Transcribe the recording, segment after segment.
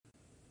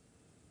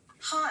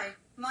Hi,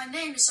 my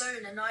name is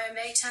Owen and I am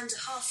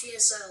 8.5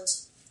 years old.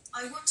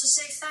 I want to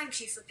say thank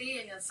you for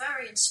being a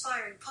very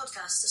inspiring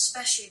podcast,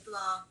 especially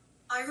Blah.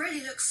 I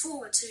really look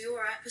forward to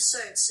your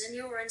episodes and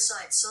your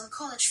insights on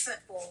college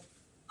football.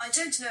 I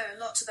don't know a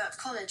lot about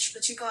college,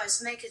 but you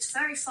guys make it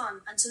very fun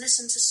and to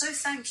listen to, so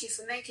thank you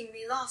for making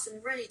me laugh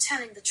and really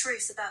telling the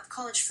truth about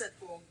college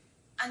football.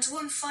 And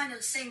one final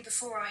thing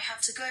before I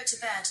have to go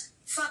to bed.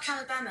 Fuck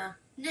Alabama.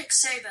 Nick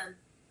Saban.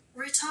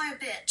 Retire,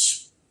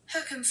 bitch.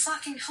 Hook 'em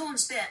fucking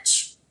horns,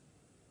 bitch.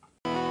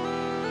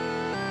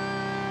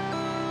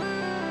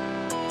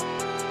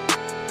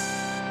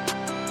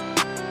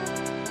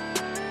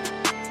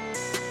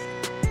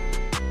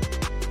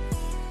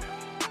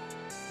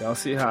 Y'all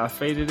see how I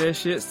faded that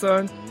shit,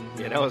 son?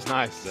 Yeah, that was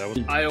nice. That was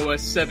iOS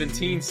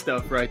 17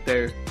 stuff right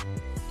there.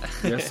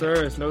 Yes,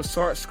 sir. It's no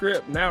Sark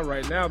script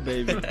right now,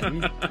 baby.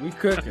 We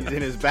cooking. He's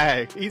in his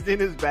bag. He's in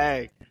his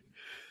bag.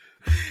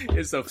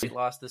 It's so State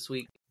lost this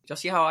week. Y'all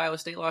see how Iowa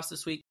State lost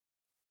this week?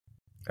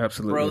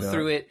 Absolutely. Bro not.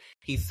 threw it.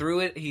 He threw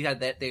it. He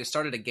had that. They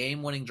started a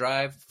game-winning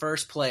drive.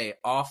 First play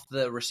off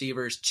the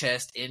receiver's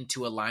chest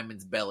into a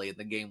lineman's belly, and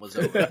the game was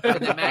over. And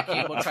then Matt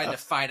Campbell tried to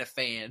fight a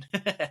fan.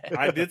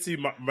 I did see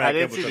Matt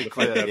Campbell trying to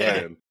fight that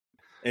fan.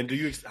 And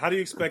how do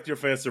you expect your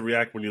fans to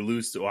react when you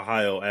lose to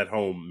Ohio at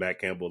home, Matt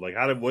Campbell? Like,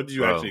 what did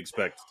you actually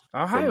expect?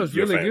 Ohio's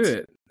really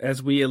good,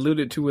 as we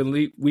alluded to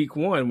in week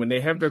one, when they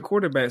have their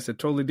quarterbacks, a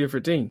totally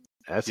different team.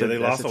 That's a team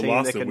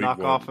that can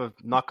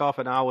knock off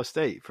an Iowa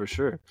State for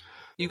sure.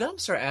 You got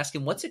to start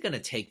asking, what's it going to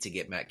take to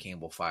get Matt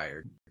Campbell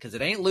fired? Because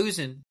it ain't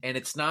losing, and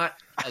it's not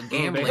a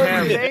gambling.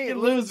 They ain't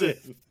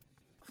losing.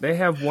 They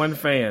have one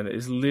fan.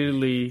 It's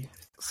literally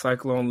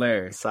Cyclone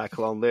Larry.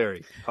 Cyclone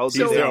Larry. He's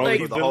there only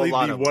be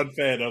one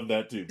fan of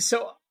that too.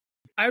 So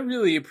I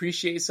really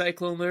appreciate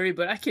Cyclone Larry,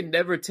 but I can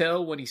never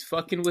tell when he's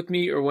fucking with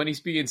me or when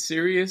he's being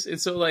serious.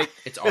 And so, like,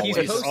 it's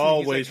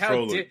always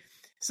trolling.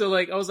 So,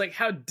 like, I was like,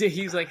 how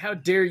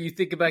dare you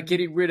think about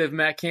getting rid of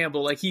Matt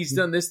Campbell? Like, he's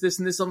done this, this,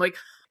 and this. I'm like,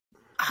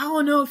 I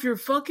don't know if you're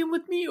fucking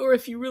with me or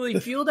if you really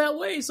feel that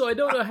way. So I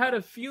don't know how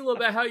to feel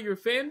about how your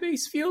fan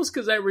base feels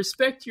because I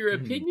respect your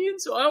opinion.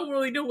 So I don't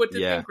really know what to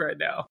think right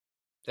now.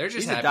 They're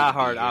just he's a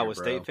diehard Iowa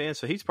State fan,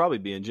 so he's probably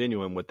being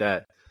genuine with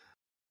that.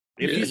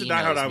 If he's a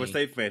diehard Iowa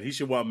State fan, he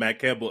should want Matt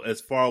Campbell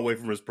as far away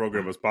from his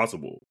program as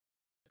possible.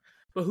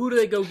 But who do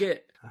they go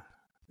get?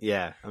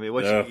 Yeah, I mean,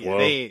 what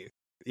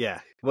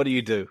do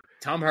you do?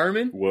 Tom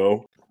Herman?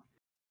 Well,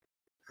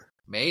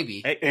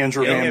 maybe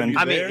Andrew Hammond.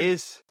 I mean,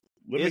 is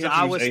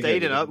Iowa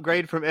State an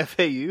upgrade from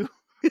FAU?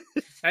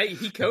 Hey,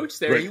 he coached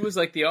there. He was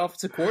like the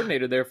offensive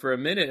coordinator there for a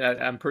minute.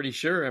 I'm pretty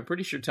sure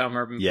Tom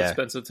Herman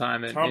spent some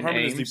time in Tom Herman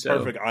AIM, is the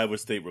perfect Iowa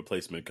State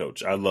replacement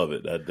coach. I love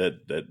it. I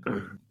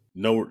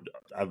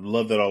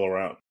love that all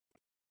around.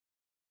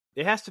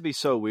 It has to be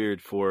so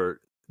weird for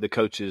the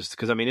coaches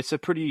because I mean it's a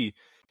pretty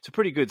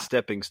good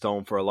stepping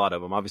stone for a lot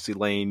of them. Obviously,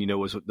 Lane,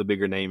 was the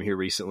bigger name here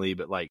recently,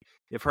 but like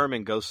if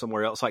Herman goes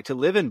somewhere else, like to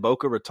live in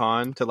Boca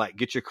Raton to like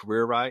get your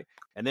career right,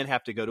 and then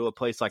have to go to a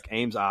place like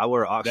Ames, Iowa,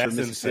 or Oxford,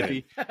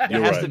 Mississippi, it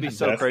has to be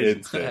so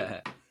crazy.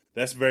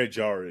 That's very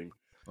jarring.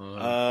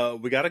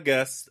 We got a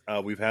guest.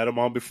 We've had him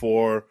on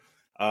before.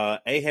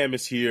 Aham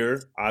is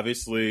here.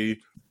 Obviously,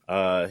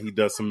 he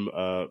does some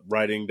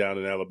writing down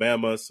in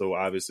Alabama, so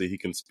obviously he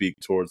can speak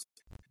towards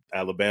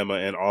Alabama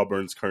and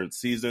Auburn's current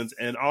seasons.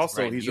 And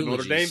also, he's a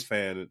Notre Dame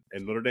fan,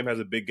 and Notre Dame has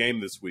a big game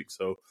this week.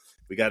 So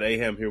we got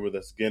Aham here with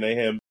us again.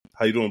 Aham,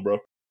 how you doing, bro?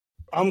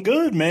 I'm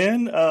good,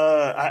 man.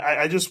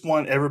 I just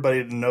want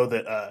everybody to know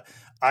that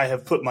I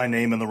have put my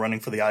name in the running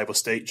for the Iowa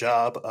State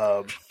job.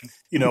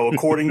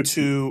 According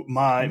to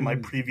my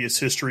previous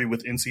history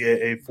with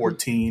NCAA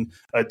 14,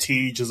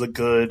 Tej is a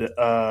good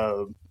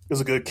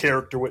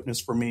character witness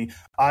for me.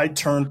 I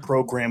turn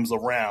programs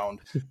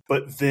around,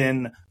 but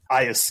then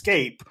I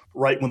escape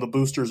right when the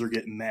boosters are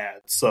getting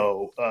mad.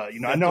 So,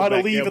 I know how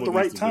to leave at the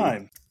right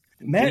time.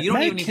 You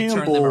don't even need to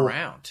turn them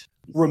around.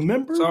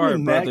 Remember? Sorry,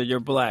 brother,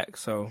 you're black,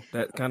 so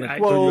that kind of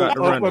threw you out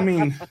the running. I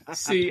mean,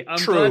 see,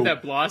 I'm glad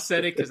that Blah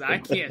said it because I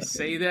can't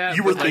say that.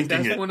 You were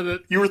thinking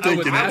it. You were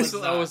thinking it.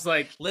 I was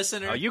like,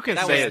 listener, you can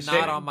that say was it.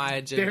 not on my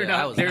agenda. They're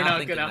not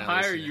going to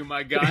hire you,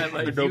 my guy.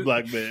 Like, no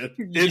black man.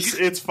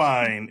 It's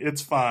fine.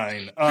 It's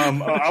fine.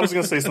 I was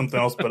going to say something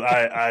else, but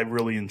I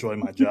really enjoy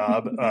my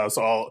job,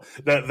 so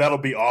that'll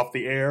be off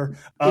the air.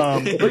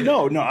 But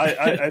no,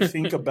 I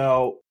think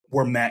about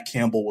where Matt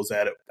Campbell was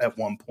at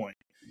one point.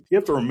 You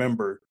have to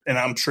remember, and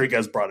I'm sure you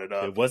guys brought it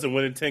up. It wasn't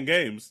winning 10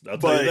 games. I'll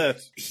tell you that.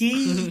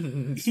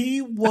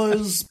 He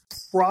was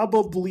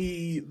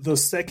probably the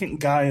second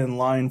guy in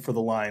line for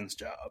the Lions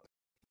job,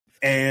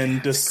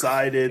 and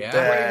decided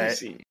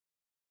that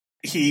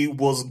he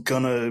was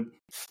gonna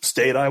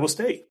stay at Iowa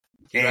State.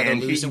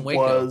 And he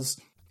was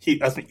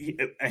I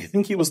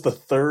think he was the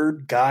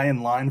third guy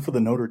in line for the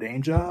Notre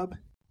Dame job.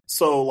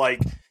 So, like,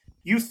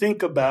 you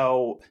think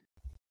about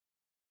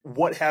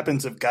what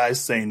happens if guys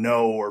say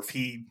no, or if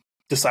he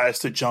decides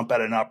to jump at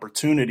an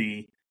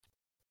opportunity.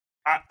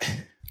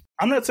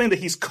 I'm not saying that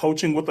he's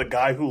coaching with a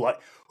guy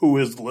who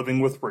is living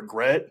with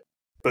regret,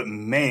 but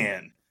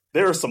man,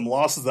 there are some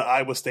losses that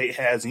Iowa State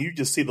has, and you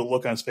just see the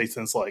look on his face,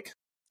 and it's like,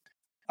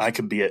 I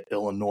could be at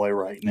Illinois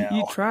right now.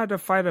 You tried to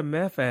fight a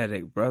meth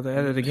addict, brother,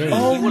 out of the game.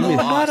 Oh, He would've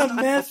not lost. a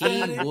meth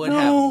He addict. would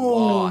have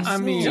lost. I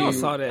mean, y'all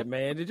saw that,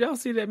 man. Did y'all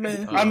see that,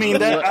 man? I mean,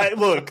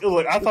 look.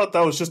 I thought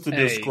that was just a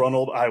Hey.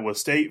 disgruntled Iowa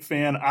State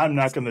fan. I'm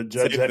not going to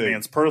judge Same that thing.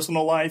 man's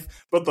personal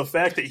life, but the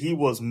fact that he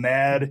was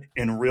mad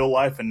in real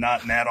life and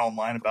not mad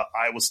online about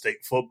Iowa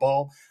State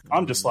football,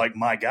 I'm just like,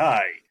 my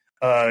guy,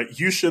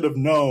 you should have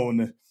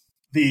known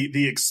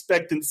the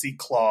expectancy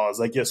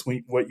clause. I guess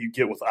what you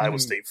get with Iowa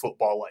State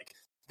football, like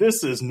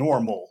this is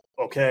normal,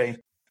 okay?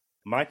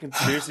 My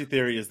conspiracy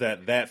theory is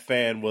that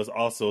fan was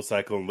also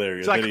Cyclone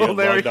Larry. Cyclone And then he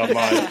Larry. logged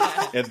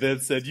online and then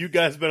said, "You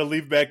guys better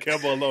leave Matt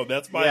Campbell alone."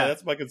 That's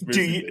my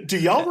conspiracy. Do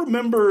y'all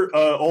remember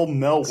old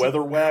Mel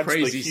Weatherwax, the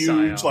crazy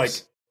huge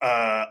psyops.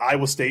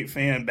 Iowa State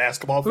fan,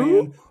 basketball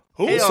Who? fan?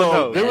 Hell So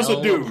no. there was a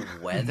Mel dude,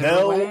 Weatherwax?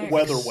 Mel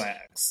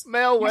Weatherwax.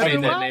 Mel You made that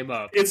Weatherwax? name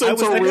up. It's I a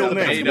was real thinking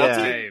name. Made Yeah. up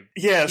name.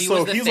 Yeah, He so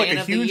was the he's like fan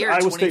a of the huge year,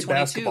 Iowa State 2022.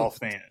 basketball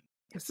fan.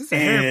 Is this a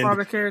Harry And-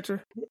 Potter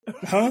character?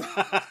 Huh?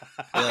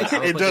 I'll It put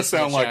does this in the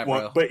sound like chat, one,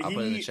 bro. but I'll put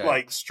it in the he chat.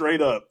 like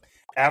straight up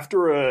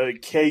after a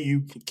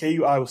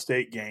KU Iowa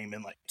State game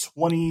in like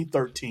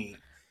 2013,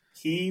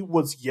 he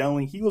was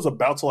yelling. He was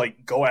about to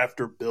like go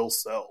after Bill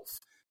Self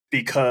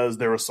because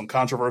there was some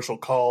controversial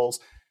calls.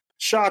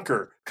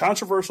 Shocker,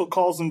 controversial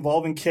calls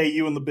involving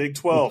KU in the Big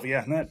 12.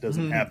 Yeah, that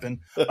doesn't happen.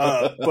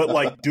 But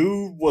like,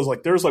 dude was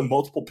like, there's like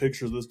multiple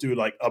pictures of this dude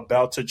like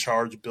about to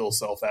charge Bill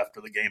Self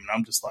after the game, and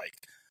I'm just like,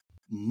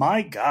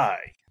 my guy.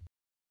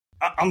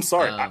 I'm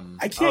sorry,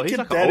 I can't Oh, he's get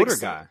like that an older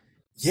exci- guy.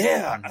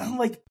 Yeah, I'm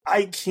like,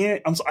 I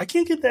can't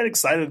get that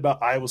excited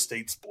about Iowa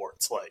State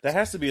sports. Like That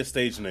has to be a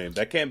stage name.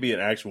 That can't be an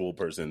actual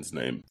person's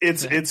name.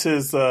 it's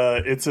his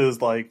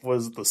like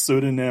was the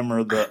pseudonym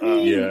or the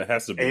Yeah, it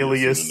has to be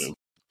alias. a pseudonym.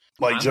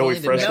 like I'm Joey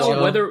willing to bet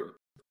Freshwater. you- Mel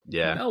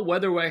Yeah,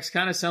 Weatherwax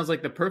kind of sounds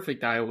like the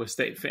perfect Iowa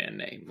State fan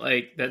name.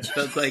 Like that's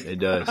like it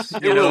does.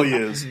 It really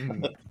is.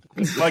 Like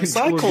It would be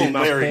Cyclone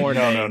my Larry. porn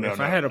No, name. no. If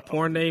I had a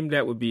porn name,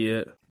 that would be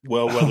it.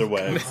 Well,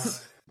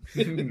 Weatherwax.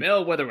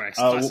 Mel Weatherwax,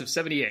 class of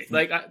 '78.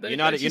 Like You're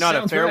not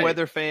a fair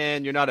weather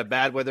fan. You're not a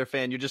bad weather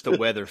fan. You're just a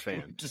weather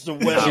fan. Just a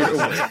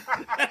weather.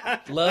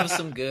 Love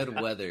some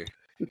good weather.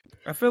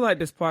 I feel like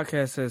this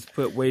podcast has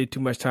put way too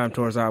much time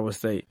towards Iowa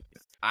State.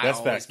 I That's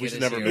always facts. We get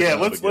should us never here. Yeah,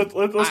 miss let's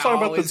I talk about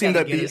the always team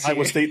gotta that get beat us Iowa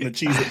here. State in the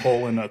Cheez-It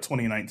Bowl in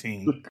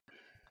 2019.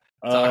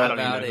 I don't even about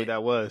know it. who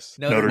that was.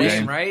 Notre Notre Dame,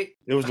 Dame. right?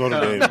 It was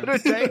Notre Dame. Notre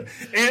Dame.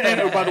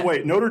 And by the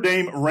way, Notre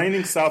Dame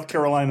reigning South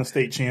Carolina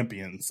State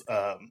champions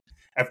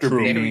after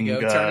True. There we beating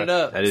go. Turn it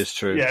up. That is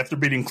true. Yeah, after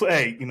beating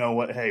Hey, you know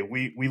what? Hey,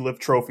 we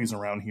lift trophies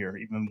around here,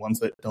 even ones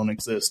that don't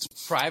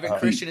exist. Private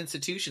Christian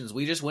institutions.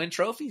 We just win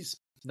trophies.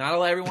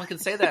 Not everyone can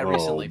say that Oh,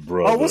 recently.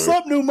 brother. Oh, what's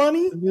up, New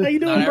Money? How you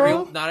doing,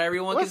 bro? Not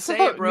everyone What's can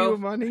say up, it, bro. New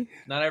Money?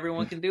 Not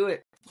everyone can do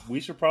it. We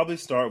should probably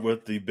start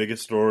with the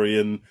biggest story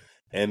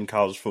in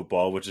college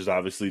football, which is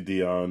obviously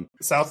Deion.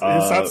 South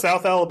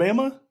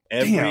Alabama?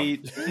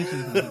 Every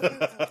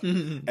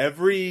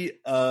every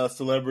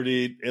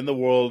celebrity in the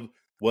world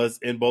was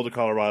in Boulder,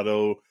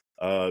 Colorado.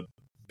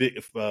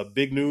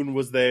 Big Noon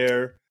was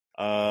there.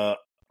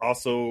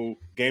 Also,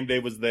 Game Day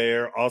was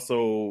there.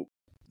 Also,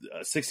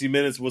 60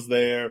 Minutes was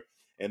there.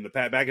 And the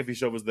Pat McAfee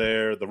show was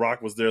there. The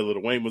Rock was there.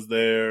 Lil Wayne was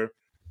there.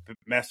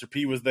 Master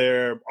P was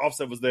there.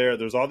 Offset was there.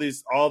 There's all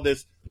this.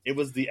 It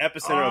was the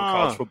epicenter of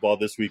college football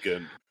this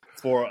weekend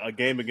for a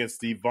game against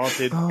the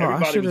vaunted. Oh, I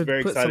Everybody should was have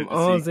very put some excited to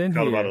Ums see in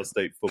Colorado here.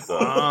 State football.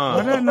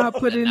 Why did I not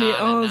put any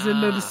ums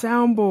into the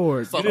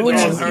soundboard? Fuck You with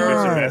didn't you know you heard.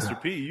 mentioned Master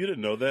P. You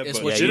didn't know that, It's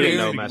but what Yeah, you you do.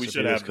 didn't know we Master should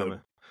P was have coming.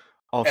 them.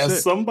 Oh, As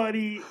shit.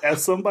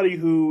 somebody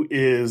who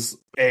is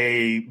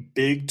a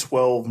Big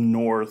 12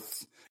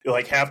 North,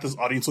 like half this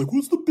audience, like,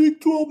 what's the Big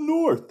 12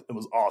 North? It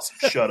was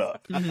awesome. Shut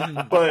up.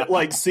 But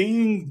like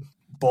seeing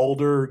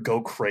Boulder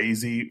go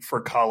crazy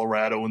for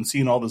Colorado and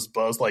seeing all this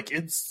buzz, like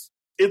it's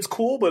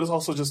cool, but it's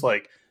also just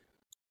like,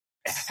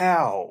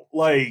 how?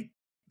 Like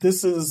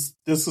this is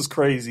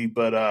crazy.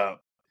 But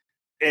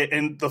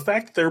and the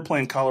fact that they're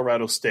playing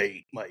Colorado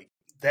State, like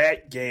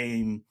that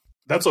game,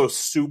 that's a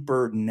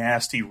super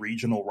nasty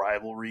regional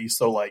rivalry.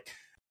 So like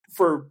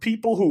for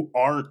people who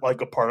aren't like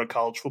a part of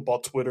college football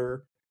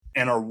Twitter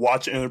and are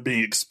watching and are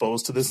being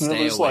exposed to this, and Stay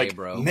they're just away, like,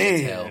 bro.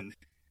 man,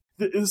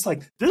 it's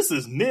like, this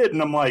is mid.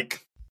 And I'm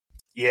like,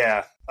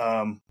 yeah,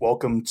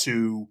 welcome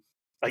to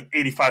like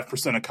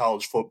 85% of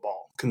college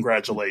football.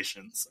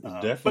 Congratulations.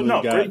 Definitely but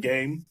no, got great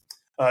game.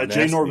 Jay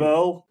nasty.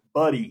 Norvell,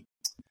 buddy,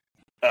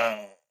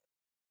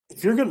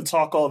 if you're going to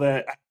talk all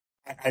that,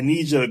 I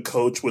need you to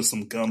coach with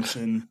some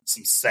gumption,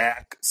 some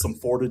sack, some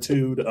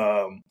fortitude.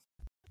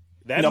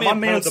 That No, my man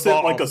man punted the sent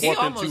ball like a- on He 4th and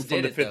almost 2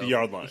 from did the it,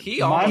 50-yard though. line.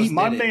 He almost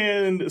My did it.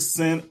 man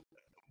sent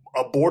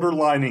a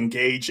borderline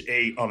engage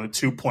 8 on a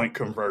 2-point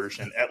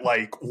conversion at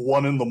like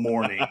 1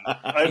 a.m.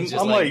 I'm He's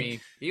just like, me.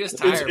 He was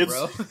tired,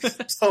 bro.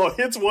 so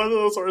it's one of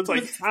those where it's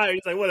like, He's tired.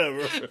 He's like,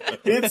 whatever.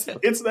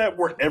 it's that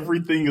where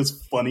everything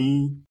is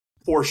funny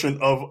portion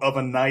of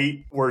a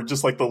night where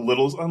just like the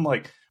littles, I'm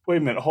like, wait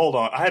a minute, hold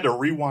on. I had to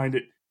rewind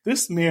it.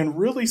 This man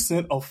really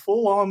sent a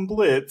full on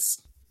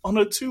blitz on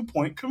a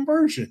 2-point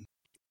conversion.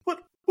 What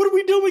are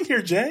we doing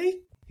here, Jay?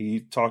 He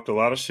talked a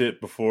lot of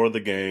shit before the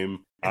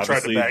game. And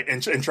tried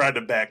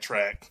to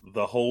backtrack.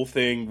 The whole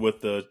thing with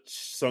the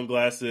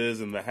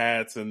sunglasses and the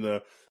hats and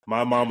the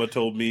my mama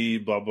told me,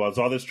 blah, blah,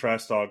 all this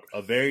trash talk,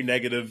 a very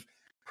negative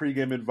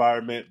pregame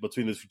environment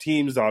between the two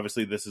teams.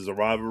 Obviously, this is a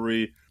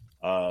rivalry.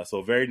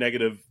 So very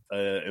negative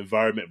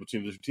environment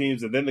between the two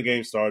teams. And then the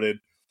game started.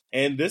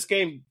 And this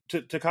game,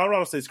 to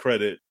Colorado State's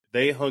credit,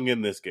 they hung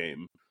in this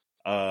game.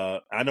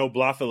 I know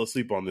Blah fell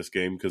asleep on this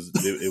game because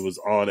it was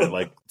on at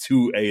like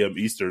 2 a.m.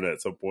 Eastern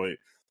at some point.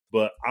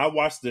 But I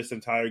watched this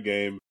entire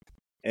game,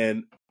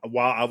 and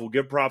while I will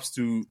give props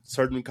to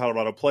certain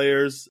Colorado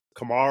players,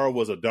 Kamara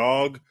was a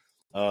dog.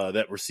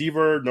 That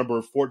receiver,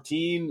 number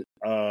 14,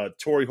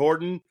 Torrey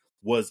Horton,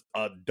 was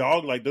a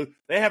dog. Like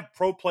they have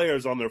pro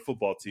players on their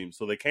football team,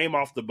 so they came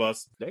off the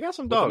bus. They got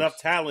some with dogs. Enough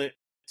talent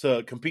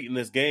to compete in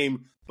this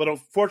game, but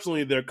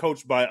unfortunately, they're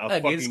coached by a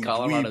fucking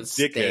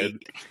dickhead.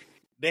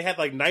 They had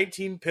like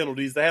 19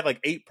 penalties. They had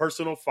like 8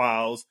 personal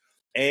fouls.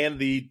 And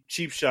the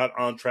cheap shot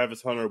on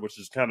Travis Hunter, which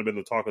has kind of been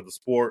the talk of the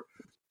sport.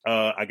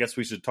 I guess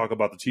we should talk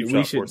about the cheap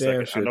shot for a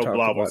second. I know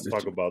Blah wants to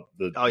talk about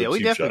the Oh, yeah,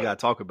 we definitely got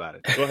to talk about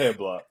it. Go ahead,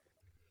 Blah.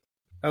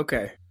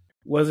 Okay.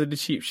 Was it the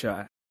cheap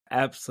shot?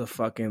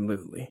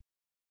 Abso-fucking-lutely.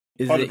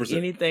 Is 100%. it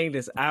anything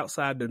that's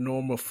outside the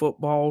normal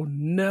football?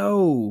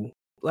 No.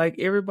 Like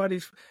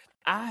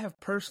I have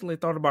personally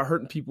thought about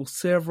hurting people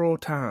several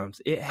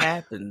times. It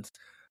happens.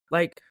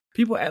 Like,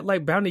 people act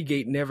like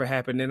Bountygate never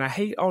happened, and I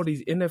hate all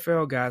these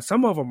NFL guys.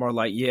 Some of them are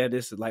like, yeah,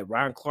 this is like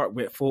Ryan Clark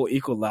went full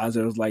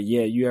equalizer. It was like,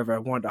 yeah, you ever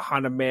wanted to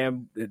hunt a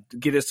man,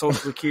 get his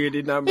social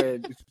security number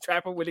and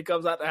trap him when he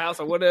comes out the house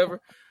or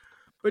whatever.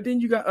 But then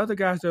you got other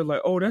guys that are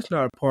like, oh, that's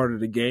not a part of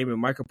the game. And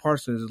Michael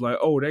Parsons is like,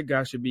 oh, that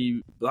guy should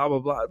be blah, blah,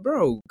 blah.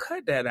 Bro,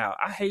 cut that out.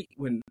 I hate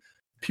when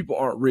people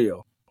aren't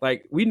real.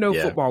 Like, we know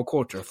football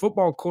culture.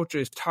 Football culture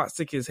is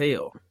toxic as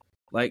hell.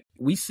 Like,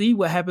 we see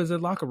what happens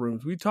in locker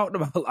rooms. We talked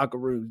about locker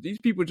rooms. These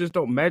people just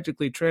don't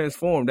magically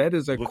transform. That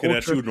is a Looking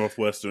culture. at you,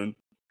 Northwestern.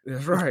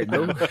 That's right.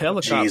 No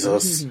helicopter.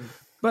 Jesus.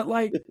 But,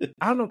 like,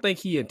 I don't think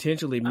he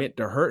intentionally meant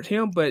to hurt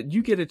him, but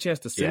you get a chance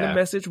to send a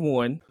message,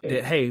 one,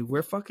 that, hey,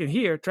 we're fucking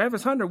here.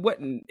 Travis Hunter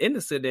wasn't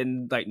innocent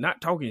and, like,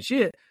 not talking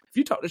shit. If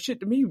you talk the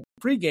shit to me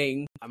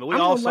pregame, I mean, we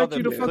all saw like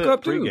you to fuck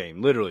up too.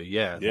 Pregame, literally,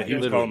 yeah. Yeah, he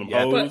was calling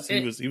them hoes.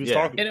 He was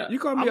talking. You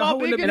call me I'm a all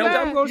hoe in the big and middle,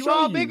 bad. I'm gonna You show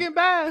all you. big and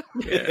bad.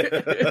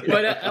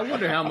 But I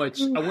wonder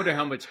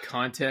how much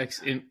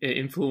context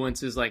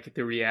influences like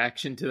the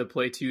reaction to the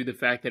play too. The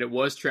fact that it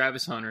was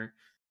Travis Hunter,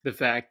 the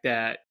fact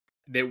that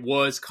it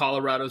was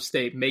Colorado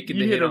State making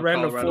the hit on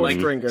Colorado. Four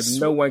stringer,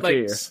 no one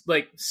cares.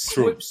 Like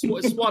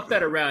swap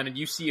that around, and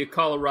you see a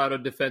Colorado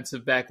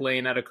defensive back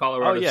laying out a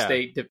Colorado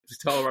State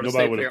player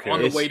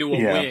on the way to a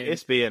win.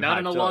 It's being not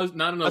in a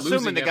assuming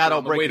losing the guy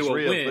don't break his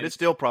ribs, but it's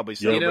still probably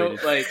celebrated.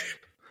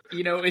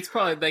 It's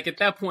probably like at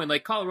that point,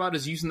 like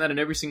Colorado's using that in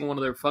every single one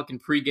of their fucking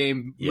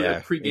pregame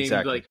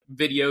like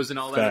videos and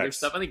all that other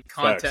stuff. I think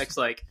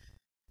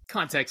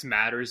context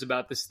matters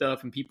about this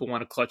stuff, and people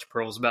want to clutch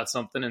pearls about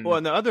something. And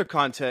the other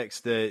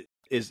context that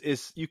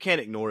is you can't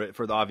ignore it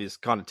for the obvious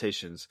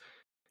connotations.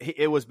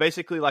 It was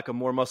basically like a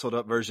more muscled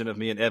up version of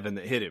me and Evan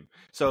that hit him.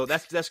 So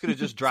that's going to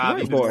just drive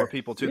even more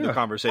people to the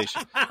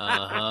conversation.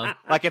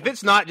 Like if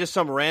it's not just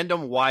some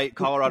random white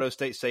Colorado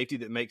State safety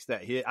that makes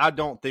that hit, I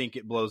don't think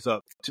it blows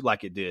up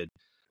like it did.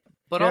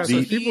 But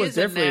also, people was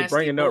definitely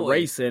bringing up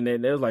racing,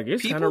 and it was like,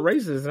 it's kind of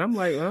racist. And I'm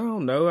like, I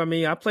don't know. I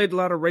mean, I played a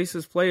lot of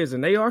racist players,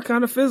 and they are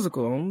kind of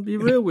physical. I'm going to be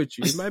real with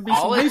you. It might be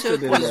some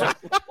racism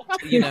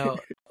in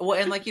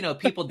there.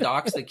 People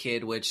dox the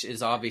kid, which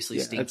is obviously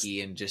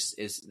stinky and just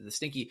is the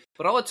stinky.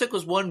 But all it took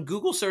was one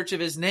Google search of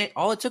his name.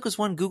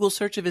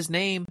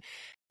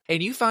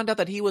 And you found out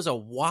that he was a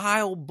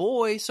wild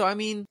boy. So, I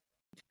mean.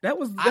 That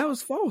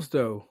was false,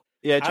 though.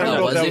 Yeah, I don't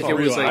know if that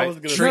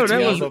was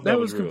real. That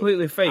was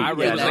completely fake. I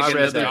read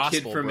another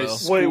kid from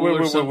his school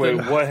Wait,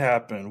 what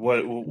happened?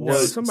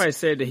 Somebody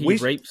said that he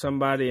raped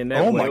somebody, and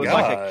that it was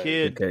like a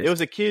kid. Okay. It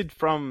was a kid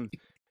from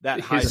that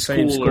high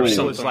school or something.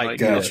 So it was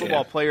like a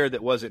football player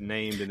that wasn't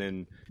named, and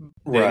then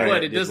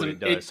but it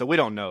doesn't. So we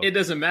don't know. It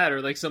doesn't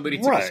matter. Like somebody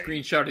took a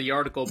screenshot of the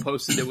article,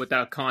 posted it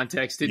without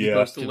context, didn't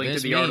post a link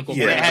to the article.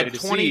 It had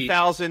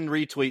 20,000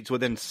 retweets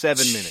within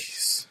 7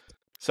 minutes.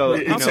 So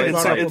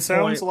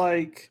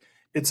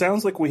it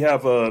sounds like we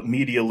have a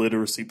media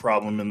literacy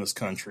problem in this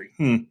country.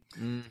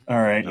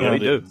 All right. We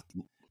do.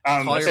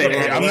 I'm not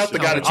the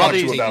guy to talk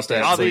to about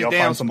that. All so these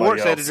damn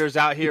sports else. editors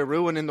out here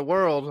ruining the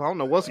world. I don't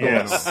know what's going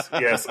on.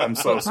 Yes, I'm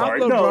so sorry.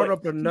 Pablo brought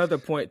up another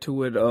point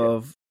to it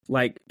of,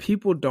 like,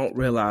 people don't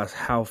realize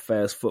how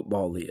fast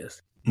football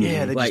is.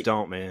 Yeah, they just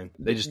don't, man.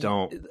 They just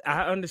don't.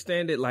 I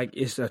understand it, like,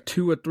 it's a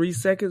 2 or 3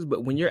 seconds,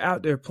 but when you're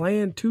out there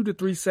playing, 2 to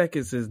 3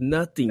 seconds is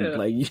nothing. Yeah.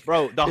 Like,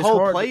 bro, the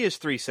whole play is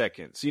 3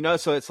 seconds,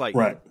 so it's like,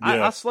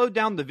 I slowed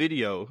down the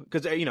video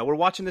because, we're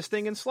watching this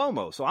thing in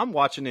slow-mo, so I'm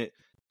watching it.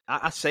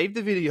 I saved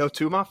the video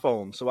to my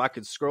phone so I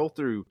could scroll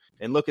through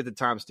and look at the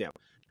timestamp.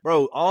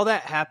 Bro, all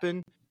that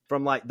happened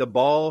from, like, the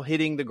ball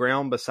hitting the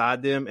ground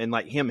beside them and,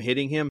 like, him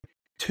hitting him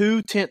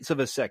 0.2 of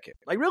a second.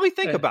 Like, really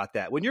think about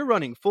that. When you're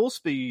running full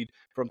speed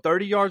from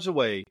 30 yards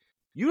away,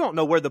 you don't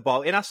know where the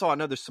ball. And I saw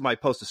somebody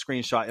post a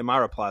screenshot in my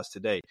replies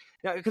today.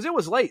 Yeah, because it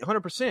was late,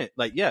 100%.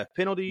 Like,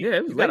 penalty. Yeah,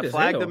 it was you got to late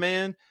flag as the hell.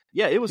 man.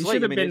 Yeah, it was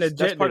late. I mean,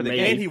 that's part of the And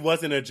game. he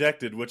wasn't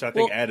ejected, which I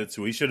think added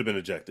to it. He should have been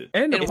ejected.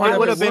 And If he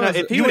would have been,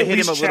 if he would have hit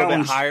him a little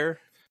bit higher,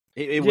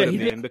 it would have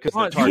he been because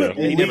of the didn't target.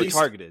 target. He never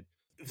targeted.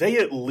 They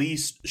at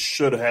least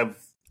should have.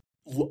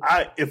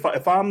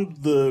 If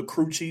I'm the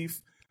crew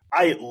chief,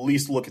 I at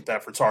least look at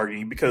that for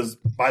targeting, because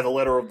by the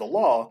letter of the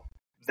law,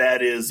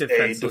 that is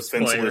Defenseless a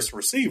defenseless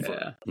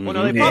receiver. Yeah. Well,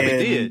 no, they probably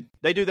did.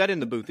 They do that in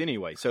the booth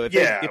anyway. So if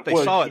they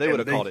saw it, they would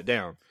have called it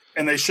down.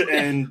 And they should.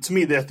 And to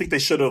me, I think they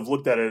should have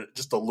looked at it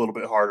just a little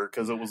bit harder,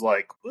 because it was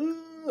like,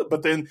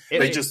 but then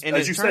they just,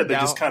 as you said, they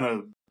just kind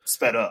of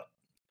sped up.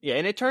 Yeah,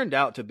 and it turned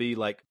out to be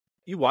like,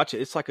 you watch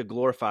it, it's like a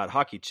glorified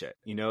hockey check.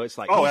 You know, it's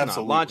like Oh, he's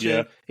absolutely, not launching,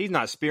 yeah. he's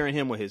not spearing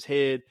him with his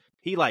head.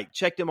 He like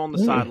checked him on the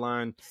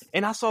sideline.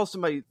 And I saw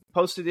somebody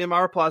posted in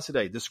my replies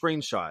today, the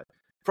screenshot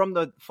from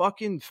the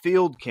fucking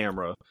field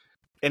camera.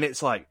 And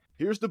it's like,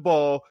 here's the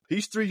ball.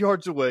 He's 3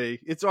 yards away.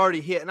 It's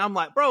already hit. And I'm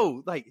like,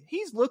 bro, like,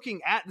 he's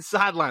looking at the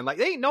sideline. Like,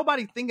 there ain't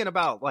nobody thinking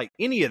about like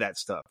any of that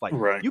stuff. Like,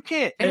 Right. you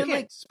can't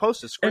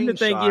post a And the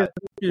thing screenshot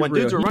is, when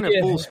dudes are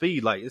running full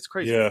speed. Like, it's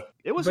crazy. Yeah.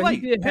 It was But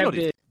like he did have penalty.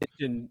 the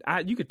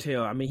intention. You could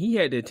tell. I mean, he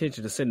had the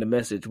intention to send a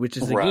message, which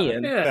is Right.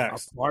 again Yeah.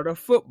 a part of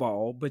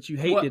football. But you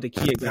hate that the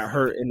kid got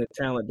hurt and the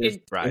talent is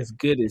Right. as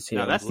good as him.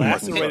 No, that's the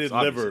part that Lacerated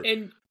sucks, liver. obviously.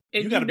 And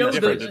You you got to know be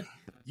different. the,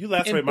 You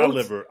lacerate and my both-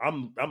 liver,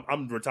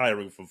 I'm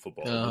retiring from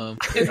football. and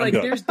like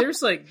I'm done.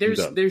 there's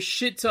done.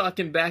 shit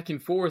talking back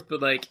and forth,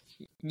 but like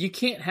you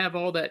can't have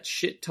all that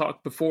shit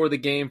talk before the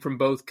game from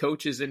both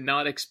coaches and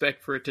not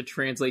expect for it to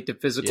translate to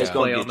physical It's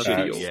play gonna on the get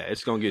field. checked. Yeah,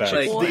 it's gonna get Facts.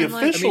 checked. Like, The and,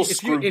 like, officials if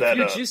screwed that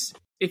up.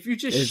 if you're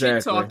just Exactly.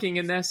 shit talking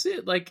and that's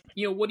it, like,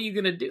 you know, what are you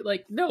gonna do?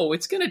 Like, no,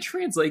 it's gonna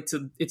translate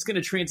to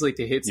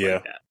hits Yeah.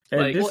 like that. And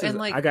Like, this well, is, and,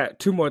 like- I got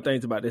two more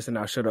things about this, and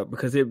I'll shut up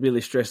because it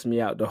really stressed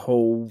me out the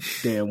whole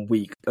damn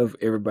week of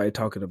everybody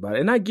talking about it.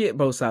 And I get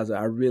both sides of it,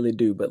 I really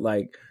do. But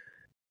like,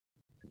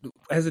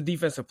 as a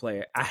defensive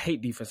player, I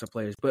hate defensive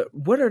players. But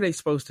what are they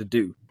supposed to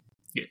do?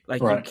 Yeah.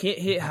 Like, Right. you can't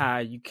hit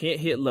high, you can't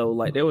hit low.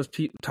 Like, there was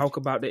talk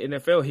about the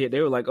NFL hit.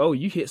 They were like, "Oh,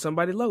 you hit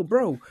somebody low,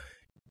 bro."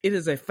 It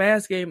is a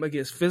fast game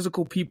against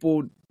physical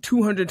people,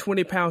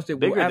 220 pounds that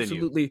Bigger will than you.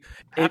 absolutely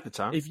Half the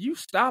time. If you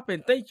stop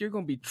and think you're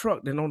going to be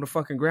trucked and on the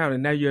fucking ground,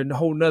 and now you're in a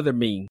whole nother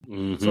mean.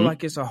 Mhm. So,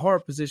 like, it's a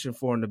hard position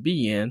for him to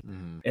be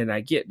in, and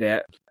I get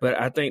that. But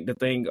I think the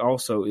thing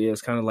also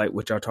is kind of like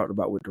what y'all talked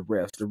about with the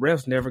refs. The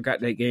refs never got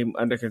that game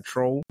under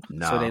control,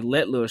 so they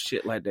let little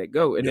shit like that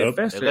go. And Yep. it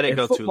festered. They let it And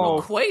go too football,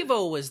 long.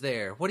 Quavo was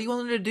there. What do you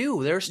want them to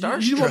do? They're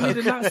starstruck. You want me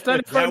to not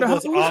study for That the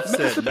was whole Offset,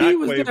 Master not P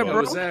was there,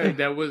 Quavo. bro.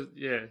 that was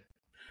yeah.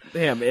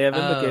 Damn, Evan,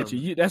 look at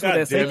you. That's God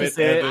what that damn safety it,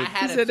 said. Evan. I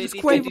had He a said it's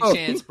 50-50 Quavo.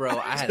 chance, bro.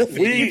 I had a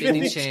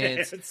 50-50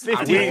 chance.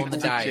 I'm rolling the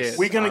dice.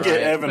 We're gonna All get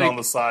right? Evan Like- on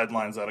the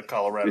sidelines out of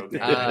Colorado game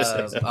this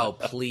season. Oh,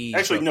 please.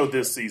 Actually, bro. no,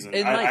 this season.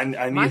 And, like,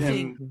 I my need him.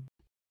 thing-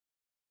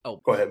 Oh,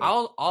 Go ahead, man.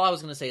 all I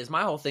was gonna say is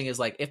my whole thing is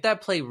like, if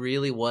that play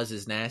really was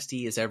as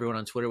nasty as everyone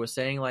on Twitter was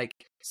saying, like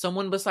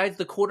someone besides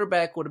the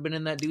quarterback would have been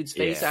in that dude's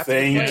face Yeah. after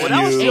Thank the play. you. Well,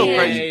 that was still And-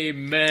 crazy.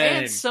 Amen.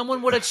 And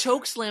someone would have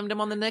choke slammed him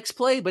on the next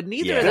play, but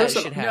neither Yeah. of that There's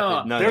a- shit no.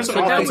 happened. No, There's no, an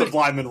no. offensive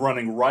lineman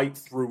running right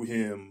through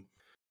him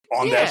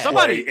on Yeah. that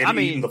Somebody- play and I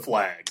mean- eating the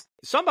flag.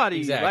 Somebody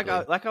Exactly.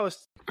 like I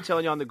was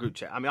telling you on the group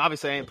chat. I mean,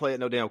 obviously I ain't played at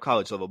no damn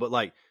college level, but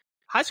like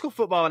high school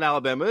football in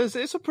Alabama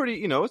it's a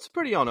pretty it's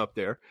pretty on up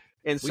there.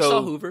 And We so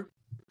saw Hoover.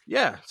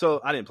 yeah, so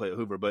I didn't play at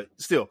Hoover, but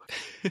still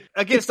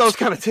against those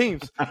kind of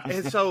teams.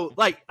 And so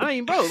like I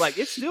mean, bro, like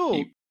it's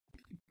still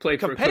Played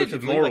for a coach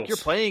with competitively morals. like you're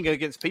playing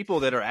against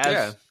people that are as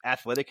Yeah.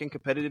 athletic and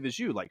competitive as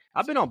you. Like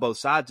I've been on both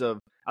sides of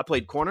I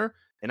played corner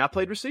and I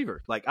played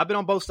receiver. Like I've been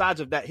on both sides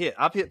of that hit.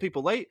 I've hit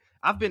people late.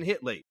 I've been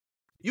hit late.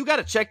 You got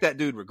to check that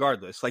duad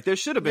regardless. Like there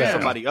should have been Yeah.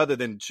 somebody other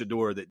than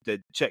Shador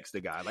that checks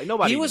the guy. Like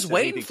nobody. He even was said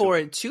waiting anything for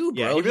to him. it too,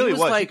 bro. Yeah, he really was.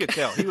 Like, You could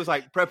tell. He was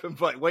like prepping,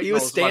 like waiting he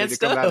was on somebody to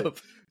come at stand it. up.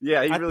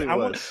 Yeah, he really I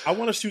was.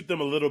 want to shoot them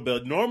a little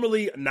bit.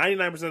 Normally,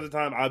 99% of the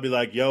time, I'll be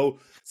like, "Yo,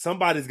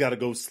 somebody's got to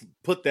go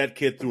put that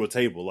kid through a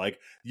table." Like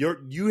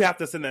you have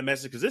to send that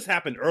message because this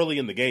happened early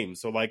in the game.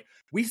 So like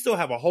we still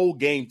have a whole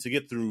game to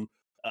get through,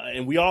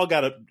 and we all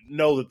got to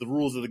know that the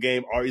rules of the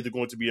game are either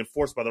going to be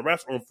enforced by the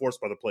refs or enforced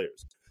by the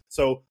players.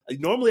 So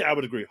normally I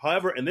would agree.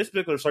 However, in this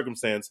particular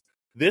circumstance,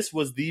 this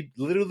was the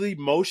literally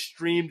most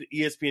streamed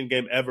ESPN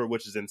game ever,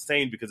 which is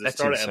insane because it That's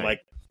started insane.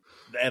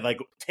 at like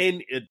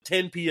 10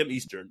 p.m.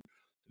 Eastern.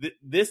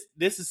 This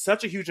is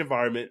such a huge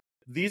environment.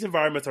 These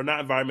environments are not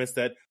environments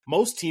that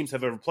most teams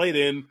have ever played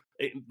in.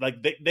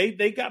 Like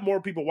they got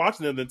more people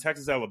watching them than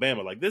Texas,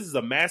 Alabama. Like this is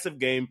a massive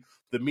game.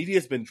 The media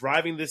has been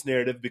driving this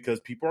narrative because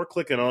people are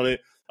clicking on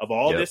it of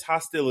all this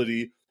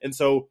hostility. And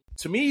so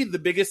to me, the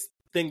biggest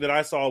thing that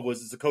I saw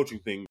was it's a coaching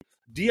thing.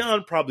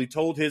 Deion probably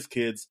told his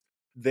kids,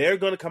 they're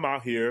going to come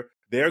out here.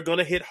 They're going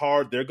to hit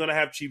hard. They're going to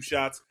have cheap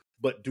shots,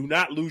 but do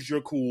not lose your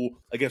cool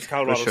against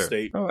Colorado sure.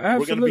 State. Oh, We're going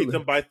to absolutely. beat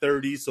them by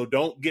 30. So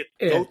don't get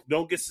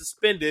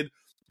suspended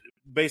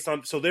based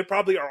on, so they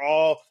probably are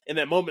all in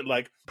that moment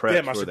like, Prepped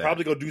damn, I for should that.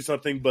 probably go do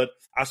something, but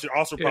I should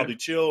also probably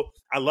chill.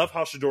 I love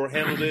how Shedeur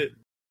handled it.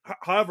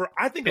 However,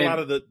 I think a lot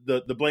of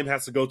the blame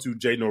has to go to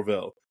Jay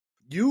Norvell.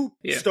 You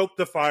stoked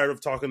the fire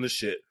of talking the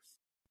shit.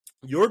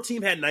 Your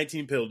team had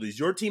 19 penalties.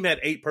 Your team had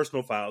 8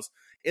 personal fouls.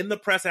 In the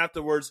press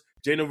afterwards,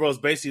 Jay Norvell is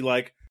basically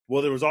like,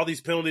 well, there was all these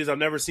penalties. I've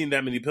never seen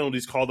that many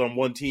penalties called on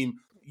one team.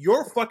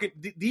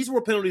 These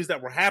were penalties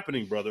that were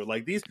happening, brother.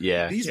 Like these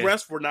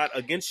refs were not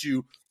against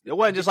you. It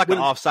wasn't just like an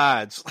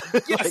offsides.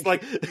 Yes,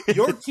 like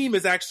your team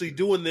is actually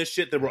doing this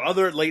shit. There were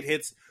other late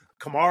hits.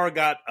 Kamara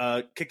got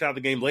kicked out of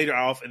the game later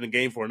off in the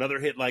game for another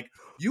hit. Like,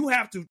 you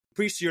have to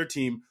preach to your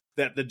team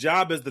that the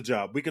job is the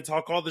job. We can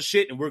talk all the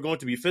shit and we're going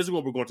to be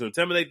physical. We're going to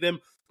intimidate them.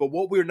 But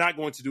what we're not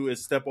going to do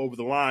is step over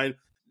the line,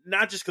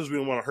 not just because we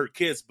don't want to hurt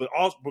kids, but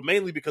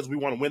mainly because we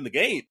want to win the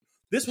game.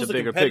 This was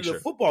a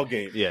competitive football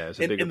game. Yeah, it's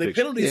a bigger and the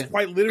picture. penalties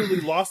quite literally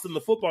lost in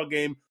the football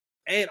game.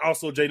 And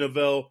also Jay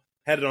Norvell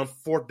had it on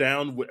 4th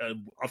down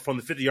from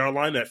the 50-yard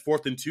line at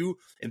 4th and 2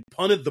 and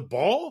punted the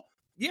ball.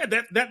 Yeah,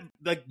 that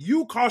like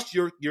you cost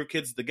your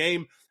kids the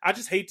game. I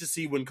just hate to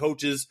see when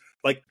coaches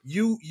like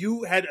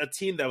you had a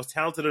team that was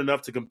talented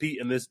enough to compete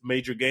in this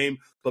major game,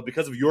 but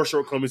because of your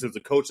shortcomings as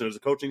a coach and as a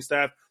coaching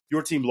staff,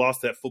 your team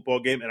lost that football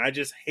game, and I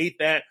just hate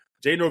that.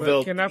 Jay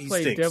Norvell, can I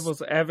play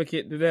devil's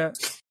advocate to that?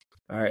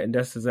 All right, and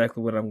that's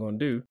exactly what I'm going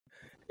to do.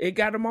 It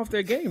got them off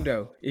their game,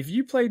 though. If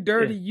you play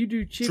dirty, you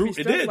do chippy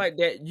stuff like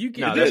that, you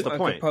get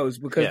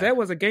uncomposed because that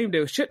was a game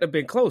that shouldn't have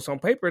been close. On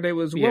paper, there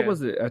was, what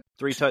was it? A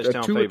 3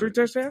 touchdown two or 3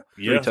 touchdowns?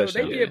 Yeah. So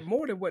they did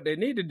more than what they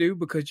need to do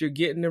because you're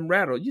getting them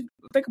rattled. You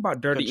think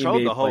about dirty Control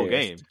NBA the whole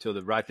players. game till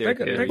the right there.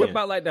 Think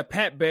about like the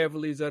Pat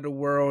Beverleys of the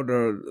world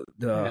or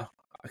the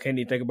I can't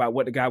even think about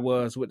what the guy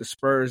was with the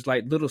Spurs,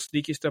 like little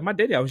sneaky stuff. My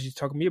daddy always used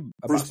to talk to me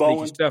about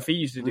sneaky stuff he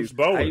used to do.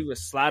 How he would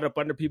slide up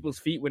under people's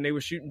feet when they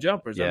were shooting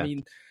jumpers. I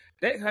mean,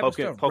 that type of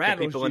stuff poking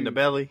rattles people you. in the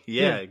belly.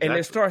 Yeah, exactly. And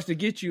it starts to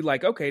get you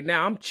like, okay,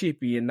 now I'm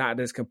chippy and not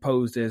as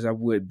composed as I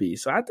would be.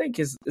 So I think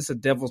it's a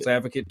devil's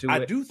advocate to it.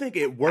 I do think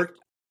it worked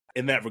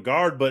in that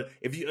regard, but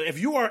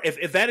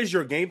if that is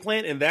your game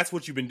plan and that's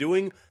what you've been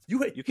doing, you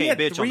can't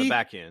bitch on the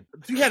back end.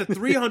 You had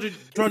 300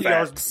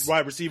 yards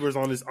wide receivers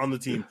on the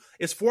team.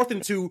 It's 4th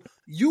and 2.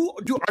 You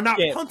are not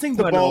punting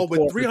the ball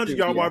with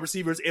 300-yard wide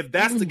receivers if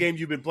that's the game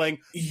you've been playing.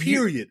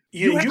 Period.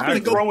 You have to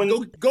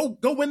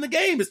go win the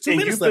game. It's 2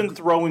 minutes left. You've been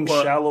throwing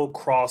shallow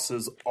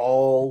crosses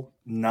all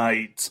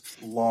night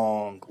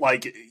long.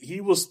 Like he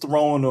was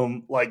throwing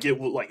them like it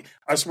was like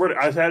I swear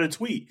I've had a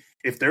tweet.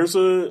 If there's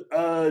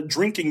a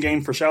drinking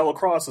game for shallow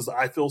crosses,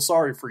 I feel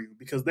sorry for you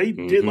because they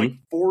did like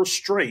 4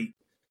 straight.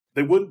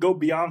 They wouldn't go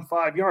beyond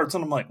 5 yards.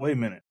 And I'm like, wait a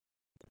minute,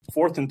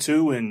 4th and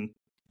 2, and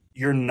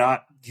you're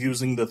not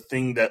using the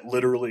thing that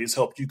literally has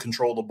helped you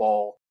control the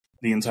ball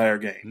the entire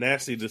game.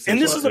 Nasty decision.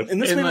 And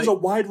this man is a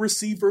wide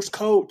receivers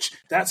coach.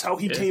 That's how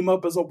he came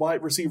up as a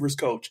wide receivers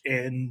coach.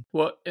 And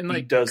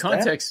like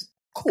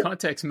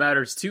context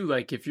matters too.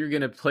 Like if you're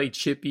gonna play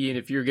chippy and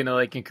if you're gonna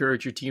like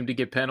encourage your team to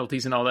get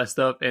penalties and all that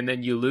stuff, and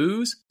then you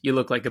lose, you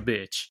look like a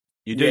bitch.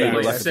 You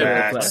do.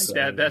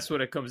 That's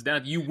what it comes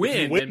down to. You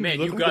win, and man,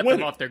 you got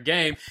them off their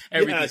game.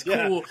 Everything's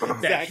cool.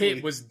 That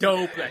hit was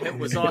dope. That hit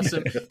was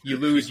awesome. You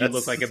lose, you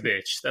look like a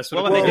bitch. That's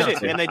what they did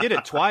it. And they did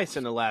it twice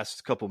in the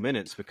last couple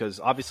minutes because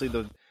obviously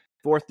the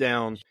 4th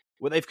down,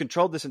 they've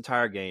controlled this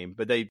entire game,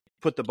 but they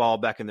put the ball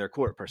back in their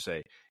court per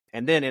se.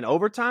 And then in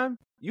overtime,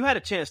 you had a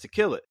chance to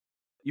kill it.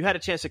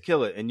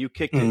 And you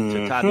kicked it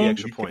to tie the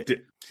extra point.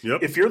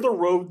 Yep. If you're the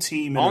road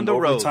team in an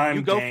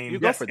overtime game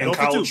in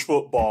college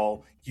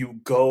football,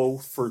 you go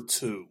for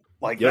 2.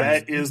 Like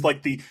that is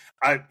like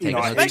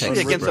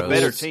especially against a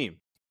better team.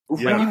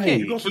 Right.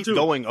 You can't keep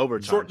going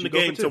overtime. Shorten the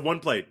game to 1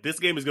 play. This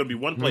game is going to be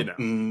 1 play now.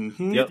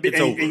 Mm-hmm. Yep. It's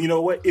over. And you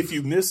know what? If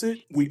you miss it,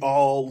 we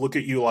all look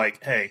at you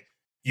like, hey,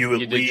 you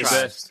at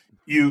least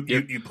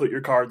you put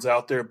your cards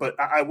out there. But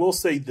I will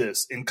say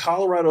this: in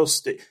Colorado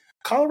State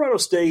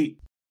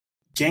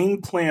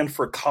game plan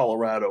for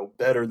Colorado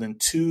better than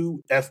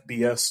 2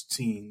 FBS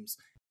teams,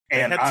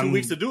 and they had 2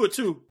 weeks to do it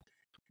too.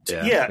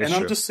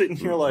 I'm just sitting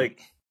here like,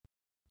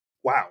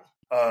 wow.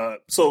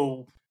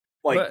 So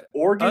like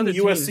Oregon,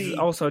 USC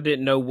also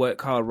didn't know what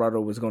Colorado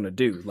was going to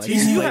do. Like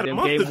TCU had a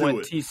month to do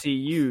it.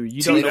 TCU,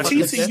 you don't know what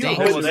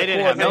TCU. They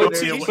didn't have no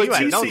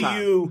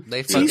TCU.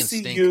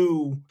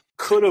 TCU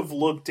could have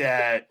looked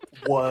at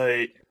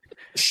what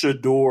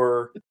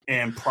Shedeur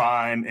and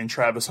Prime and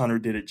Travis Hunter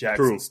did at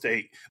Jackson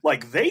State.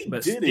 Like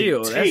that's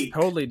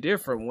totally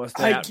different once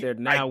they're out there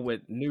now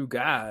with new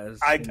guys.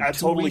 I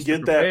totally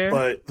get that,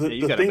 but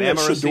you got thing a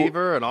Bama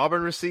receiver, an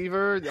Auburn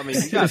receiver. I mean,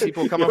 you got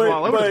people coming from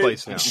all over the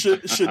place now.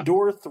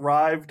 Shedeur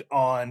thrived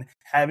on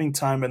having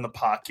time in the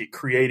pocket,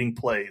 creating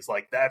plays.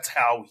 Like that's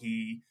how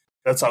he's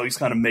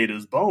kind of made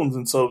his bones.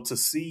 And so to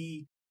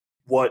see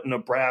what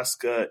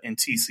Nebraska and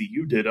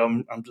TCU did,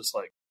 I'm just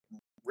like,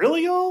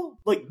 really, y'all?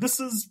 Like, this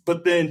is...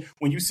 But then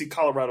when you see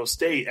Colorado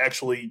State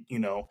actually,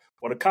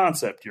 what a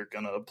concept. You're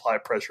going to apply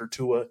pressure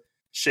to a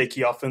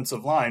shaky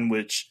offensive line,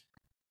 which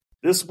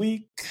this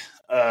week...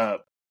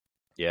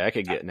 it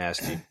could get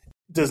nasty.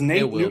 Does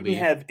Nate Newton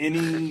have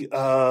any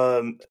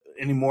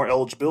more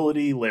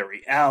eligibility?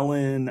 Larry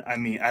Allen. I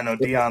mean, I know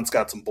Deion's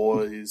got some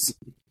boys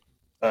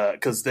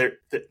because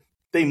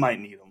they might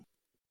need him.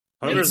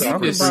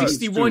 He's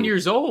 61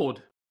 years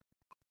old.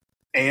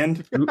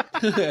 And so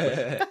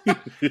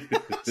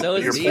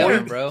is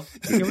Deion, bro.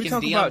 Can we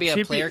talk Deion about be a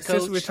Chippy? player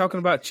coach? Since we're talking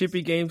about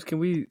Chippy games, can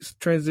we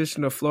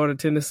transition to Florida,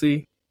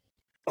 Tennessee?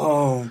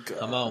 Oh, God.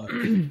 Come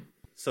on.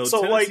 So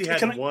Tennessee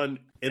had won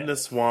in the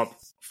swamp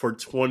for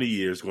 20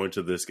 years going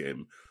to this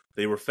game.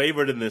 They were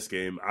favored in this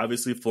game.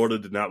 Obviously, Florida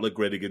did not look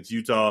great against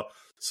Utah,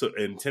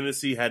 and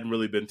Tennessee hadn't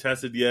really been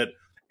tested yet.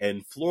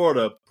 And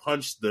Florida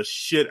punched the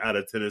shit out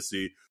of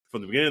Tennessee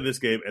from the beginning of this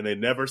game, and they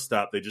never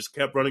stopped. They just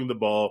kept running the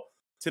ball.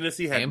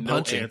 Tennessee had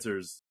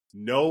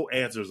no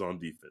answers on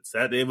defense.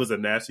 It was a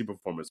nasty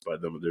performance by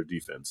them with their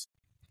defense.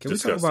 Can we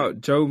talk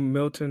about Joe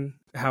Milton?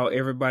 How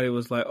everybody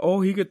was like, "Oh,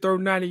 he could throw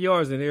 90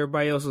 yards," and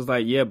everybody else was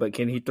like, "Yeah, but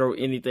can he throw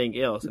anything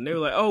else?" And they were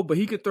like, "Oh, but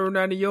he could throw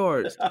 90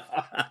 yards."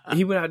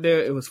 He went out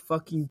there; it was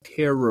fucking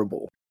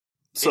terrible.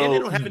 So and they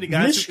don't have any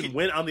guys who can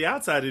win on the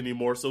outside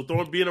anymore. So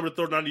being able to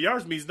throw 90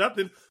 yards means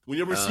nothing when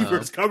your receiver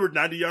is covered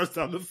 90 yards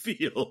down the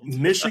field.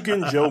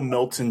 Michigan Joe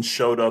Milton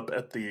showed up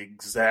at the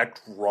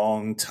exact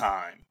wrong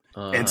time.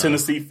 And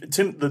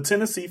the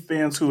Tennessee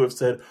fans who have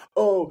said,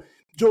 "Oh,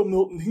 Joe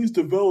Milton, he's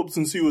developed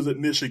since he was at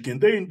Michigan.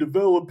 They didn't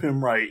develop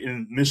him right."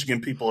 And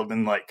Michigan people have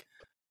been like,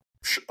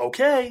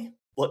 "Okay,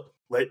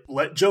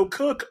 let Joe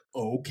cook."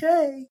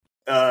 Okay,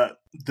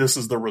 this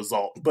is the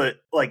result. But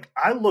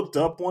I looked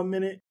up 1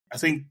 minute. I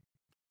think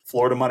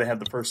Florida might have had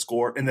the first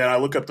score, and then I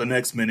look up the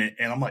next minute,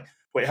 and I'm like,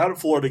 "Wait, how did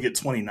Florida get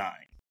 29?"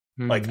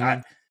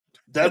 Mm-hmm.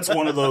 That's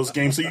one of those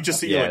games. So you just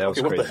see,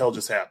 okay, what the hell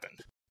just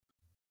happened?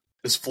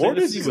 Is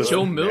Florida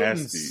Joe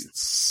Milton's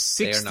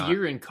sixth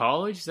year in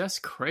college? That's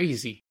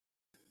crazy.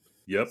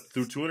 Yep,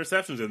 threw 2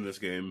 interceptions in this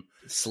game.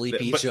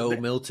 Sleepy Joe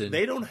Milton.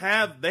 They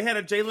had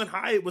a Jalen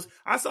Hyatt.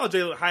 I saw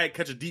Jalen Hyatt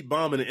catch a deep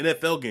bomb in an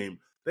NFL game.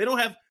 They don't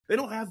have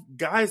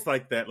guys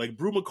like that. Like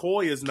Brew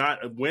McCoy is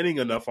not winning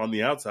enough on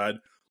the outside.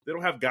 They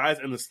don't have guys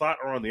in the slot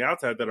or on the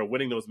outside that are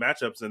winning those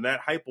matchups. And that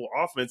Heupel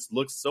offense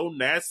looks so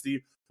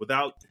nasty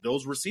without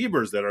those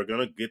receivers that are going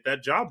to get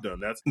that job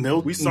done.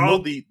 We saw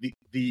the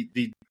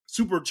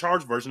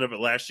supercharged version of it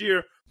last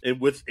year,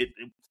 and with it,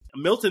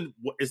 Milton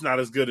is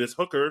not as good as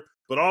Hooker,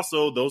 but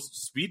also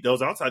those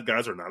outside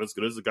guys are not as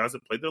good as the guys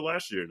that played there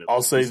last year.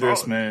 I'll say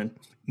this, man,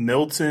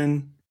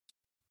 Milton,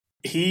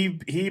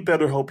 he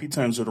better hope he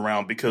turns it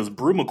around because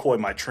Brew McCoy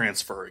might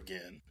transfer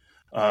again.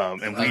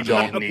 And we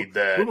don't need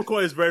that. Brew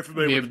McCoy is very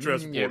familiar with the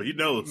transfer portal. He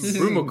knows.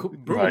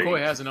 Brew McCoy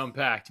hasn't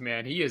unpacked,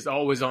 man. He is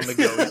always on the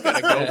go. He's got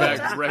to go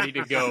back ready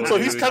to go. So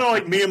he's kind of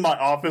like me in my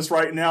office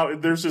right now.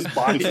 There's just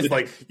boxes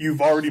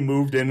you've already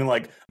moved in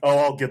and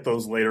I'll get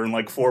those later.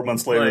 And 4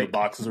 months later, the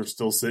boxes are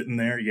still sitting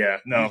there. Yeah,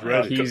 no,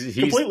 he's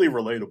completely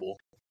relatable.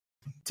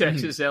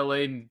 Texas, LA,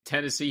 and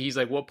Tennessee. He's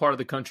like, what part of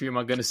the country am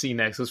I going to see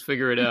next? Let's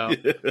figure it out.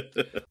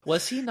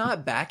 Was he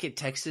not back at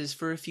Texas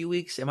for a few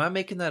weeks? Am I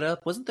making that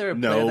up? Wasn't there a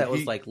player that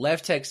was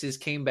left Texas,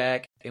 came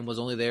back, and was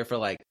only there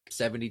for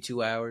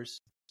 72 hours?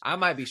 I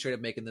might be straight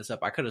up making this up.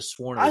 I could have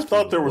sworn it was I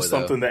thought there was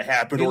something that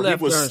happened, or he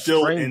was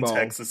still in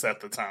Texas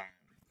at the time.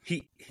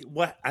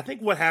 I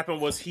think what happened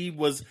was he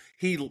was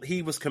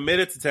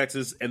committed to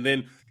Texas and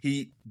then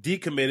he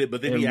decommitted,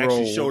 but then he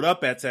actually showed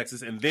up at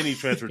Texas and then he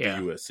transferred to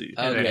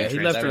USC. He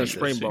left during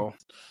spring ball,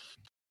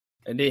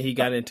 and then he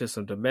got into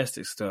some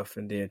domestic stuff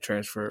and then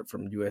transferred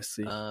from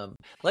USC.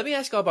 Let me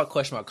ask y'all about a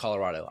question about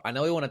Colorado. I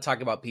know we want to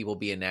talk about people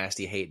being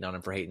nasty, hating on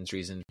him for hating's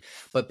reason,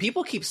 but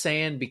people keep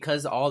saying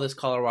because all this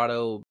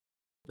Colorado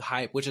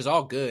hype, which is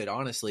all good,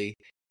 honestly,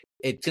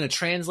 it's going to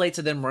translate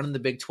to them running the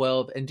Big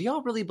 12. And do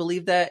y'all really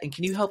believe that? And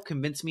can you help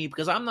convince me?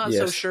 Because I'm not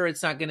so sure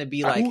it's not going to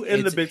be who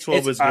in the Big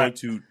 12 is going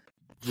to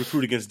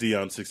recruit against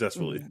Deion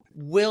successfully?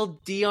 Will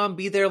Deion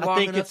be there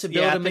long enough to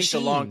build a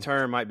machine? The long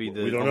term might be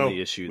the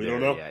only issue there. We don't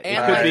know. Yeah.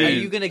 And are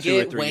you going to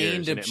get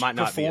Wayne to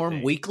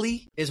perform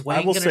weekly? Is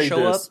Wayne going to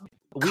show up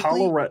weekly?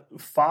 Colorado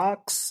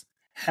Fox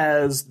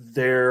has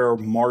their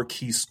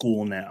marquee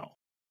school now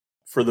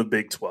for the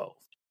Big 12.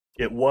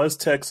 It was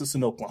Texas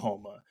and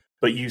Oklahoma.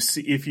 But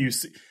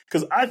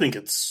because I think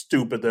it's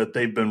stupid that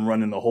they've been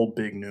running the whole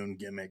Big Noon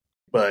gimmick,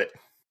 but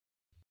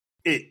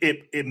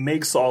it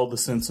makes all the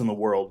sense in the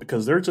world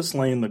because they're just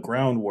laying the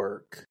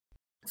groundwork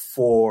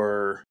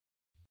for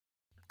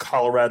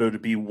Colorado to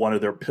be one of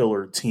their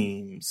pillar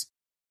teams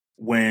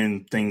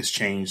when things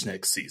change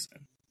next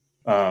season.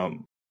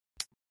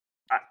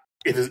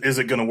 Is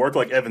it going to work?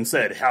 Like Evan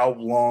said, how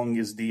long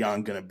is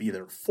Deion going to be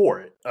there for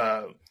it?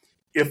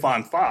 If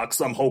I'm Fox,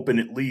 I'm hoping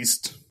at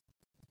least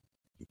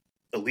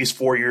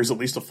 4 years, at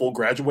least a full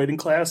graduating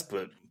class.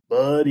 But,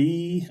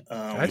 buddy,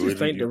 I just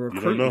think the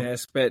recruiting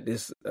aspect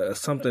is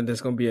something that's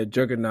going to be a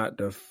juggernaut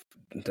to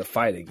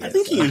fight against. I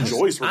think he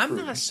enjoys recruiting.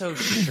 I'm not so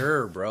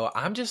sure, bro.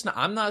 I'm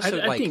not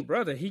so. I think,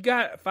 brother, he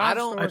got 5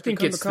 stars. I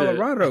think it's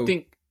Colorado.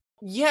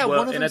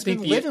 One of them's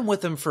been living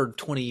with him for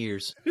 20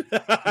 years. I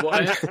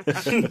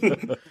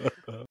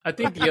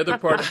think the other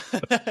part.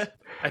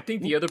 I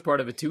think the other part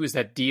of it too is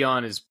that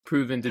Deion is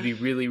proven to be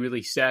really,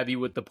 really savvy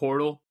with the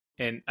portal,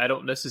 and I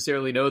don't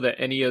necessarily know that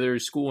any other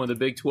school in the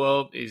Big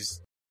 12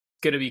 is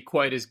going to be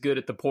quite as good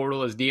at the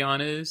portal as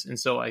Deion is, and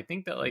so I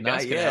think that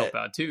that's going to help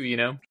out too. You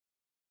know,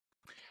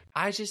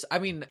 I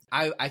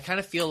kind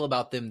of feel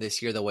about them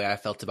this year the way I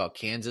felt about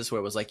Kansas, where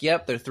it was like,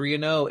 yep, they're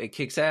 3-0, it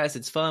kicks ass,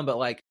 it's fun, but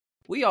like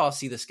we all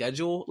see the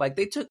schedule. Like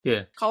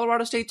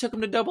Colorado State took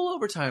them to double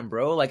overtime,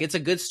 bro. Like it's a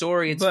good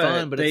story, it's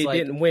fun, but it's like they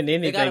didn't win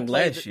anything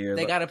last year.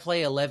 They got to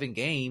play 11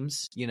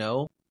 games, you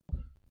know.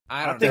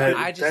 I don't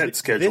know. That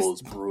schedule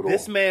is brutal.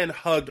 This man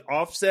hugged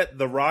Offset,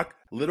 The Rock,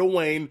 Lil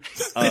Wayne,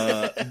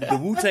 the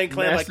Wu-Tang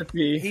Clan. Like,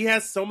 he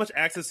has so much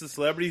access to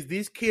celebrities.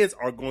 These kids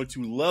are going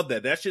to love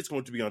that. That shit's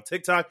going to be on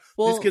TikTok.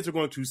 These kids are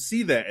going to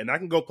see that, and I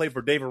can go play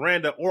for Dave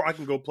Aranda, or I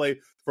can go play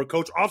for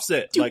Coach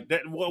Offset. Like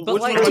that.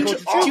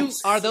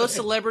 Are those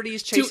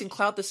celebrities chasing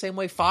clout the same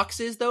way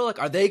Fox is, though?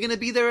 Like, are they going to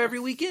be there every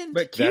weekend?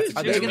 But kids,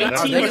 are they going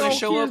to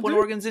show up when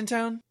Oregon's in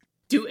town?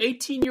 Do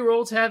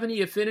 18-year-olds have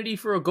any affinity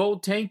for a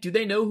gold tank? Do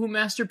they know who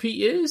Master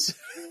P is?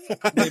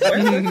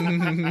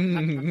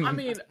 I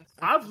mean,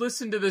 I've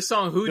listened to this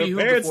song Hootie Hoo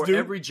before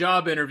every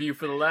job interview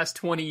for the last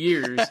 20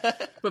 years,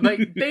 but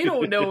like they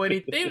don't know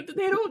anything.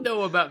 They don't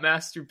know about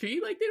Master P.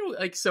 Like they don't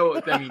like.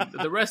 So I mean,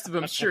 the rest of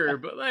them sure,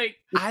 but like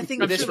I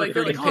think this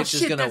recruiting pitch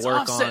is going to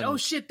work Offset. Oh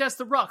shit, that's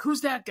The Rock.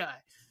 Who's that guy?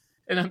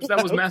 And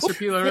that was Master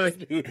P.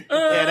 Like,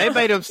 yeah, they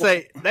made him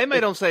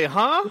say,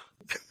 huh?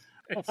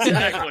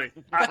 Exactly.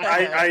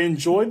 I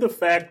enjoyed the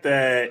fact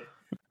that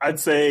I'd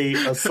say,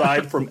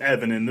 aside from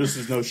Evan, and this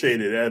is no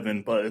shade at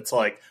Evan, but it's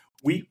like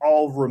we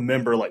all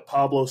remember, like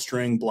Pablo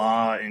String,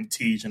 Blah, and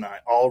Tej and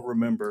I all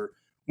remember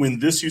when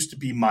this used to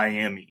be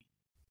Miami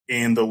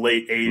in the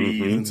late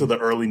 80s into the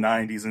early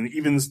 90s and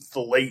even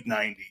the late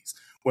 90s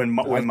when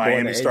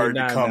Miami started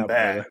to come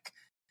back.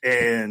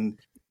 And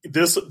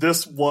this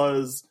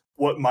was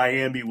what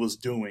Miami was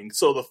doing.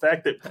 So the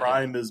fact that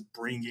Prime is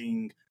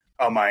bringing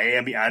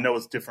Miami, I know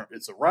it's different,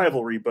 it's a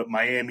rivalry, but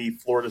Miami,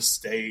 Florida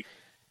State,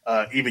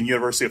 even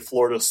University of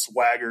Florida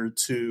swagger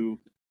to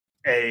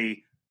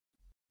a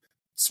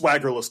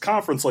swaggerless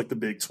conference like the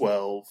Big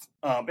 12.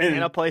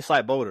 And a place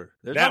like Boulder.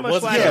 There's that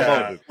was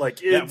Boulder. Like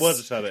that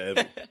was a shot at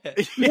Evan.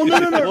 Well, no.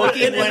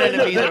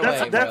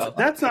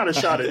 That's not a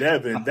shot at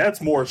Evan.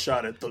 That's more a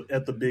shot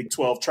at the Big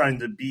 12 trying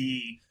to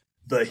be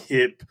the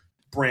hip,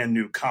 brand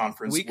new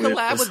conference. We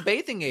collab with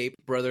Bathing Ape,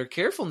 brother.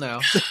 Careful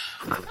now.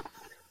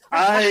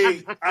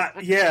 I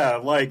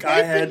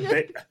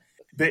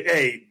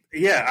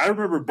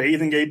remember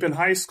Bathing Ape in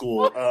high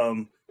school.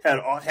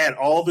 Had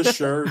all the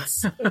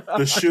shirts,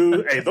 the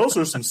shoe. Hey, those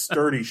are some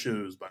sturdy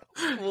shoes.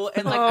 Well,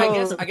 and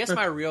like I guess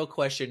my real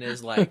question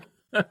is like,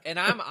 and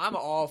I'm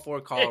all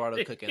for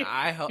Colorado cooking.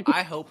 I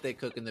hope they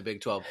cook in the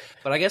Big 12.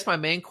 But I guess my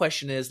main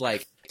question is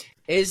like,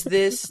 is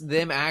this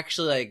them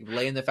actually like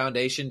laying the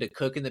foundation to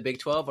cook in the Big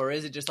 12, or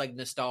is it just like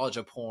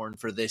nostalgia porn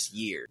for this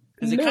year?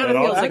 Because it kind of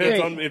feels like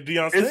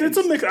it's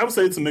a mix. I would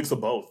say it's a mix of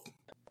both.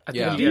 I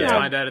think we'll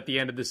find out at the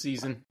end of the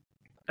season.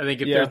 I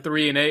think if they're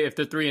 3-8, if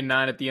they're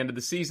 3-9 at the end of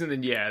the season,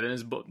 then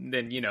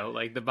then you know,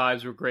 like the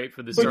vibes were great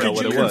for the start.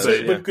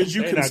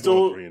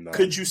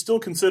 Could you still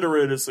consider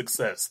it a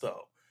success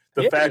though?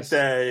 The fact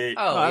that it's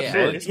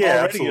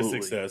already a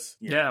success.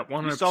 Yeah,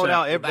 100%. Sold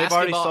out. They've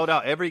already sold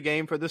out every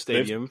game for the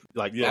stadium.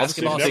 Like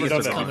basketball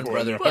tickets are coming,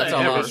 brother. That's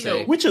all I'll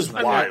say. Which is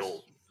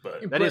wild.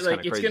 But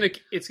like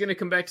it's gonna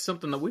come back to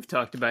something that we've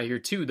talked about here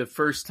too. The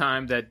first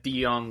time that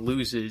Deion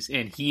loses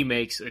and he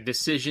makes a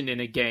decision in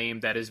a game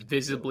that is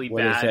visibly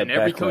bad, and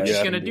every coach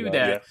is gonna do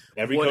that.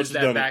 Yeah. What is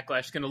that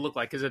backlash gonna look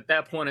like? Because at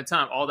that point in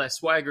time, all that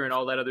swagger and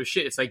all that other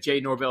shit, it's like Jay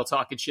Norvell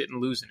talking shit and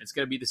losing. It's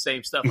gonna be the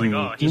same stuff. Like,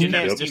 oh, he didn't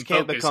have his team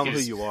can't become who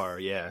you are.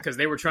 Yeah, because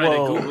they were trying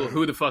to Google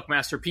who the fuck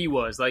Master P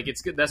was. Like,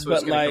 it's good. That's what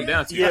it's gonna come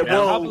down to. Yeah,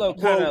 Pablo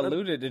kind of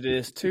alluded to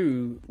this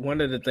too.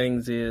 One of the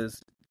things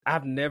is,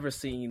 I've never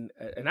seen,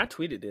 and I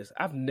tweeted this,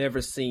 I've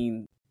never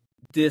seen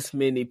this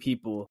many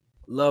people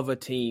love a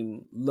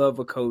team, love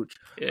a coach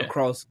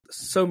across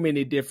so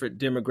many different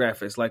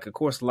demographics. Like, of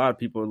course, a lot of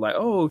people are like,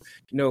 oh,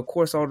 you know, of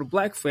course, all the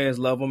black fans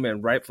love him,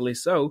 and rightfully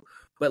so.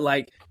 But,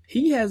 like,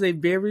 he has a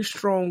very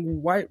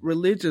strong white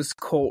religious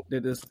cult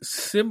that is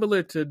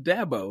similar to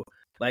Dabo.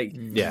 Like,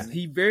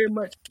 he very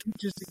much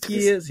teaches the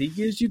kids. He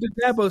gives you the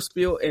Dabo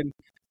spiel, and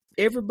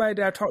everybody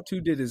that I talked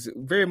to that is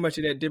very much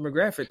in that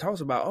demographic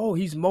talks about, oh,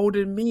 he's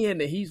molding men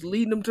and he's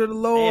leading them to the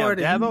Lord.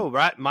 Damn,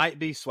 Dabo might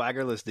be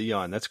swaggerless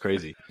Deion. That's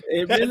crazy.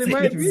 It really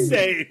might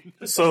be.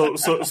 So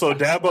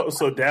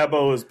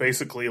Dabo is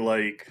basically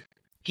like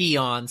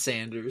Deion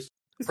Sanders,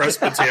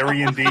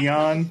 Presbyterian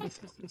Deion.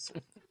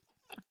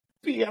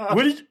 Peon.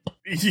 What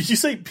did you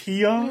say?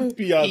 Peon?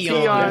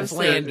 Peon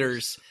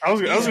Flanders. I was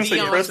going to say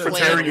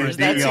Presbyterian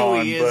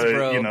Deion,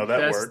 but you know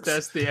that works.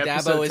 That's the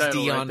episode Dabo is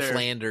Deion right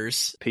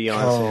Flanders.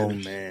 Peon. Oh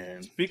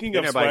man! Speaking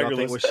of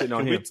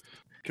swaggerless,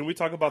 can we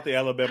talk about the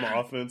Alabama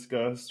offense,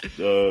 guys?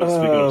 Speaking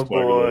of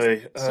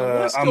boy! So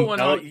what's going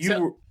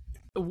on?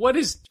 What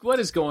is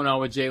going on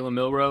with Jalen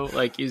Milroe?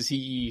 Like, is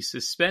he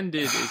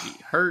suspended? Is he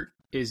hurt?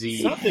 Is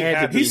he? Something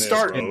happened He's there,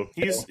 starting.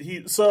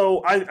 bro.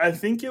 So I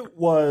think it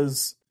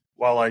was.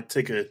 While I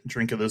take a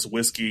drink of this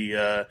whiskey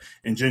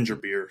and ginger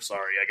beer.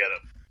 Sorry,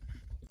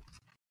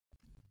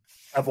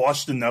 I've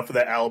watched enough of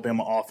that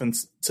Alabama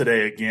offense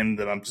today again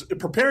that I'm just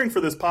preparing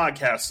for this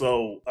podcast.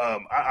 So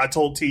I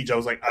told Tej, I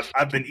was like,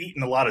 I've been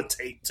eating a lot of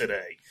tape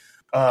today.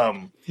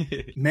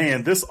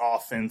 Man, this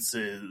offense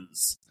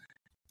is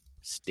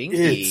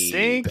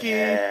stinky.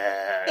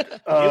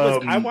 Bad.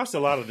 I watched a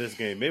lot of this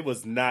game. It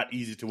was not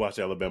easy to watch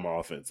Alabama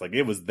offense. Like,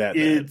 it was that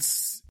bad.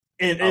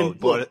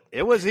 But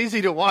it was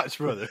easy to watch,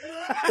 brother.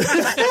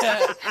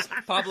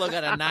 Pablo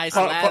got a nice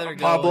lather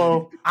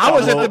going. I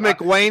was at the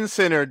McWayne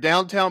Center,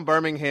 downtown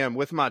Birmingham,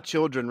 with my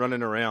children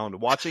running around,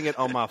 watching it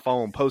on my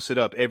phone, posted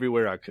up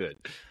everywhere I could.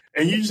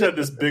 And you just have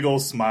this big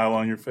old smile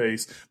on your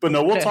face. But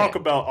no, we'll talk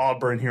about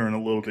Auburn here in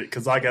a little bit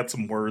because I got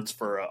some words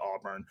for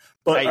Auburn.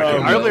 But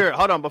earlier,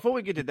 hold on, before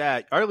we get to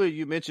that, earlier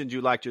you mentioned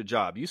you liked your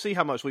job. You see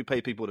how much we pay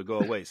people to go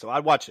away, so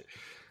I'd watch it.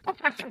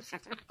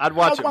 I'd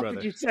watch it, brother. What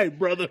did you say,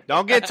 brother?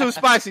 Don't get too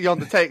spicy on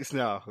the takes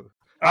now.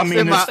 I'll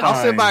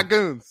send my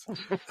goons.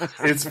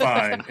 It's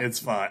fine. It's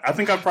fine. I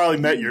think I probably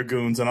met your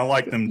goons, and I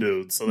like them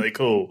dudes, so they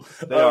cool.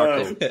 They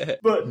are cool.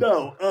 But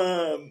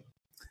no,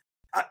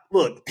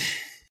 look,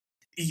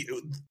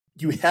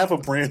 you have a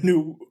brand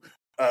new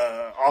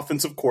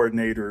offensive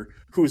coordinator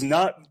who's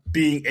not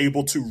being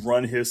able to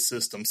run his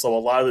system. So a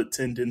lot of the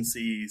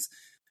tendencies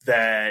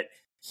that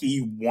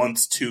he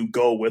wants to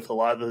go with, a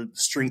lot of the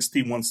strengths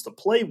he wants to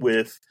play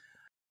with,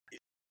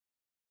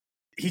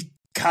 he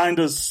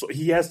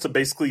has to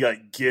basically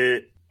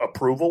get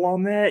approval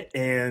on that,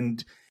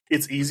 and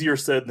it's easier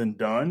said than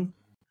done.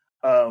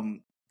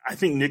 I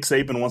think Nick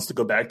Saban wants to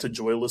go back to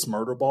joyless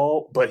murder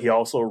ball, but he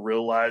also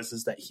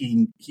realizes that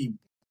he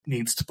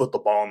needs to put the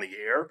ball in the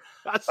air.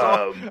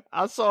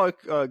 I saw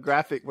a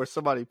graphic where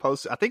somebody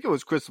posted, I think it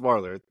was Chris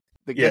Marler,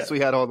 the guest we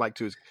had on like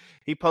Tuesday.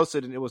 He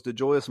posted, and it was the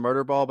joyless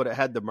murder ball, but it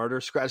had the murder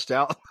scratched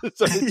out.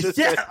 So it just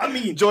said,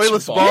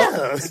 joyless ball.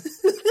 Yeah.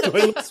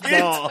 Joyless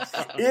ball.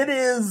 It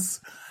is.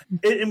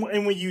 And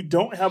when you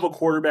don't have a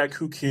quarterback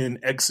who can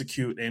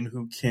execute and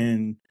who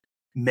can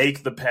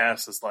make the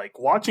passes, like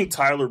watching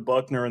Tyler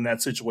Buchner in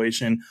that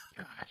situation,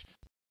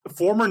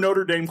 former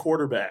Notre Dame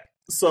quarterback.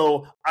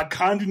 So I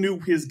kind of knew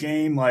his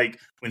game. Like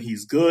when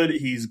he's good,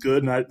 he's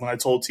good. And when I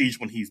told Teach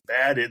when he's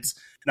bad, it's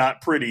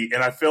not pretty.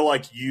 And I feel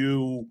like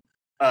you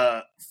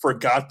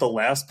forgot the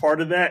last part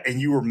of that,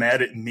 and you were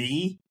mad at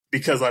me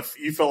because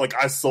you felt like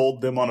I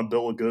sold them on a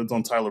bill of goods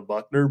on Tyler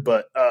Buchner.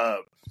 But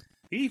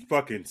he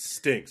fucking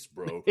stinks,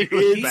 bro. He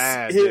was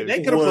bad.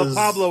 They could have put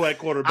Pablo at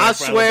quarterback. I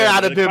swear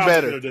I'd have been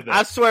better.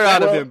 I swear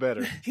I'd have been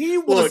better. He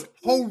was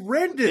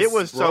horrendous. It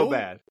was bro. so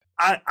bad.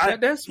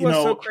 That's what's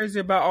so crazy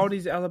about all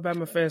these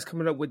Alabama fans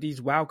coming up with these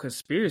wild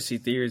conspiracy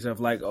theories of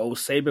like, oh,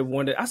 Saban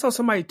wanted. I saw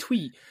somebody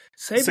tweet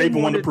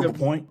Saban wanted to prove a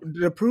point.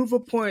 To prove a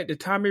point to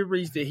Tommy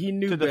Rees that he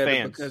knew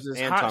better because his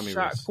hot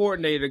shot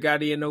coordinator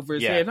got in over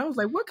his head. And I was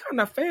like, what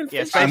kind of fan?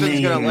 Yeah,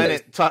 Saban's going to let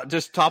it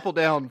just topple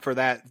down for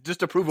that,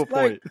 just to prove a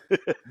point.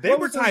 They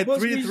were tied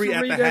 3-3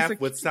 at the half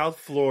with South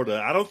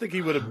Florida. I don't think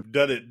he would have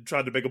done it,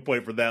 tried to make a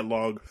point for that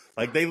long.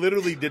 Like they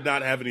literally did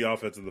not have any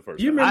offense in the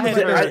first. You half.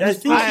 remember?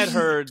 I had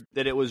heard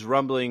that it was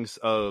rumblings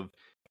of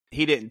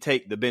he didn't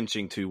take the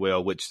benching too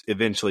well, which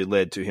eventually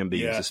led to him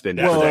being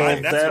suspended. Well,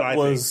 that's what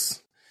I think.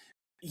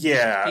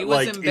 Yeah, he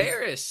was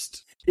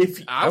embarrassed.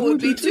 If I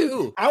would be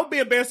too. I would be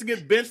embarrassed to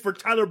get benched for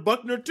Tyler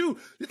Buchner too.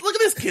 Look at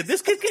this kid.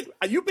 This kid,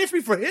 you benched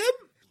me for him.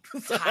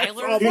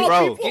 Tyler,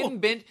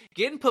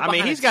 getting put. I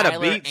mean, he's got a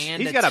beach.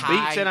 He's got a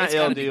beach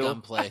NIL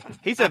deal.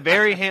 He's a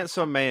very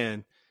handsome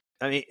man.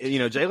 I mean,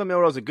 Jalen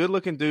Milroe's a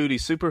good-looking dude.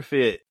 He's super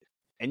fit,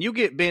 and you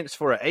get benched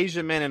for an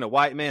Asian man and a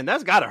white man.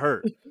 That's got to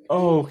hurt.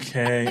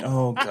 Okay.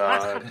 Oh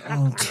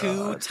God.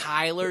 Two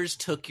Tylers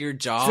took your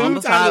job. Two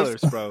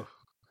Tylers, bro.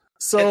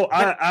 So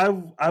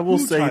I will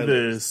say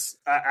this.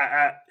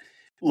 I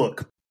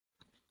look,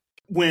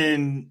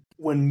 when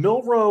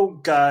Milroe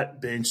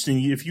got benched,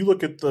 and if you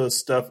look at the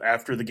stuff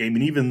after the game,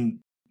 and even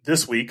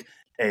this week,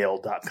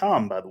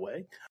 AL.com, by the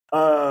way,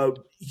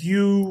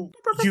 you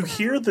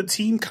hear the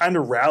team kind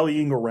of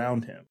rallying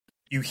around him.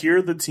 You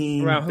hear the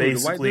team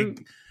basically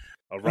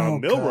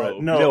around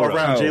Milroe.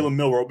 Around Jalen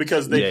Milroe,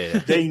 because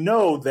they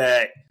know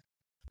that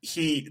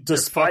he,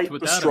 despite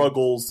the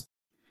struggles.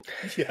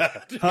 Yeah.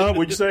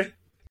 What'd you say?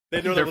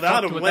 They know that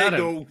without him, Lane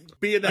go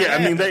be in the I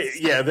mean,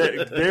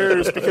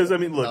 there's because I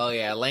mean, look. Oh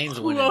yeah, Lane's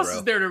winning. Who else bro.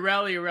 is there to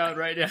rally around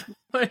right now?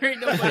 There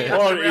ain't nobody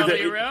else to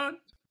rally around.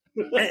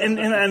 And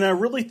I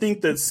really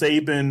think that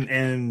Saban,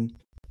 and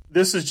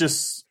this is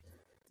just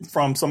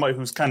from somebody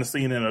who's kind of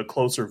seeing it in a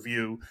closer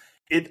view.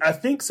 I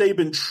think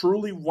Saban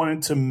truly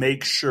wanted to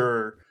make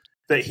sure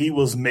that he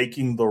was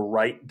making the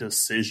right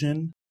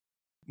decision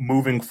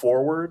moving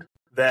forward.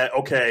 That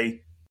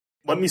okay.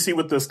 Let me see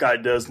what this guy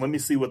does. Let me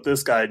see what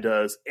this guy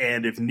does.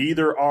 And if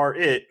neither are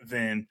it,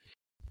 then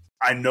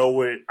I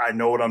know it. I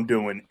know what I'm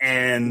doing.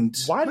 And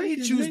why did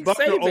he choose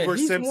Buckner over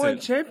Simpson? He's won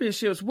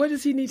championships. What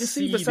does he need to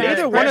see besides?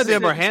 Neither one of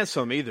them are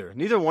handsome either.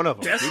 Neither one of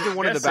them. Neither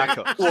one of the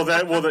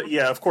backups.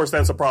 Yeah, of course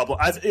that's a problem.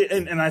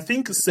 And I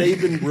think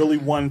Saban really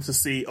wanted to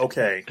see.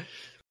 Okay,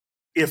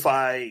 if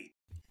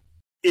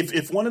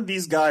one of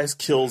these guys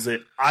kills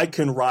it, I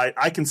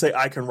can say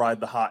I can ride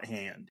the hot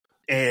hand.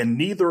 And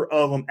neither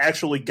of them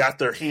actually got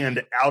their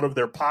hand out of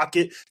their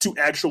pocket to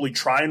actually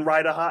try and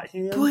ride a hot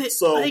hand.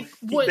 He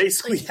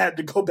basically had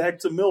to go back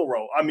to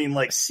Milroe. I mean,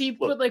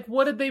 but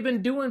what have they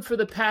been doing for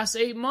the past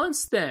 8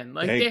 months then?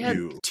 Like, they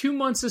had 2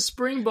 months of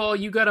spring ball.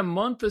 You got a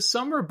month of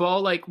summer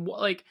ball. I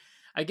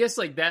guess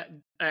that,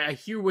 I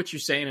hear what you're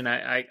saying, and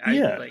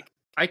I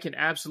can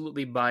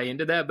absolutely buy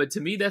into that. But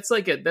to me,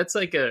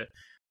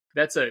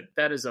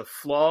 that is a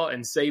flaw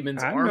in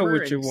Saban's armor. I know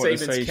what you want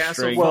Saban's to say.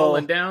 castle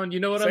falling down. You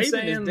know what I'm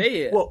saying? Saban is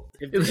dead. Well,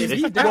 if he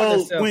let's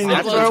go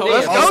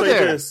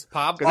there,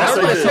 Pop. That's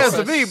what it says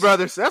to me,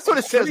 brothers. That's what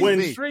it says to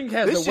me. String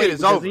has to wait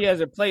because he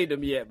hasn't played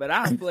them yet, but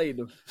I've played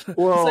them.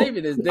 Well,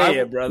 Saban is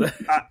dead, brother.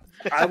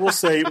 I will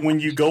say, when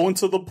you go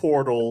into the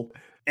portal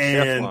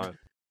and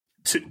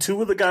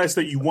two of the guys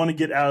that you want to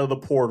get out of the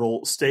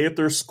portal stay at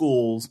their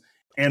schools,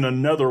 and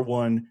another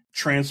one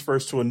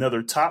transfers to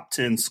another top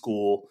 10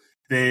 school,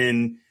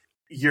 then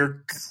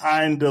you're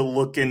kind of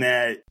looking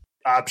at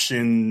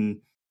option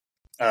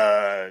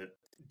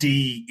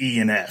D, E,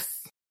 and F.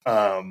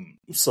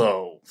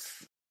 So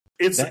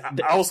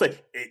I will say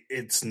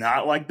it's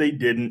not like they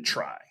didn't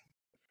try.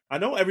 I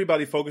know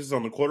everybody focuses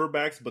on the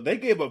quarterbacks, but they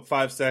gave up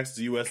 5 sacks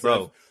to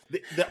USF.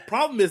 The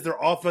problem is their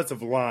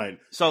offensive line.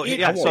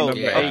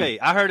 Okay,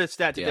 I heard a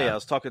stat today. I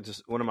was talking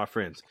to one of my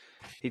friends.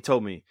 He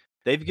told me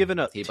they've given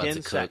up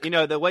 10 sacks. You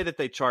know, the way that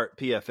they chart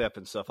PFF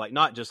and stuff, like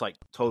not just like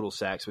total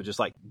sacks, but just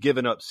like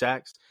giving up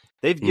sacks.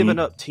 They've given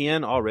up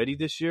 10 already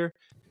this year.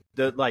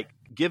 The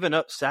giving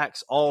up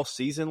sacks all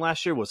season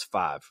last year was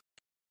 5.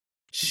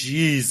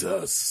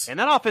 Jesus. And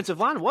that offensive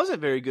line wasn't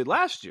very good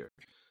last year.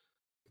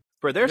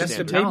 For their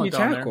standards. Baby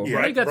tackle.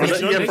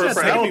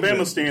 For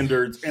Alabama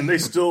standards, and they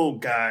still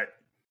got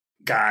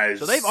guys.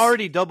 So they've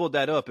already doubled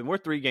that up, and we're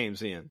 3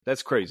 games in.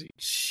 That's crazy.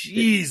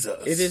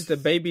 Jesus. It is the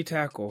baby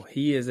tackle.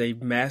 He is a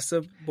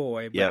massive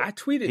boy. But I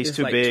tweeted He's this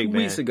too big, 2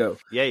 weeks ago.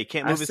 Yeah, he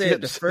can't move his hips.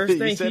 hips. The first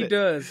thing he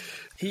does,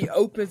 he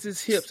opens his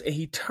hips and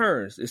he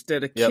turns.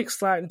 Instead of kick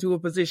sliding to a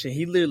position,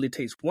 he literally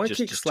takes one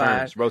kick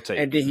slide, turns, rotate,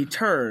 and then he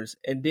turns,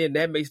 and then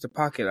that makes the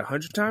pocket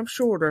 100 times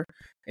shorter.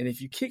 And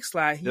if you kick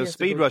slide, he has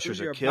speed to go rushers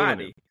through are your killing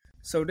body. him.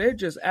 So they're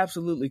just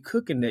absolutely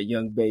cooking that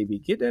young baby.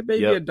 Get that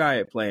baby a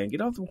diet plan.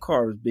 Get off them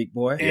carbs, big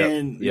boy.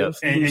 And you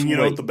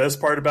know what the best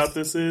part about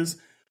this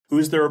is?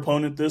 Who's their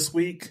opponent this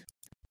week?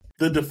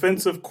 The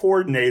defensive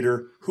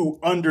coordinator who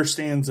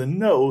understands and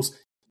knows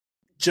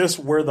just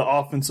where the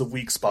offensive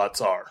weak spots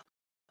are.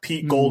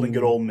 Pete Golding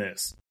at Ole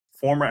Miss,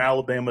 former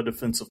Alabama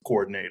defensive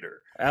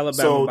coordinator.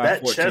 So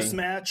that 14. Chess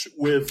match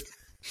with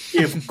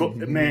if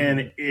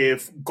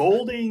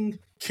Golding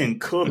can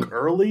cook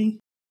early,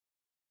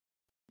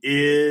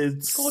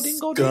 it's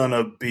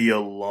gonna be a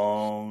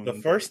long. The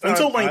first time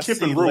until Lane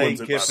Kiffin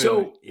ruins it.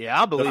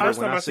 I believe the first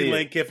time I see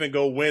Lane Kiffin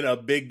go win a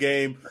big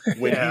game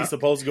when he's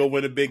supposed to go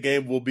win a big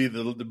game will be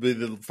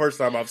the first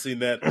time I've seen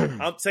that.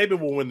 Saban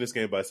will win this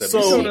game by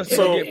 7.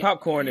 So get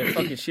popcorn and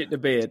fucking shit to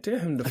bed. Tell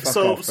him to fuck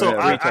off. So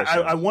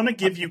I want to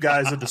give you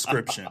guys a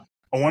description.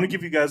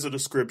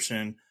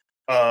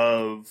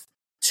 Of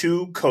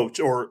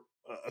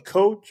a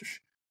coach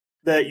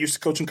that used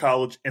to coach in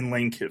college and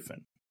Lane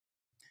Kiffin.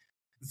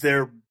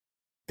 Their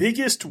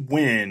biggest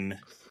win,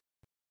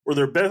 or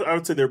their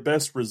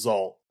best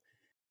result,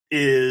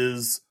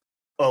 is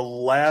a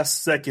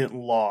last-second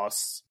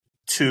loss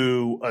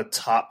to a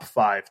top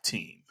 5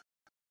 team.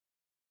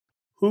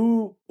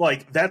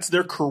 That's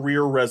their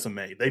career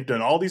resume. They've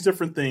done all these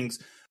different things,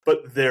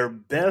 but their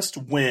best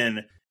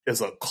win is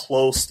a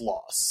close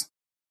loss.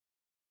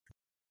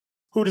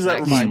 Who does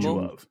that remind you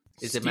of?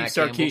 Is it Steve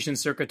Sarkisian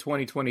circa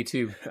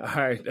 2022? All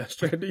right, that's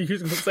true. You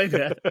was going to say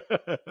that.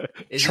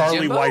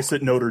 Charlie Weiss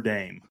at Notre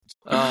Dame.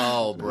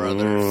 Oh,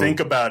 brother. Think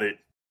about it.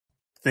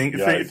 Think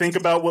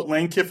about what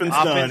Lane Kiffin's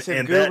done.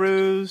 And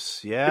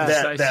gurus.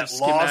 That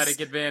schematic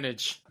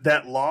advantage.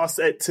 That loss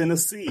at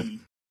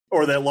Tennessee,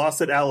 or that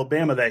loss at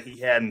Alabama that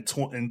he had in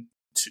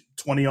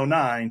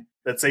 2009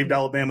 that saved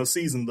Alabama's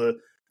season, the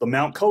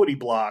Mount Cody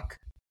block,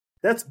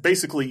 that's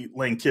basically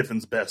Lane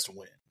Kiffin's best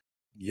win.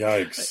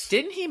 Yikes.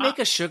 Didn't he make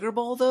a Sugar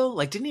Bowl, though?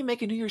 Didn't he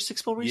make a New Year's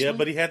Six Bowl recently? Yeah,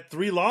 but he had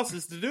 3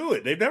 losses to do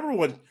it. They've never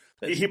won.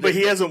 But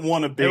he hasn't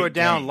won a big They were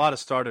down game. a lot of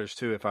starters,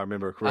 too, if I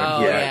remember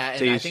correctly. Oh, yeah.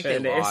 And I think they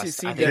lost. The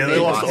SEC they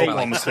lost to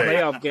Oklahoma State.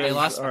 Playoff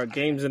games or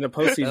games in the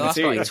postseason they lost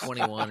series. by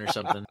 21 or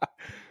something.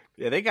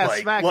 Yeah, they got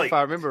smacked, if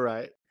I remember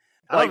right.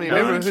 I don't even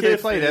remember who they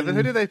played, Evan.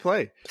 Who did they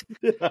play?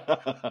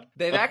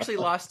 They've actually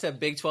lost to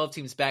Big 12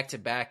 teams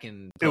back-to-back.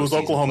 It was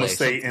Oklahoma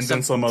State and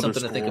then some other something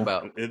school. to think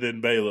about. And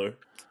then Baylor.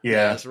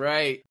 Yeah, that's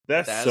right.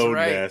 That's so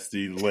right.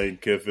 nasty, Lane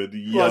Kiffin.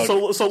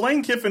 So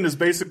Lane Kiffin is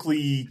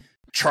basically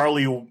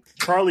Charlie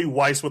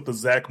Weiss with the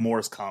Zach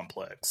Morris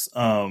complex.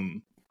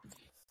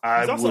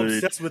 He's also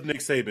obsessed with Nick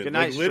Saban. Good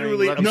night,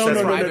 literally String.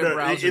 obsessed.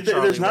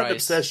 No. There's not an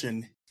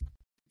obsession.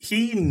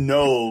 He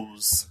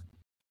knows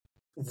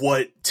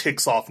what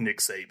ticks off Nick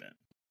Saban.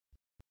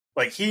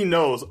 Like, he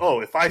knows,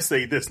 if I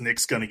say this,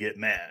 Nick's going to get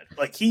mad.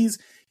 Like, he's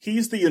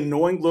the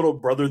annoying little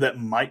brother that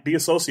might be a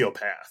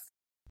sociopath.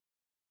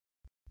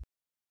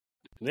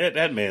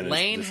 That man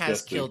Lane is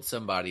has killed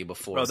somebody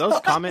before. Bro, those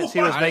comments he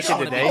was making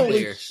today.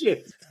 Holy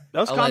shit.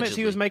 Those comments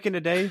he Allegedly. was making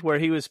today, where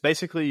he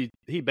basically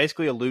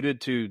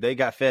alluded to they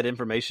got fed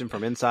information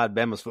from inside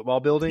Bama's football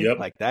building. Yep,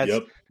 Like that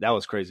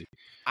was crazy.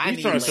 I He's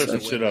need trying to set Lane some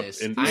to shit win up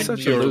this. in I such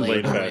need a Lane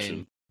Lane to fashion.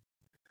 win.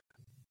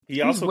 He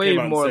He's also way came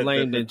out and more said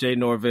lame that than Jay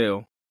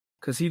Norvell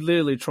because he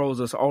literally trolls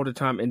us all the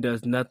time and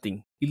does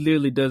nothing. He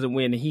literally doesn't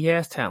win, and he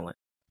has talent.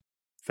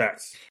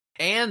 facts.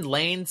 And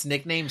Lane's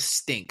nickname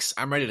stinks.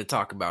 I'm ready to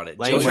talk about it.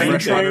 Lane Joey Train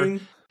Freshwater.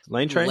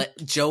 Lane Train.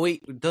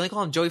 Joey, don't they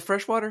call him Joey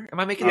Freshwater? Am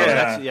I making Yeah.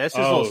 that up? That's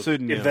his little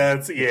pseudonym.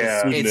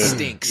 It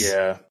stinks.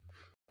 Yeah.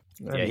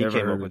 Yeah, he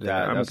came up with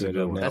that. I'm That was a good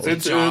good on one. that.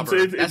 That's a jobber.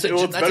 It's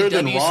better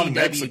than Ron WCW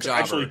Mexico. jobber.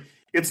 Actually,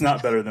 it's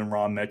not better than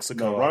Ron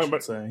Mexico, No, I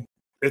should say.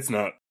 It's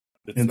not.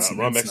 It's not.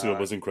 Ron Mexico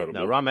was incredible.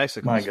 No, Ron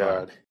Mexico. My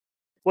God.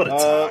 What a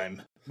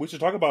time. We should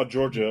talk about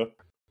Georgia.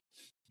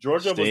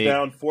 Georgia was Stink.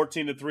 down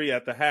 14-3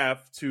 at the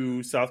half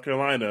to South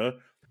Carolina,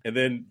 and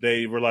then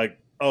they were like,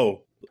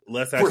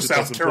 let's actually For South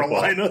play some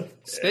football. Carolina.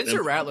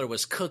 Spencer Rattler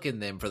was cooking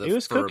them for He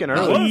was for cooking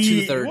about early.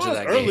 He 2/3 was of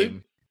that early.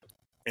 game.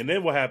 And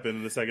then what happened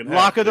in the second half?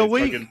 Lock of the They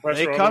week. fucking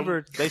pressure They on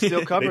covered. They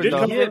still covered did though.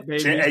 cover. Yeah,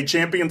 baby. Hey,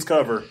 champions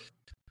cover. them.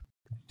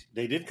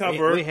 They did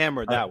cover. We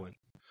hammered that one.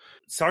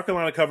 South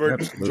Carolina covered.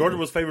 Absolutely. Georgia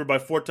was favored by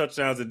 4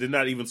 touchdowns and did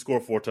not even score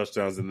 4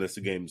 touchdowns in this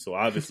game. So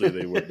obviously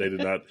they did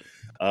not.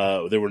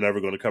 They were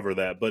never going to cover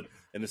that. But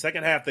in the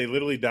second half, they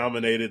literally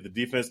dominated. The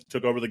defense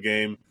took over the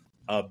game.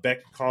 Beck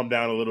calmed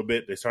down a little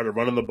bit. They started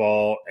running the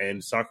ball,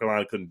 and South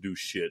Carolina couldn't do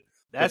shit.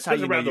 That's But how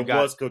you know Spencer you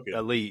Rattler was got cooking.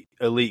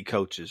 elite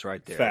coaches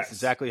right there. Facts. That's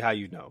exactly how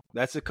you know.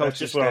 That's the That's coaching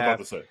just what I'm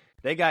about staff. to say.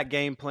 They got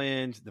game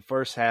plans. The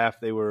first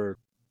half they were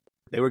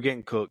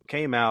getting cooked.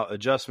 Came out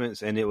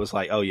adjustments, and it was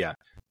like, oh yeah,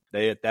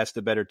 that's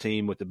the better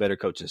team with the better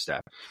coaching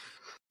staff.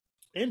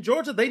 In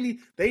Georgia, they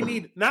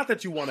need not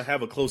that you want to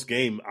have a close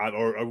game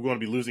or are going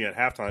to be losing at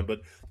halftime, but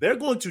they're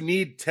going to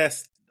need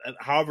tests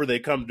however they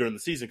come during the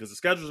season because the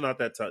schedule's not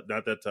that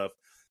tough.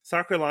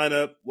 South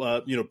Carolina,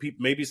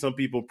 maybe some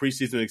people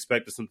preseason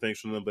expected some things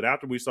from them, but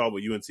after we saw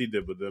what UNC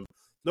did with them,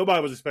 nobody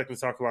was expecting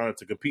South Carolina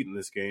to compete in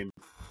this game.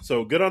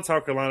 So good on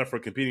South Carolina for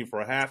competing for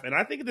a half, and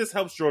I think this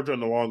helps Georgia in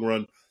the long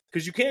run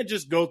because you can't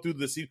just go through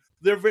the season.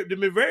 There have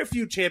been very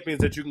few champions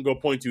that you can go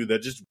point to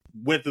that just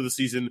went through the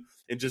season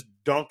and just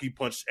donkey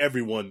punched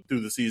everyone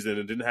through the season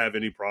and didn't have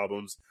any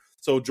problems.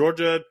 So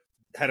Georgia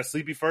had a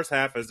sleepy first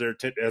half as they're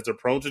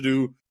prone to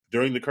do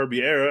during the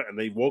Kirby era, and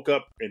they woke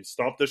up and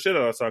stomped the shit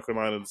out of South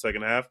Carolina in the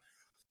second half.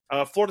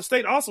 Florida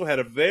State also had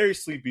a very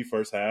sleepy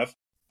first half.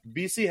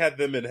 BC had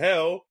them in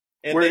hell.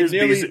 And Where is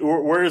nearly...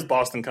 where is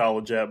Boston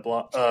College at,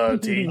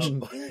 Teach?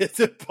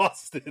 It's in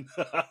Boston.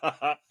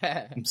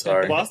 I'm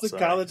sorry. Boston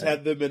College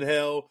had them in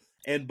hell,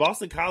 and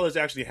Boston College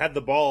actually had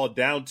the ball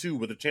down 2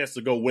 with a chance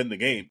to go win the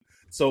game.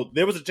 So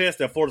there was a chance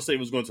that Florida State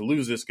was going to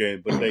lose this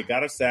game, but they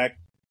got a sack.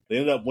 They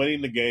ended up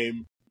winning the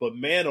game. But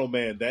man, oh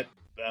man, that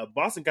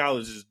Boston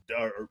College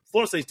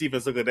Florida State's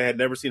defense looked like they had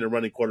never seen a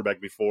running quarterback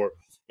before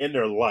in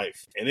their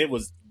life, and it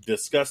was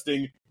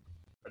disgusting.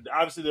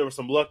 Obviously, there was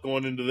some luck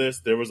going into this.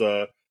 They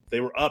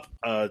were up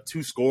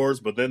 2 scores,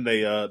 but then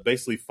they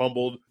basically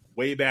fumbled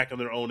way back in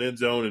their own end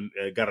zone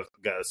and got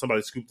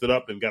somebody scooped it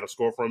up and got a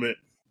score from it.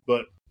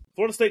 But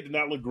Florida State did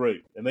not look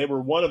great, and they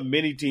were one of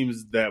many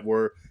teams that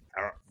were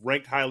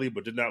ranked highly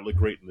but did not look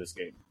great in this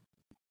game.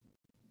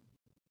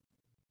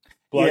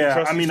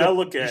 But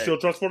you still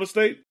trust Florida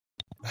State?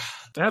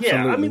 Absolutely.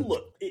 Yeah, I mean,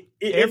 look,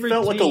 it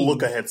felt like a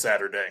look-ahead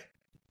Saturday.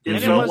 It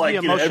felt was like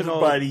the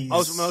everybody's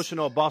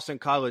emotional Boston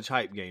College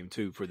hype game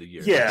too for the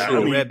year. Yeah,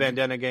 the red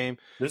bandana game,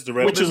 this is the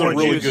red which is a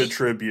really juice. good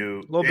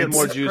tribute. A little bit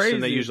more juice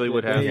than they usually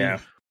would have. Yeah,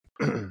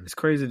 It's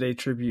crazy they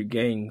tribute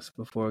gangs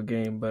before a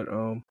game, but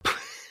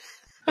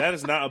that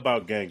is not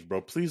about gangs,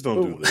 bro. Please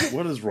don't do this.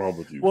 What is wrong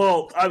with you?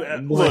 well,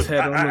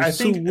 I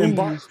think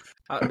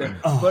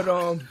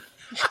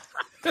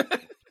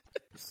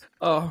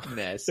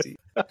Nasty.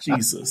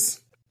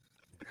 Jesus.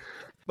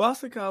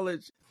 Boston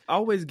College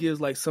always gives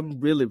like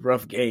some really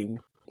rough game.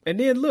 And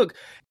then look,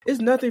 it's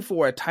nothing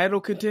for a title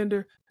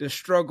contender to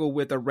struggle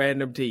with a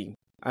random team.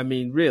 I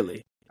mean,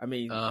 really. I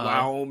mean,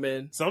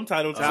 Wyoming. Some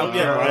titles,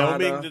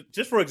 Wyoming.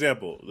 Just for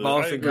example,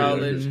 Boston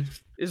College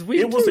is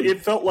weak.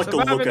 It felt like a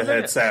look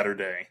ahead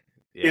Saturday.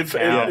 Yeah,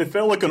 It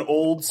felt like an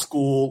old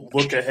school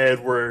look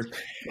ahead where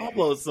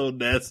Pablo is so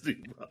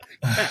nasty.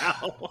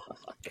 I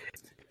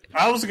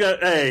was gonna.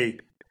 Hey,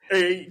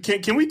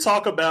 can we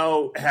talk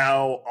about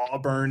how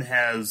Auburn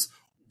has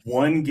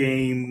one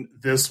game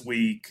this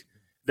week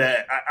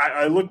that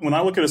I look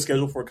at a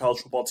schedule for a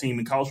college football team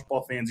and college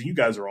football fans, and you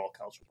guys are all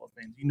college football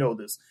fans, you know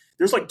this.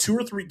 There's like 2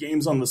 or 3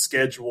 games on the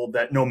schedule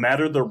that no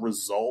matter the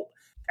result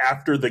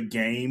after the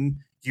game,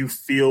 you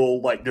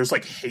feel like there's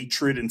like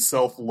hatred and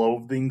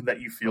self-loathing that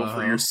you feel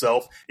for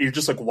yourself. And you're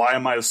just like, why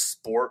am I a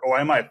sport? Or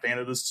why am I a fan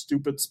of this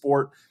stupid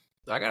sport?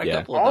 I got a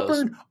couple of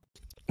those.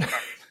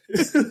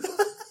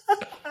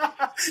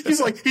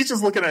 He's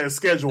just looking at his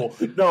schedule.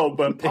 No,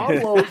 but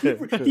Pablo,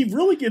 he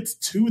really gets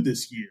 2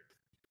 this year.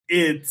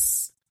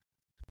 It's,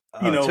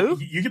 two?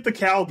 you get the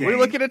Cal game. We're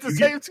looking at the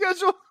same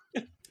schedule?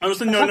 I was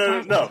saying,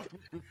 no.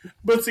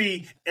 But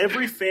see,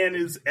 every fan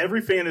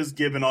is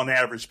given on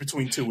average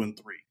between 2 and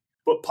 3.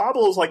 But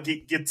Pablo's like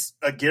gets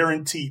a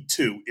guaranteed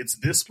 2. It's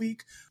this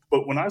week.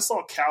 But when I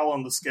saw Cal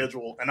on the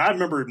schedule, and I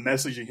remember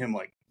messaging him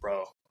like,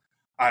 bro,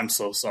 I'm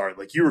so sorry.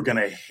 Like, you were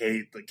gonna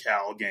hate the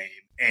Cal game,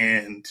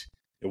 and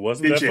it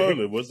wasn't that fun.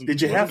 It wasn't.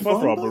 Did you have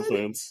fun for Auburn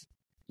fans?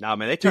 Nah,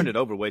 man, they turned it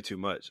over way too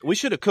much. We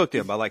should have cooked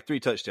them by like 3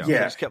 touchdowns. Yeah,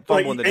 they just kept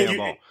fumbling the damn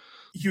ball.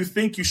 You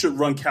think you should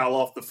run Cal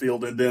off the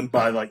field, and then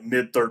by like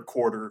mid-third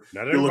quarter,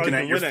 you're looking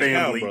at your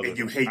family and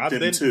you hate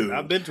them too.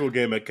 I've been to a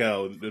game at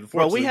Cal.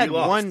 Bro, we had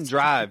one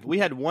drive. We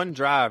had one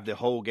drive the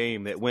whole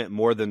game that went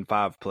more than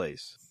 5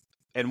 plays,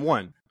 and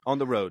one on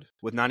the road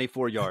with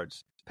 94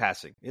 yards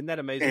passing. Isn't that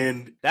amazing?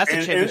 And that's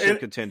a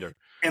championship contender.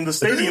 And the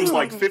stadium's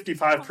like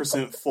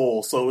 55%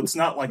 full, so it's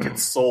not like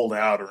it's sold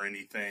out or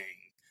anything.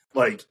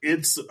 Like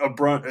it's a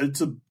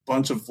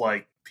bunch of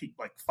like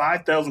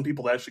 5,000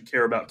 people that actually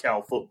care about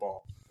Cal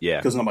football. Yeah,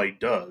 because nobody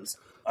does.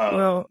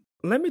 Well,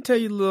 let me tell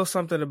you a little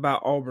something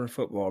about Auburn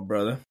football,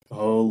 brother.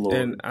 Oh Lord!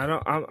 And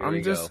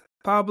I'm just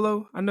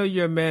Pablo. I know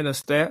you're a man of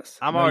stats.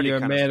 I'm already a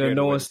man of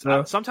knowing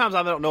stuff. Sometimes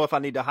I don't know if I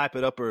need to hype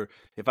it up or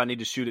if I need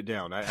to shoot it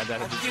down. I have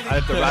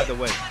to ride the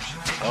wave.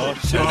 Oh,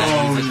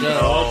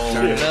 no!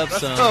 Turn it up,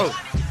 son.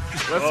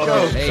 Let's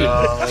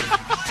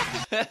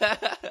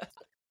go.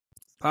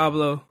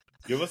 Pablo,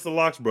 give us the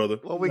locks, brother.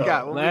 What we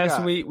got?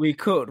 Last week we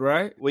cooked,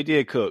 right? We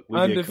did cook.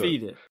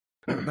 Undefeated.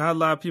 Not a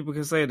lot of people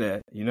can say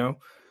that,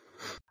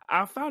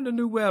 I found a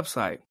new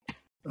website,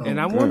 and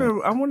I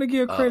want to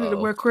give credit to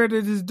where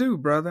credit is due,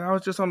 brother. I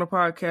was just on the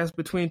podcast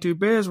Between Two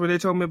Bears where they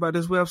told me about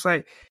this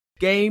website,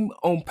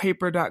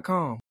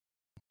 GameOnPaper.com.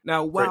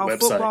 Now, while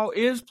football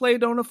is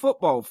played on a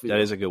football field, that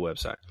is a good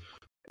website.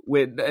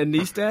 And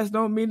these stats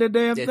don't mean a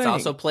damn thing. It's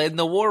also played in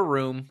the war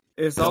room.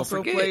 It's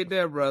also played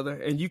there, brother.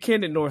 And you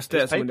can't ignore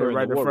stats when they're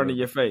right in front of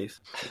your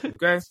face.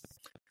 Okay?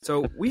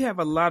 So we have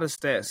a lot of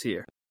stats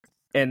here.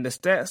 And the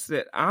stats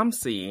that I'm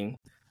seeing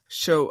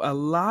show a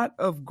lot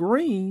of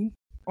green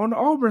on the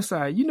Auburn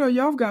side.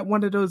 Y'all got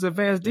one of those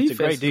advanced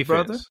defenses,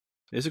 brother.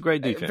 It's a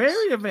great defense.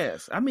 Very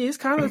advanced. I mean, it's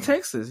kind of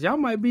Texas. Y'all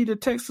might be the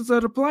Texas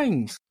of the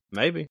Plains.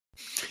 Maybe.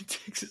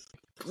 Texas.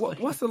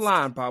 What's the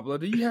line, Pablo?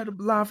 Do you have the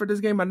line for this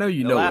game? I know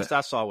you know. The last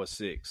I saw was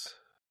 6.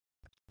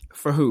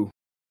 For who?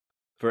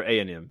 For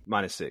A&M,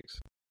 -6.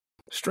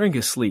 String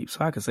is sleep,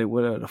 so I can say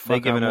whatever the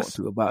fuck I want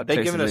to about Texas.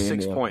 They've given us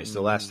 6 A&M. points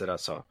the last that I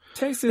saw.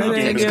 Texas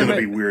A&M is going to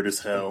A&M be weird as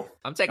hell.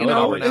 I'm taking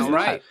Auburn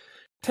outright.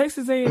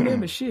 Texas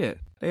A&M is shit.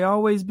 They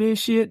always been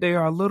shit. They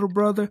are a little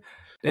brother.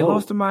 They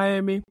lost to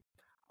Miami.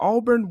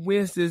 Auburn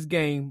wins this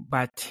game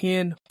by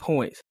 10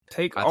 points.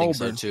 Take I Auburn think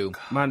so too.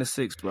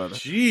 -6, brother.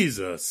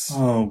 Jesus.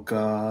 Oh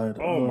God.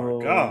 Oh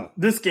my God.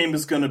 This game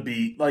is going to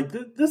be like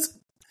this.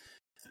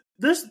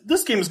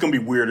 This game is going to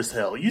be weird as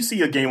hell. You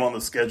see a game on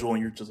the schedule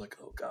and you're just like,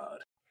 oh God.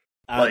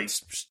 Like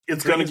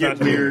it's going to get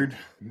weird.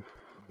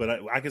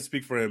 But I can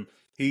speak for him.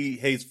 He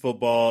hates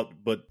football,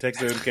 but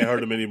Texas A&M can't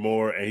hurt him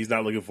anymore, and he's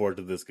not looking forward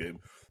to this game.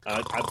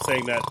 I'm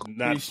saying that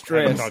not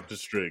to talk to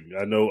String.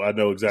 I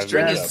know exactly.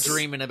 String is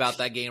dreaming about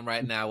that game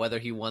right now, whether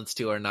he wants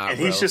to or not. And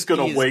he's just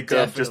going to wake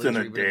up just in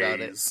a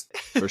daze.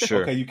 For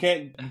sure. Okay, you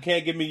can't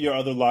give me your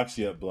other locks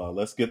yet, blah.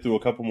 Let's get through a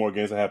couple more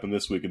games that happen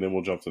this week, and then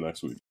we'll jump to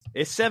next week.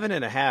 It's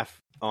 7.5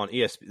 on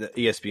the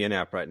ESPN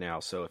app right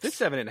now. So if it's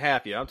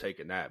 7.5, yeah, I'm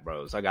taking that,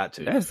 bros. I got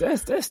to.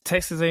 That's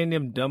Texas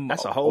A&M dumb.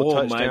 That's a whole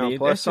touchdown money.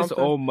 plus That's just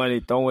old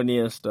money throwing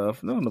in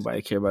stuff.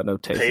 Nobody care about no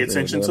Texas. Pay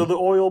attention to the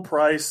oil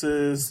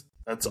prices.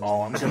 That's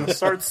all I'm going to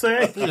start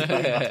saying.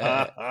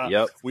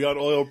 Yep, we on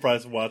oil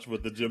price watch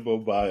with the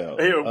Jimbo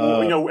buyout.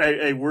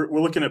 Hey, we're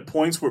looking at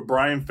points where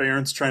Brian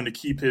Ferentz trying to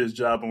keep his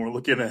job, and we're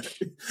looking at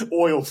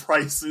oil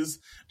prices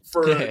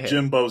for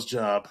Jimbo's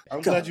job.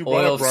 I'm glad you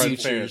brought up Brian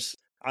Ferentz.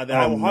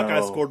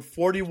 Hawkeye scored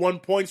 41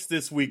 points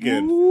this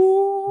weekend,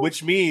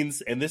 which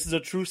means, and this is a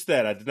true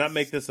stat, I did not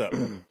make this up.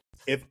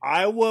 If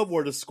Iowa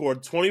were to score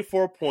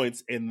 24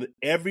 points in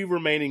every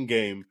remaining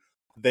game,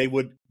 they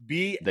would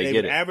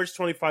average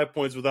 25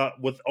 points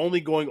with only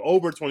going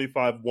over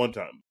 25 one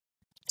time.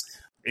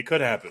 It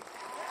could happen.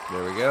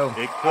 There we go.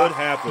 It could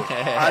happen.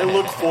 I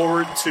look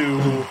forward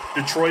to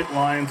Detroit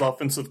Lions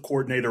offensive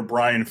coordinator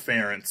Brian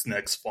Ferentz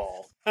next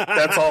fall.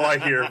 That's all I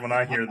hear when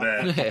I hear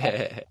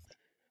that.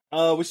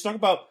 We should talk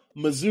about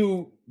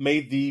Mizzou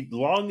made the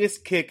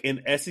longest kick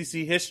in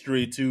SEC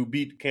history to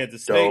beat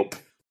Kansas State. Dope.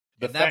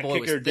 The fat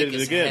kicker did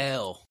it again.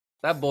 Hell.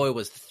 That boy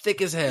was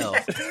thick as hell.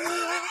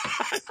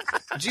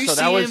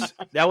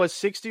 That was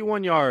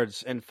 61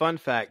 yards, and fun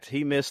fact,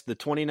 he missed the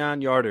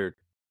 29-yarder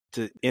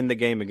to end the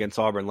game against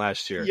Auburn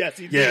last year. Yes,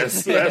 he did.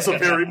 Yes, that's a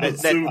very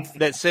Mizzou.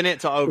 That sent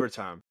it to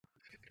overtime.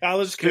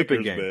 College Stupid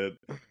kickers, game. man.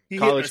 He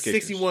College hit a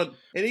 61,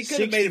 and he could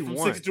have made it from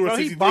 61. 62 or Bro,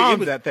 63. he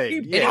bombed It that thing. he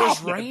And it bombed was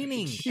that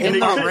raining. thing. And In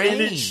the and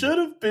rain. it should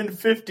have been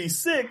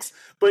 56,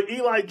 but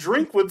Eli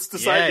Drinkwitz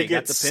decided he to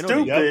get got the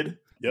penalty. stupid.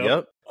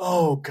 Yep.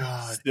 Oh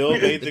God! Still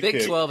made The the Big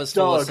kick. 12 is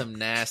full Dog. of some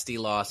nasty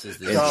losses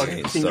this Dog,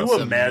 year. can you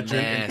Some imagine?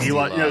 nasty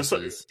Eli,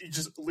 losses.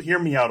 just hear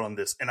me out on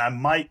this, and I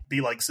might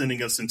be like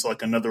sending us into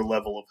like another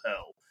level of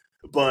hell.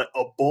 But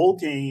a bowl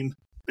game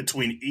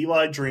between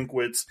Eli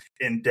Drinkwitz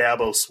and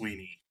Dabo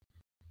Sweeney.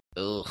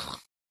 Ugh.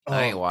 Oh,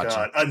 I ain't watching.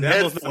 God. A That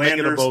Ned was not making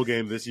a Flanders. bowl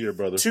game this year,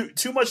 brother.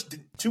 Too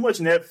much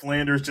Ned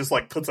Flanders just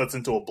like puts us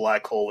into a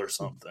black hole or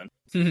something.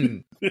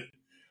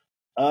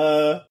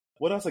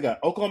 What else I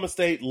got? Oklahoma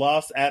State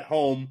lost at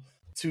home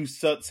to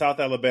South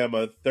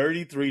Alabama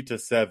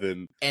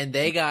 33-7. And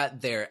they got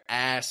their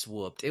ass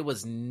whooped. It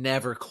was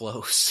never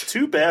close.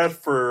 Too bad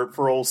for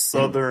old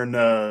Southern.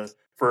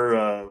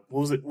 For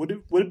what was it? Would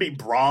it be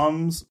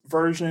Brahms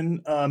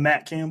version?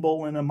 Matt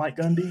Campbell and Mike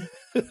Gundy.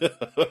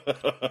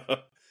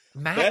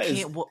 Matt That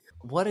is- can't.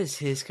 What is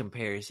his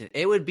comparison?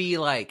 It'd be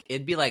like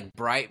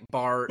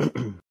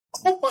Breitbart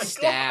Oh my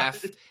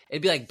staff. God.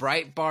 It'd be like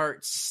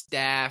Breitbart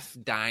staff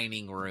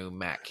dining room.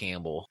 Matt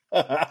Campbell.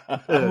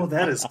 Oh,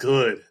 that is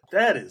good.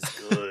 That is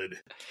good.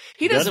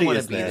 He doesn't Gundy want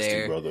is to be nasty,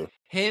 there. brother.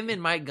 Him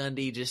and Mike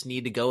Gundy just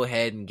need to go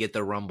ahead and get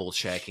the rumble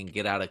check and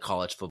get out of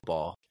college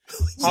football.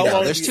 How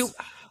long There's do you- two.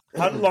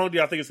 How long do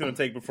y'all think it's going to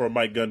take before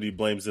Mike Gundy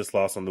blames this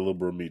loss on the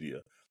liberal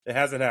media? It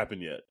hasn't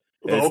happened yet.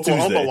 The And it's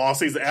Oklahoma Tuesday. loss,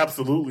 he's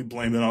absolutely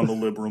blaming on the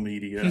liberal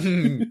media.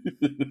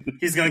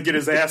 He's going to get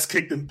his ass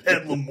kicked in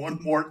Bedlam one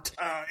more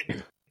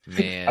time.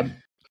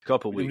 Man,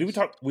 Couple weeks.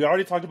 We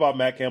already talked about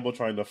Matt Campbell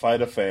trying to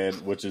fight a fan,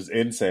 which is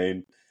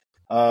insane.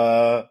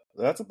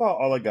 That's about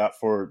all I got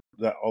for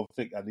that. I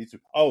think I need to.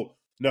 Oh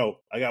no,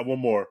 I got one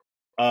more.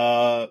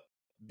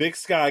 Big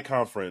Sky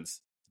Conference.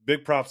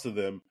 Big props to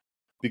them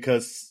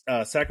because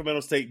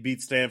Sacramento State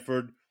beat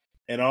Stanford,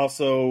 and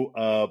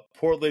also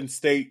Portland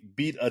State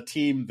beat a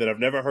team that I've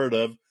never heard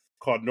of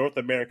called North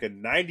America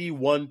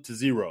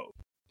 91-0.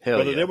 Hell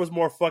Brother, yeah. there was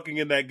more fucking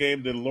in that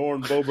game than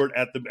Lauren Boebert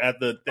at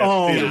the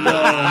Oh, theater.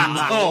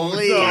 no.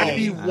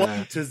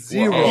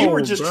 91-0. You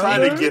were just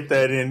trying to get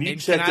that in. You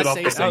and checked can it I off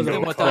say the something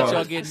bingo without y'all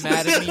card. getting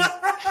mad at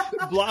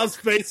me? Blah's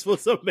face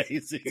was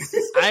amazing.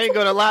 I ain't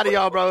gonna lie to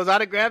y'all, bros.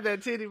 I'd have grabbed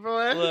that titty,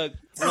 boy. Look,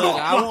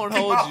 I won't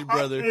hold you,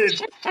 brother.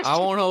 I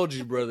won't hold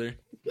you, brother.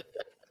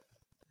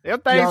 Them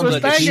things was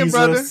Look, thinking,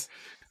 brother.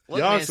 Look,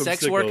 Y'all man, some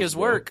sex work sickos, is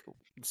bro. work.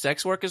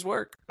 Sex work is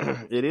work.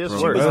 It is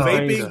Bro, work. Was Oh,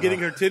 vaping, yeah. getting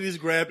her titties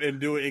grabbed, and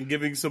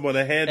giving someone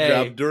a hand Hey.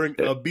 job during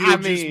a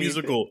Beetlejuice mean,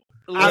 musical.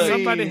 Look,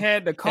 Somebody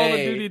had the Call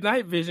Hey. of Duty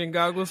night vision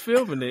goggles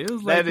filming it. It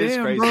was like, That is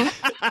damn, crazy.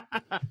 bro.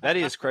 That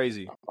is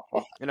crazy.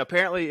 And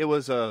apparently it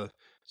was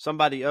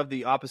somebody of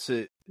the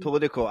opposite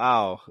political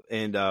aisle,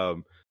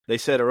 and they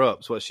set her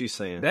up. Is what she's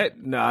saying.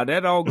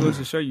 That all goes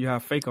to show you how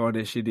fake all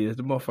this shit is.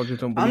 The motherfuckers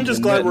don't believe I'm just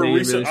in glad nothing we're they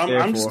reaching. really stand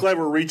I'm just for. glad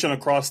we're reaching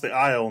across the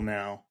aisle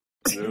now.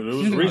 It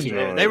was reaching.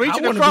 all They right.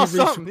 reaching I wanna across be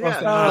reaching something. across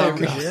the Yeah. aisle.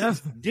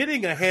 Oh, Yeah.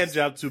 Getting a hand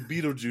job to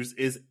Beetlejuice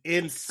is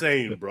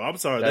insane, bro. I'm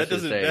sorry, That's that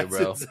doesn't. insane, That's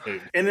bro.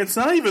 insane. And it's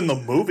not even the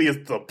movie;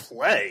 it's the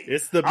play.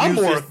 It's the I'm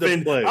music. more It's the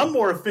offended. play. I'm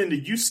more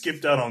offended. You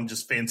skipped out on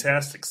just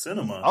fantastic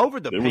cinema.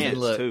 Over the It was- pants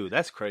Look. too.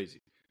 That's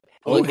crazy.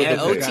 Look, Over at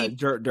the OT Got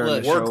jerked during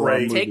look, the work show.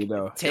 rate. Movie,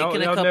 though. taking a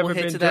Y'all couple never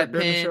hits been of that jerked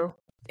during the pen show?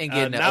 and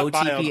getting an not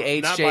by a-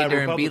 OTP not by HJ a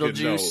during Republican,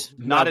 Beetlejuice.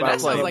 Not in by a a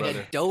play, Sounds like brother.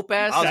 a dope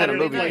ass I was in a Saturday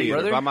movie night, theater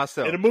brother. by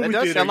myself. In a movie That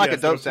does theater, sound like a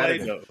yes, dope it's play,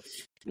 Saturday. though.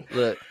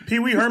 Look, Pee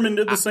Wee Herman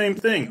did the same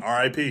thing.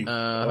 R.I.P.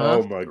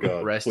 Oh my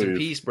god! Rest please. in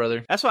peace,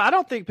 brother. That's why I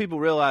don't think people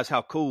realize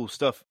how cool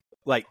stuff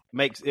like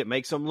makes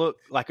them look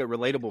like a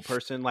relatable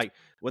person. Like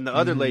when the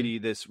other lady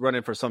that's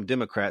running for some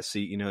Democrat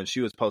seat, you know, and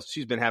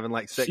she's been having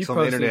like sex She on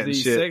the posted internet and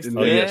these shit. sex And,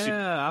 Oh, things. yeah, yeah, she-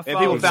 I and people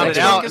followed found sex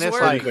it out, work and is it's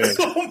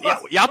work. like, Oh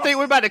my y'all think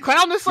we're about to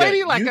clown this lady?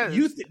 Yeah, like,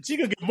 she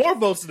gonna get more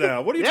votes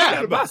now. What are you Yeah, talking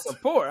my about?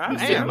 support.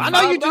 damn, I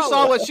know you just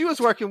saw what she was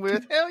working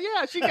with. Hell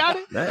yeah, she got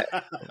it. That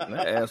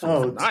ass was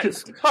Oh,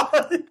 nice.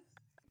 God.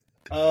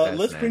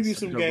 Let's That's preview nice.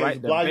 some The games.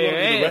 right- the Blah,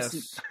 bare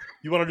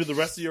you want to do the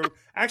rest of your?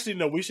 Actually,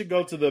 no. We should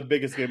go to the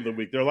biggest game of the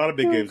week. There are a lot of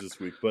big games this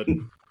week, but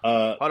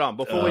Hold on,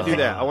 before we do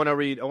that, I want to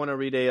read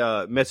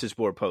a message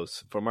board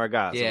post from our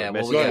guys. Yeah, over what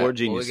Message we got? Board What we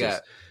Geniuses.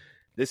 got?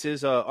 This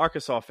is a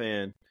Arkansas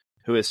fan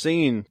who has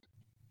seen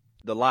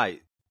the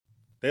light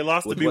they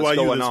lost to with what's BYU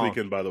going this on.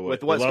 weekend. By the way,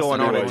 With They what's lost to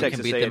going on BYU. at We can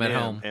Texas beat them at A&M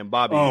home. and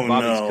Bobby's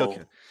no.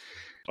 cooking.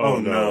 Oh,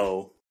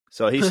 no.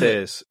 So he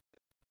says,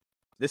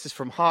 "This is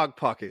from Hog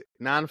Pocket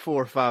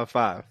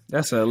 9455.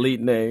 That's an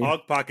elite name.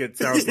 Hog Pocket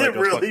sounds It like a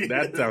really fucking.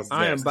 That is. sounds.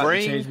 I am nasty. about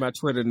Bring- to change my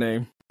Twitter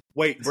name.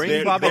 Wait, Bring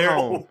their, Baba their,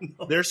 home."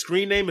 their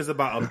screen name is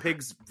about a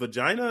pig's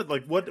vagina.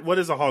 Like what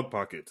is a Hog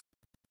Pocket?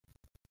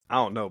 I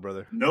don't know,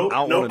 brother. Nope, I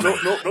don't nope, wanna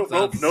nope, know. nope, nope,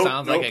 nope, Sounds, nope.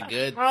 sounds nope. like a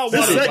good. How This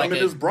Sounds segment like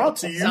a- is brought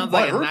to you sounds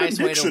by like a Urban nice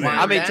way to Dictionary. wind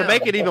I mean, to down.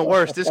 make it even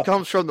worse, this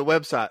comes from the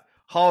website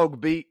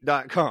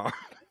hogbeat.com.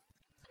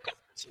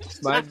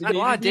 Might need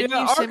Blah, to be didn't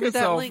an you send me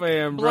that Arkansas link?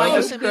 fan, Blah, bro.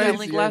 you sent me that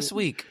link last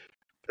week.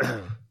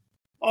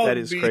 That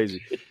is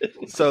crazy.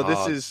 So this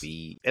Hog is,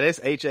 beat. and it's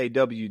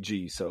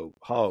HAWG. So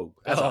hog.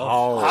 That's a Oh.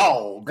 hog.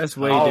 Oh, That's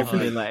way Oh,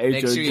 different than like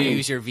Make sure you HOG.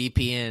 use your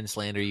VPN,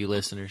 slander you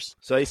listeners.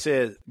 So he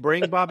said,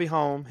 "Bring Bobby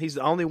home. He's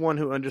the only one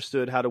who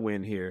understood how to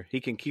win here. He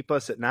can keep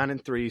us at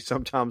 9-3,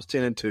 sometimes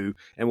 10-2,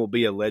 and will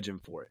be a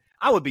legend for it."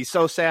 I would be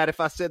so sad if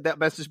I said that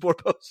message board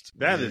post.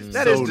 That is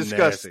That so is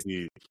disgusting.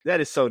 nasty. That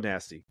is so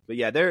nasty. But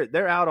yeah,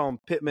 they're out on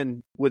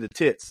Pittman with the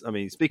tits. I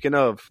mean, speaking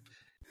of,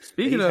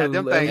 Speaking he's had of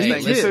them things Hey,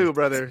 stinging listen. too,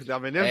 brother. I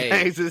mean, them Hey,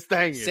 things is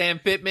stinging. Sam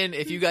Pittman,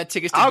 if you got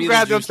tickets to I'll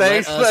grab them Beetlejuice,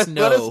 things. let us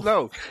know. Let us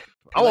know.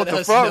 I Let want the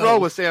us front know. row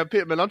with Sam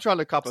Pittman. I'm trying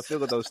to cop a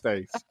feel of those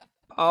things.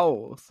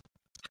 oh,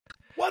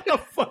 What the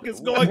fuck is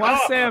going why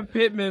on? Sam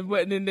Pittman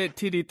wasn't in that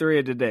TD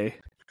thread today?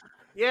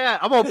 Yeah,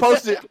 I'm gonna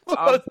post it.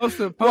 I'll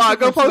post it. Well,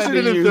 go post it Slander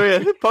in the you.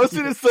 thread. Post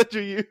it in such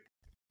a you.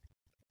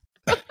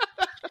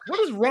 What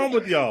is wrong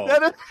with y'all?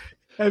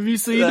 Have you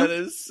seen That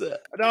him? is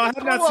No, I have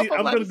Pull not up seen. on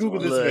I'm my going to Google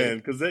this Look. man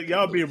because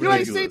y'all being You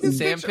ain't seen ridiculous. this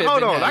Sam picture? Pittman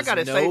Hold on, I has got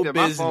it no saved in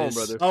my phone,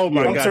 business. brother. Oh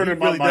my I'm god, turning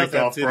he really my does mic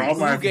have off, bro. I'm titties. Who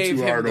laughing gave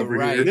too him hard the over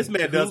right? here. This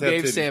man does Who have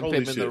gave titties. Sam Holy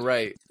Pittman shit. the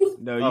right?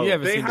 No, you Oh,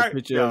 haven't they seen hired- the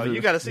picture. Yo, of you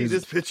his- got to see his-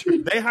 this picture.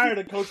 They hired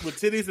a coach with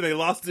titties and he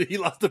lost to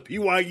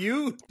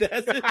BYU.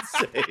 That's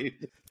insane.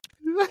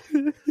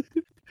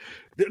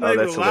 They're not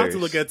even that's allowed hilarious. to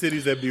look at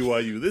titties at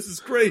BYU. This is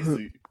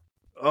crazy.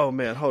 Oh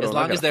man, hold As on. I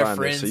long as gotta they're find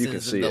this friends so you can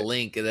and see the it.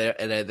 link,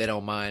 they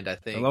don't mind. I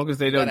think As long as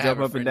they You don't gotta have jump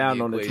a up and friend in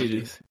down on the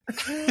equation.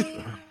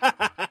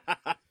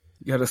 titties.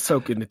 You gotta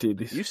soak in the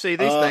titties. You see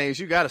these things,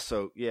 you got to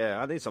soak. Yeah,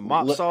 I need some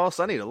mop sauce.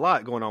 I need a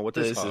lot going on with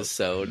this. This hog. is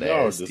so Y'all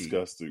are nasty.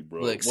 disgusting,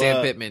 bro. Look, Sam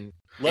Well, Pittman,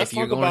 let's if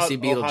you're talk going to about see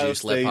Ohio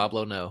Beetlejuice, let State.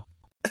 Pablo know.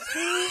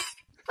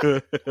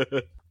 Let's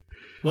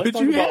Would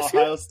talk you about ask him?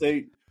 Ohio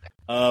State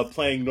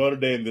playing Notre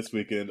Dame this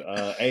weekend.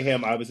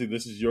 Aham, obviously,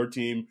 this is your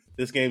team.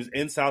 This game's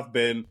in South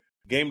Bend.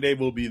 Game day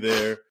will be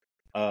there.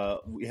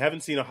 We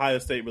haven't seen Ohio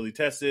State really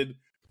tested.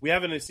 We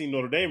haven't seen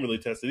Notre Dame really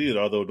tested either,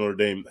 although Notre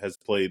Dame has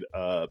played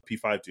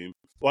P5 team.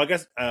 Well, I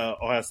guess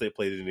Ohio State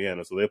played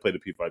Indiana, so they played a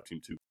P5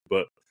 team too.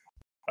 But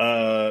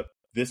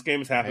this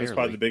game is happening. It's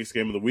probably the biggest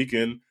game of the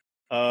weekend.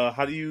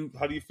 How do you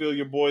feel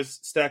your boys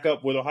stack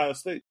up with Ohio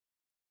State?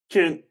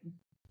 Can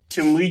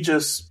we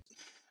just?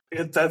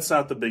 That's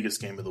not the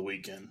biggest game of the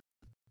weekend.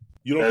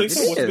 You don't think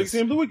so? What's the is. biggest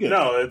game of the weekend?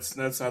 No,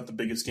 that's not the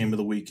biggest game of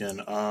the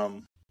weekend.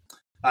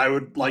 I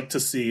would like to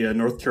see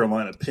North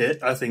Carolina Pitt.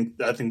 I think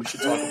we should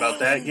talk about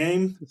that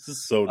game. This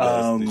is so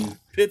nasty.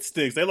 Pitt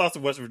stinks. They lost to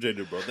West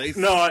Virginia, bro. They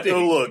stink.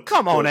 Look,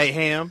 Come on, look,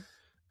 Aham.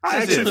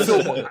 I actually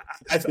feel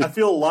I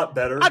feel a lot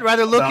better. I'd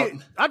rather look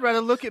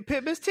about- at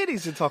Pittman's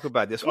titties and talk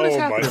about this. What is Oh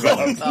my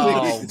happening? god!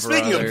 Oh,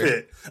 Speaking of brother.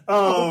 Pitt,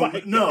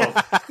 my no,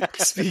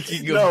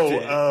 Speaking of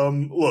Pitt.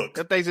 no. Look,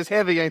 Them things is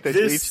heavy, ain't they,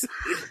 this.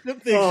 Bleach?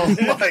 Oh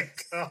my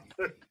god!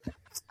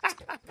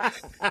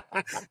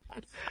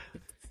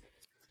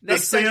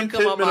 Next the time Sam you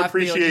come on Pittman my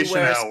field, you Appreciation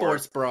wear a Hour.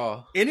 sports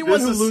bra. Anyone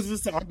This who is-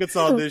 loses to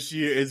Arkansas this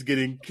year is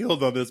getting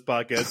killed on this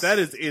podcast. That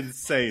is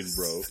insane,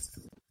 bro.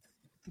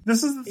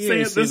 This is He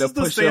ain't the seen a Sam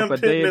push-up a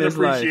day in Pittman his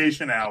life.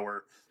 Appreciation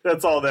Hour.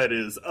 That's all that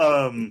is.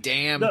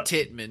 Damn No.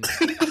 Titman.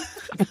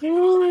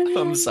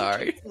 I'm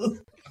sorry.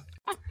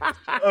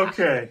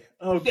 Okay.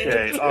 All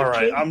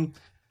right. I'm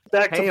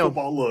back to Ham.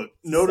 football. Look,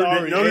 Notre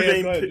Sorry, Ham, go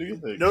ahead, do your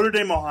Dame, thing. Notre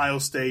Dame, Ohio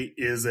State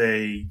is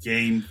a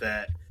game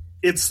that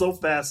it's so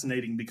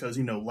fascinating because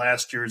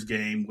last year's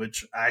game,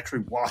 which I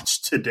actually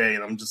watched today,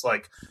 and I'm just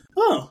like,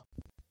 oh,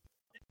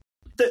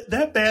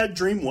 that bad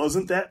dream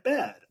wasn't that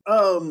bad.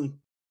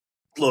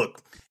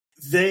 Look,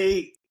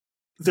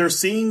 they're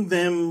seeing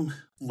them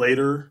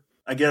later,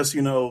 I guess,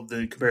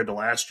 compared to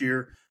last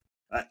year.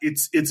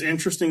 It's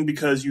interesting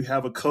because you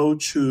have a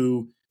coach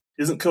who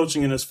isn't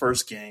coaching in his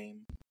first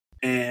game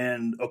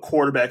and a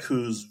quarterback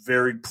who's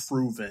very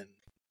proven,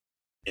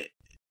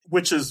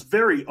 which is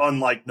very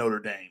unlike Notre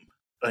Dame,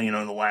 in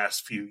the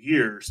last few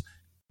years.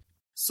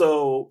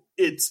 So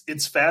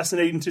it's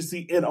fascinating to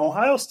see. And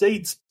Ohio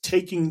State's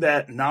taking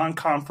that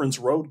non-conference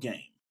road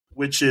game,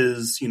 which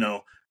is,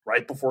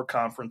 right before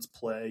conference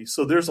play.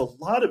 So there's a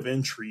lot of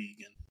intrigue.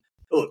 And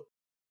look,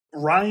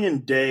 Ryan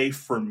Day,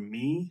 for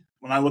me,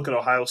 when I look at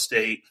Ohio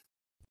State,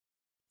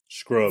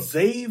 Scrub.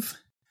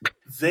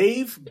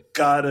 they've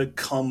got to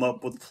come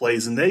up with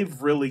plays, and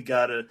they've really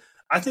got to.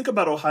 I think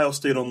about Ohio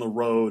State on the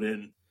road,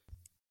 and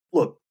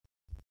look,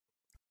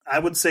 I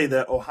would say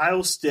that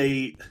Ohio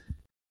State,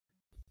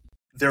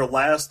 their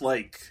last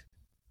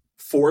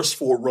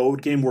forceful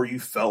road game where you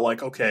felt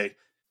like, okay,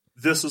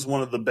 this is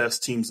one of the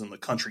best teams in the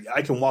country.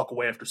 I can walk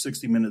away after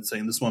 60 minutes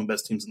saying this is one of the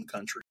best teams in the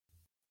country.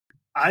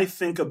 I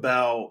think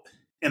about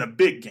in a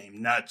big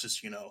game, not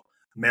just,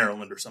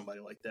 Maryland or somebody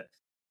like that.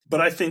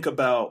 But I think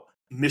about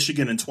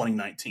Michigan in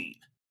 2019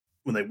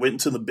 when they went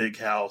into the big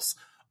house,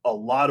 a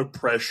lot of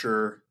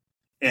pressure,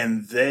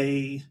 and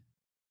they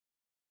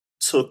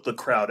took the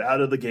crowd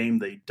out of the game.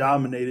 They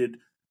dominated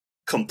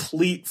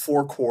complete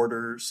 4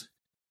 quarters.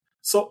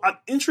 So I'm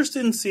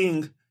interested in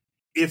seeing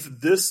if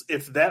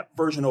that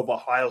version of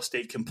Ohio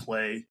State can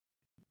play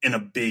in a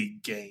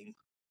big game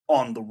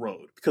on the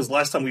road. Because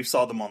last time we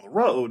saw them on the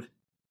road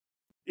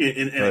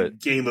in a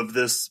game of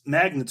this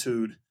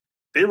magnitude,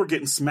 they were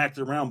getting smacked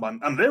around by. I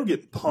mean, they were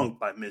getting punked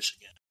by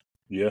Michigan.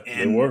 Yeah,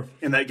 they were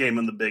in that game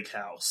in the Big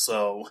House.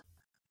 So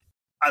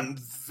I'm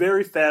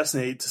very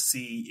fascinated to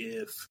see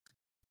if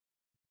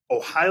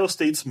Ohio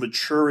State's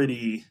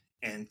maturity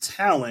and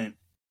talent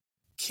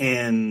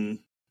can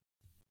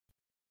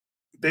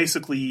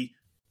basically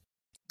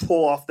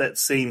pull off that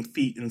same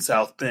feat in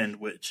South Bend,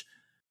 which,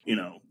 you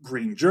know,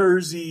 green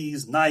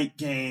jerseys, night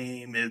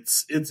game.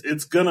 It's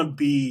gonna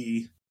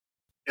be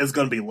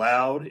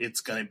loud. It's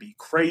gonna be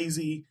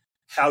crazy.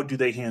 How do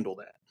they handle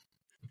that?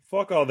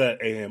 Fuck all that,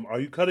 Ahem. Are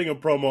you cutting a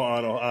promo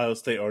on Ohio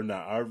State or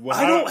not?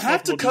 I don't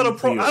have to cut a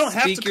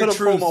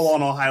promo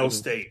on Ohio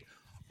State.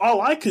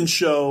 All I can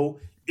show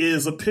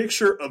is a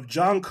picture of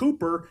John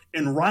Cooper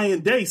and Ryan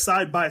Day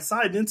side by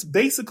side, and it's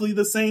basically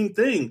the same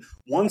thing.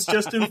 One's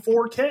just in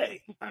 4K.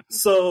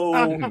 So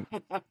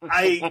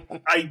I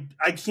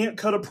can't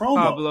cut a promo.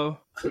 Pablo,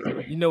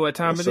 you know what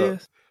time it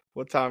is?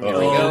 What time? Here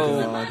we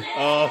go.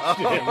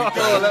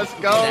 Oh, let's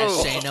go.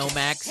 That Shane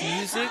O'Max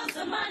music.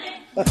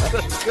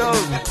 Let's go.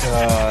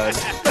 God.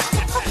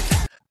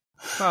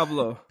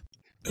 Pablo,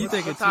 you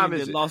think a team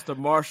that lost to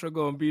Marshall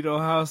gonna beat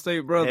Ohio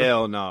State, brother?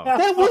 Hell no.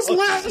 That was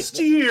last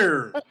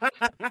year.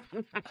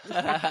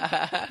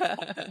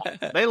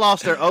 They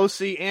lost their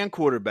OC and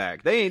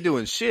quarterback. They ain't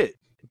doing shit.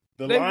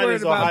 The They line worried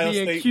is about Ohio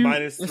being State cute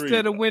 -3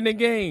 instead of winning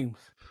games.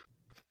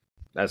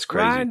 That's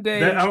crazy. Ryan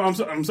Day,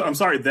 I'm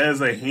sorry. That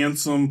is a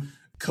handsome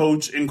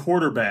coach and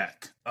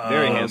quarterback.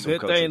 Very handsome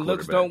good coach thing and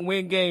looks quarterback. don't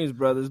win games,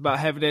 brother. It's about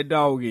having that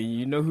dog in you.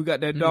 You know who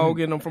got that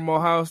dog in them from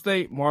Ohio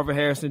State? Marvin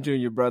Harrison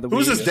Jr., brother.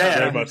 Who's his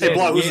dad? Hey,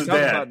 Block, who's his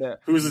dad?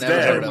 Who's his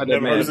dad?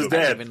 Who's his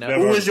dad?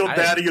 Who is your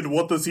daddy and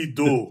what does he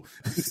do?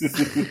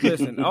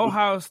 Listen,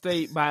 Ohio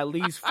State by at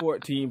least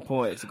 14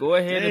 points. Go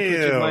ahead and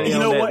put your money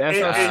on that.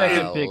 That's our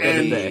second pick of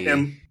the day.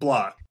 And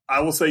Block, I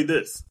will say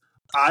this.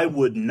 I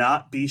would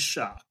not be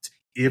shocked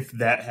if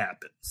that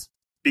happens.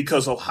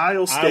 Because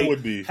Ohio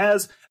State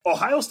has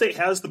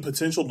the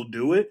potential to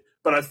do it,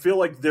 but I feel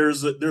like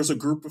there's a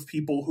group of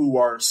people who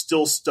are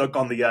still stuck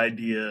on the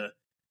idea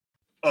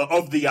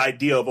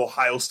of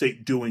Ohio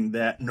State doing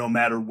that no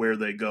matter where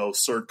they go,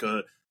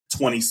 circa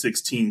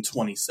 2016,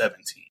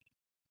 2017.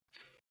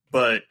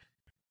 But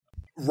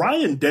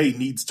Ryan Day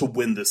needs to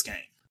win this game.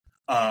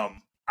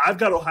 I've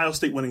got Ohio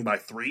State winning by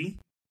 3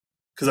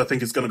 because I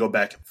think it's going to go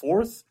back and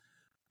forth.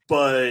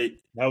 But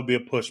that would be a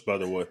push, by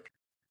the way.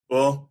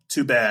 Well,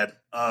 too bad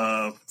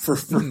for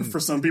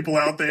some people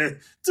out there.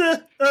 Too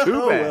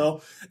bad.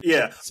 Well,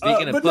 yeah.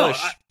 Speaking of push,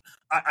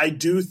 no, I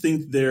do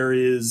think there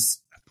is.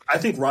 I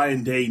think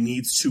Ryan Day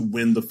needs to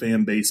win the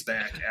fan base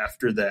back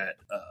after that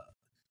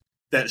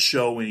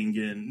showing,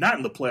 and not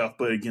in the playoff,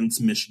 but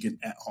against Michigan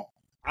at home.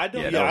 I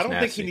don't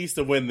think he needs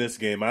to win this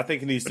game. I think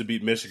he needs to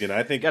beat Michigan.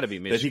 I think that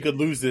he could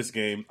lose this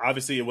game.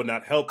 Obviously, it would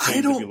not help. I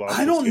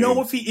don't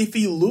know if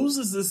he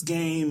loses this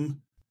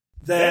game.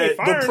 That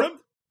him.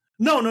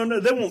 No,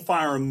 they won't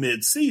fire him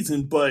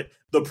mid-season, but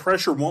the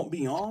pressure won't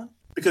be on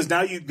because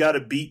now you've got to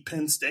beat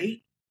Penn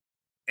State,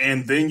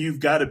 and then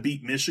you've got to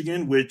beat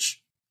Michigan,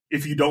 which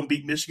if you don't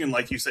beat Michigan,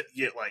 like you said,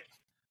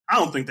 I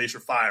don't think they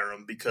should fire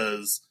him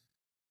because,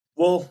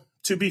 well,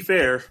 to be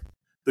fair,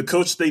 the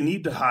coach they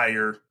need to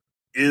hire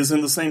is in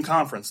the same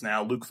conference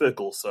now, Luke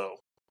Fickell, so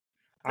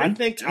I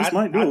think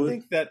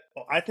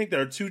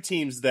there are two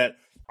teams that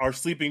are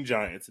sleeping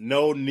giants.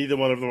 No, neither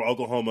one of them are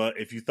Oklahoma.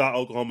 If you thought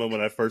Oklahoma when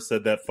I first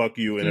said that, fuck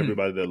you and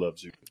everybody that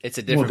loves you. It's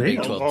a different Big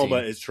 12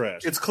 Oklahoma team. is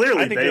trash. It's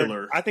clearly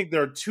Baylor. I think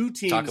there are two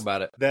teams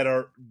that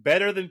are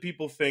better than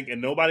people think, and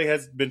nobody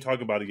has been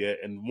talking about it yet.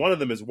 And one of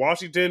them is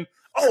Washington.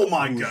 Oh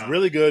my God,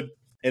 really good.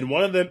 And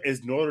one of them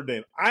is Notre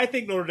Dame. I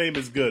think Notre Dame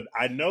is good.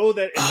 I know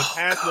that in the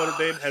past Notre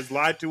Dame has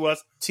lied to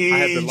us. I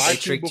have been lied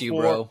to before. You,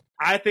 bro.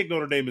 I think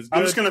Notre Dame is good.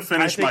 I'm just going to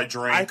finish my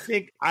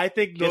drink. I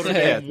think Notre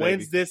Dame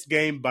wins this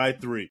game by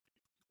 3.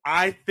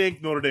 I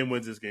think Notre Dame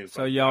wins this game.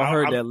 So y'all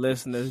heard that,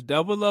 listeners.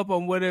 Double up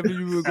on whatever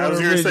you were going to say. I was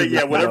going to say,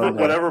 yeah,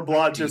 whatever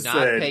Blod just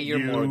said. Pay your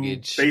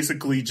mortgage.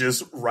 Basically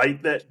just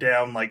write that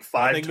down like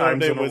 5 times in a row. I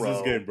think Notre Dame wins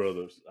this game,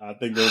 brothers. I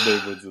think Notre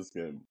Dame wins this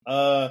game.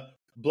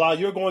 Blod,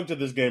 you're going to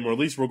this game, or at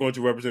least we're going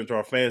to represent to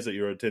our fans that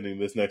you're attending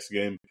this next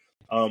game.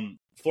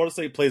 Florida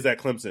State plays at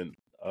Clemson.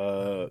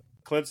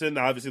 Clemson,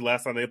 obviously,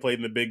 last time they played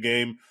in the big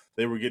game,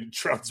 they were getting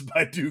trounced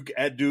by Duke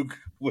at Duke,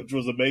 which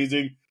was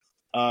amazing.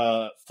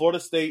 Florida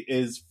State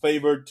is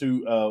favored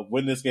to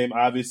win this game.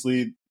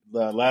 Obviously,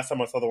 the last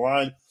time I saw the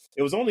line,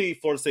 it was only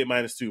Florida State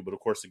 -2, but of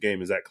course the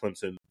game is at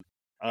Clemson.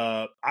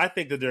 I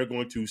think that they're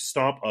going to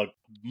stomp a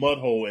mud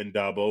hole in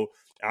Dabo.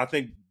 I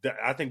think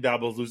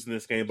Dabo's losing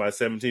this game by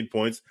 17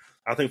 points.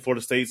 I think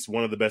Florida State's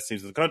one of the best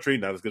teams in the country,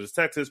 not as good as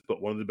Texas, but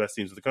one of the best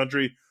teams in the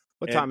country.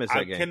 What time is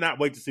that game? I cannot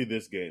wait to see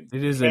this game.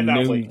 It is a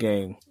noon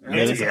game.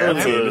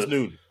 It's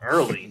noon.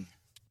 Early.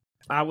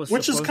 I was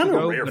which is kind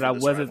of rare, but I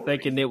wasn't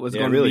thinking it was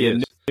going to be a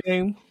new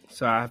game,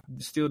 so I'm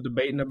still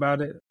debating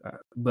about it.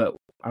 But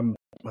I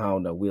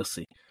don't know. We'll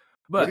see.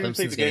 But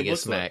Clemson's going to get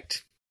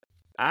smacked.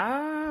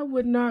 I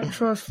would not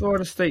trust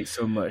Florida State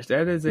so much.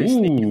 That is a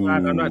sneaky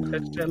line. I'm not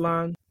touching that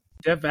line.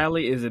 Death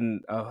Valley is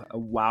a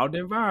wild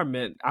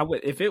environment. I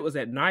would, if it was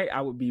at night,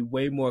 I would be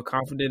way more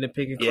confident in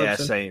picking Clemson. Yeah,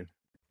 same.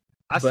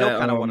 I still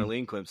kind of want to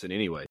lean Clemson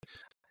anyway.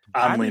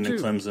 I'm leaning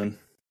Clemson.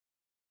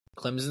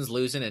 Clemson's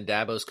losing and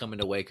Dabo's coming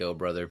to Waco,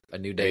 brother. A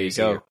new day is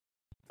go. here.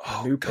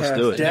 Oh, let's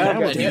do it.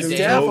 Dabo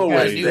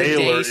A new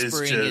Baylor day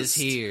spring is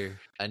here.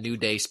 A new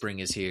day spring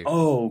is here.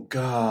 Oh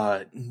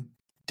God,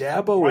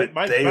 Dabo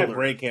my Baylor.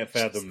 brain can't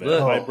fathom that.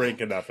 Look, my brain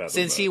cannot fathom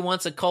Since that. he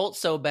wants a cult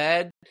so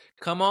bad,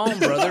 come on,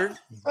 brother.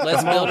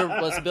 Let's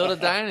build a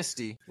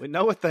dynasty. We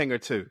know a thing or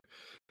two.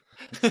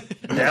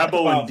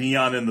 Dabo and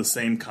Dion in the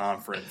same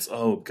conference.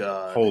 Oh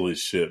God, Holy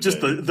shit!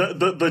 just man.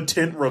 the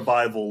tent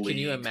revival league. Can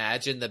you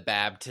imagine the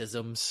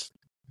baptisms?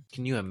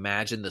 Can you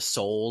imagine the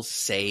souls the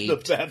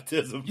saved?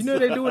 baptism. You know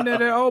they're doing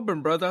that at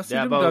Auburn, brother. I see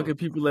them Dabo. dunking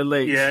people at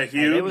lakes. Yeah,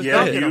 they was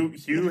dunking them.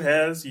 Hugh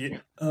has.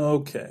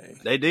 Okay,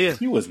 They did.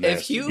 He was If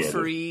nasty. Hugh together.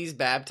 Freeze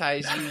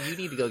baptized you, you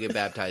need to go get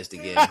baptized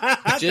again,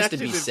 just to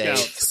be shouldn't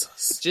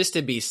safe. Just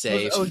to be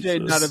safe.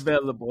 OJ not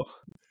available.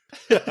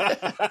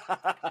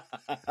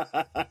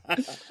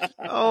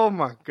 Oh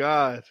my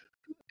God.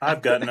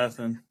 I've got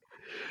nothing.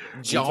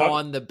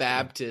 John the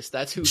Baptist.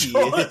 That's who he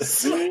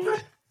is. John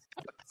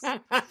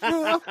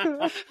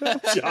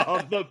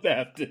the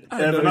Baptist.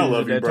 Evan, I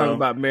love you, They're bro. talking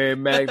about Mary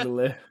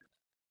Magdalene.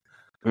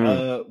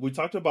 We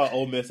talked about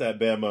Ole Miss at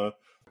Bama.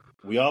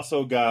 We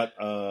also got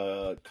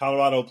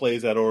Colorado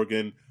plays at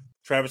Oregon.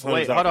 Travis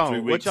Hunter's Wait, out hold for 3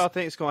 on. weeks. What y'all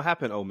think is going to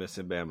happen, Ole Miss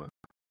and Bama?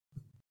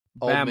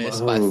 Ole Miss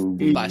Oh,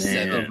 by man.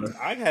 7.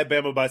 I had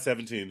Bama by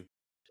 17.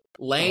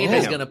 Lane Oh.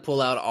 is going to pull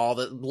out all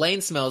the...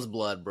 Lane smells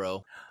blood,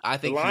 bro. I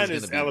The think he's line going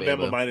is to be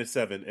Alabama Bama.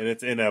 -7, and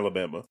it's in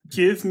Alabama.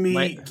 Give me,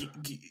 Wait.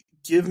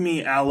 give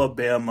me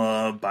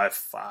Alabama by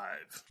 5.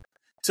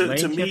 To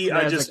Lane me, Kiffin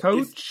I as just a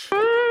coach.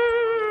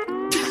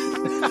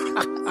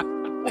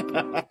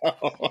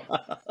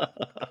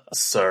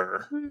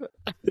 sir.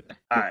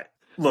 All right,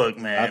 look,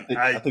 man.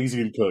 I think he's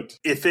getting cooked.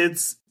 If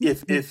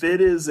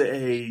it is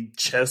a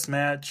chess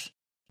match,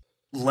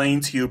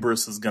 Lane's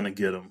hubris is gonna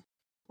get him.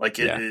 Like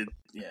it,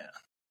 yeah.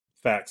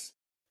 Facts.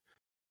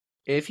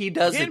 If he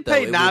does Getting it, though,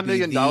 paid it $9 would be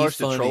million the to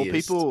troll funniest.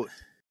 people,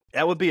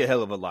 that would be a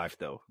hell of a life,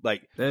 though.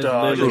 Like, That's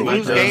Dog, literally if my he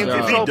lose does- games if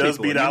and he troll does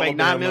people. beat You make $9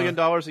 Alabama- million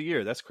a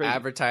year. That's crazy.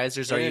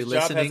 Advertisers, are And you his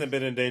job listening? hasn't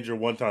been in danger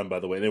one time, by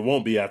the way, and it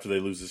won't be after they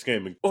lose this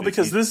game. Well,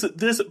 because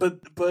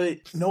but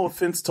no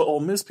offense to Ole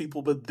Miss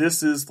people, but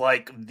this is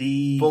like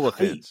the Full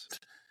height. offense.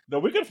 No,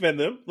 we can offend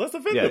them. Let's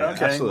offend Yeah, them.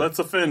 Okay, absolutely. let's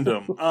offend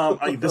them.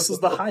 This is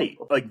the height.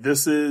 Like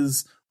this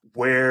is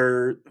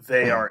where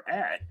they are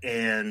at,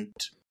 and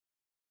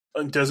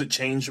does it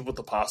change with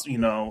the possible? You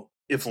know,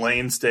 if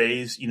Lane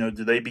stays, you know,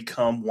 do they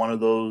become one of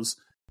those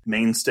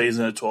mainstays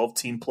in a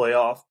 12-team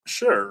playoff?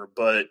 Sure,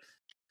 but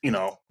you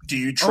know, do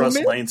you trust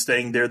Miss? Lane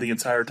staying there the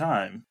entire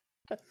time?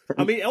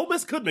 I mean, Ole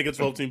Miss could make a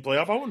 12-team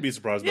playoff. I wouldn't be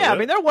surprised. by Yeah, that. I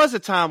mean, there was a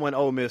time when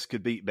Ole Miss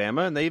could beat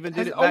Bama, and they even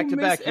did Has it back to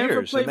Ole back Miss ever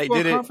years. played And they for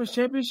did a it. conference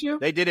championship?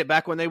 They did it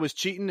back when they was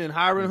cheating and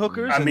hiring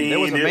hookers. I and there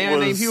was mean, a it man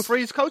named was- Hugh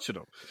Freeze coaching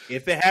them.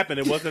 if it happened,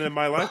 it wasn't in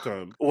my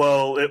lifetime.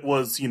 Well, it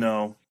was, you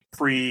know,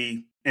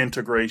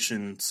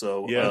 pre-integration,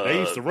 so Yeah, they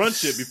used to run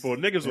shit before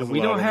niggas was We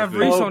allowed don't on have the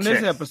Reese field. on this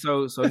Okay.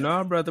 episode, so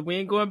no, brother, we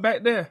ain't going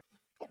back there.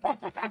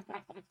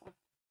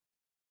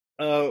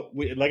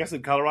 Like I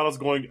said, Colorado's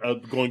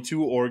going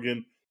to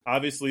Oregon.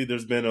 Obviously,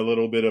 there's been a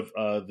little bit of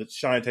the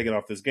shine taken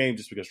off this game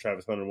just because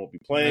Travis Hunter won't be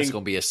playing. It's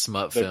going to be a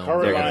smut The film.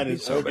 current They're gonna line be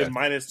is so Oregon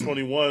bad.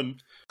 -21.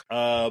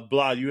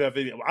 Blah, you have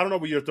any? I don't know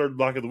what your third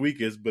block of the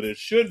week is, but it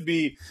should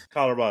be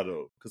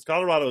Colorado because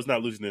Colorado is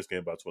not losing this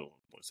game by 21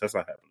 points. That's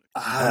not happening.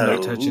 I'm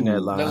not touching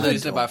that line. They're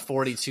losing by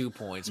 42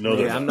 points. No, bro.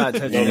 they're Yeah, I'm not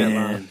touching that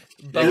line.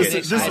 Bo This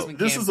Nix is- Heisman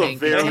this is a campaign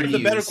very- They have the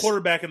better continues.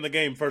 quarterback in the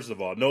game. First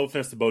of all, no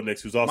offense to Bo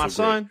Nix, who's also My great.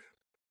 son,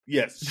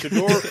 Yes,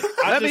 Shador.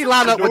 let me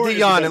line up Shador with is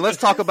Dion the and let's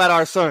talk about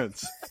our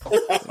sons. That's a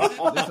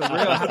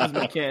real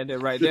Heisman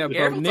candidate right there, bro.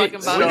 Careful Nick.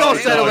 talking about We're it. going No,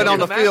 to settle no, it on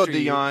the no, field, after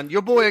you. Dion.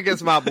 Your boy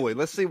against my boy.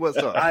 Let's see what's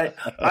up.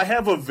 I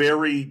have a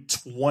very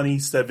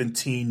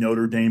 2017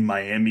 Notre Dame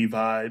Miami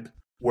vibe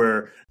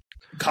where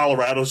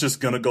Colorado's just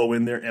going to go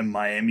in there and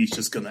Miami's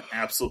just going to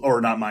or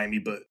not Miami,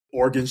 but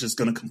Oregon's just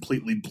going to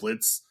completely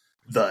blitz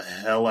the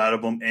hell out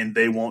of them and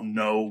they won't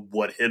know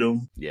what hit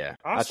them. Yeah,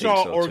 I think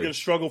saw so, Oregon too.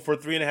 struggle for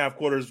 3.5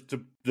 quarters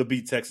to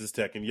beat Texas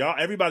Tech, and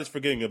everybody's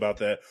forgetting about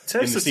that.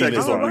 Texas in the Tech is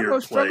a season. Colorado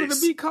weird struggled place.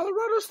 to beat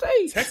Colorado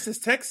State. Texas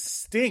Tech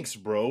stinks,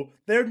 bro.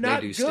 They're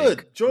not do good.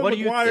 stink. Jordan What do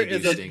you- McGuire they do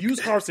is a stink.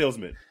 used car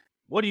salesman.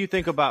 What do you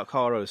think about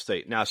Colorado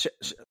State? Now,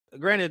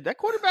 granted, that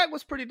quarterback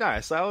was pretty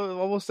nice. I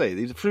will say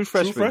he's a true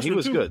freshman. He freshman,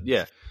 was too. good.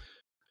 Yeah,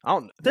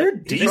 They're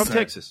he's decent. from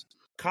Texas.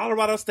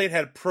 Colorado State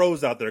had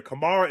pros out there.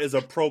 Kamara is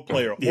a pro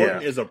player. Yeah.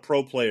 Horton is a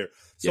pro player.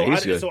 So Yeah,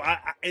 he's good.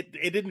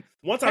 it didn't.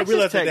 Once Texas I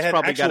realized that Tech's they had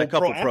probably actual got a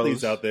couple pro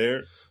athletes pros. out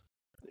there,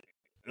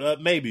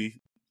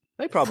 maybe.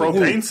 They probably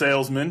Propane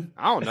salesman.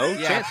 I don't know.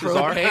 Yeah,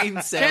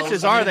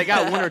 Chances are they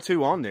got one or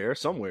two on there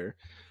somewhere.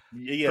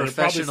 Yeah, they're probably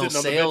Professional sitting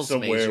on the bench sales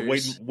somewhere,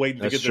 majors.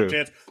 waiting to That's get their true.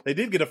 chance. They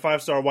did get a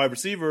 5-star wide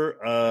receiver,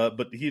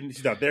 but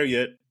he's not there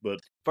yet. But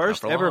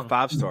First Not for ever long.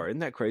 5-star. Isn't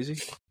that crazy?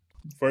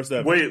 First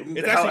ever. Wait,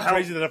 it's actually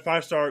crazy that a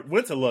 5-star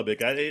went to Lubbock.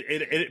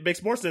 It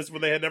makes more sense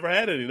when they had never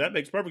had any. That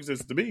makes perfect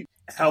sense to me.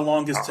 How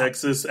long is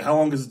Texas? How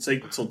long does it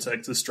take until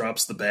Texas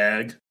drops the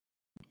bag?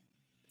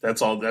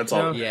 That's all. That's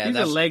all. Yeah, he's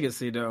a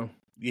legacy though.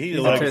 Yeah, he's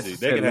a legacy.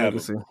 They can have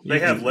him. They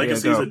have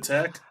legacies at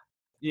Tech.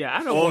 Yeah,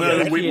 I don't.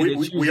 Well,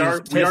 we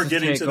are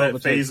getting to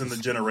that phase in the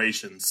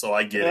generation, so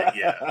I get it.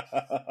 Yeah,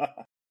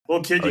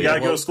 well, kid, you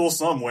gotta go to school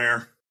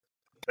somewhere.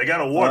 They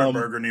got a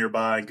Whataburger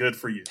nearby. Good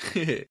for you.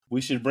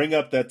 We should bring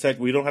up that Tech.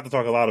 We don't have to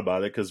talk a lot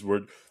about it because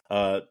we're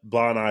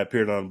Blah and I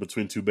appeared on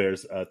Between Two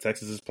Bears.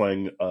 Texas is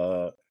playing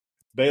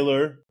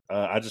Baylor.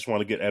 I just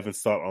want to get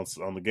Evan's thought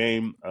on the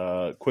game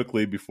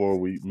quickly before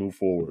we move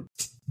forward.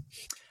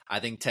 I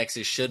think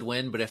Texas should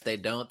win, but if they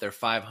don't, they're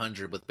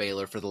 500 with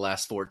Baylor for the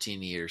last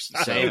 14 years.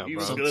 So,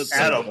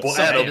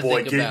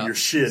 attaboy, getting your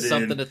shit in.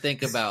 Something to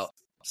think about.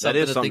 That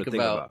is something to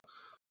think about.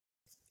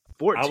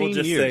 14 I will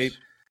just years. say,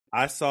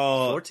 I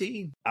saw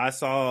 14. I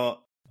saw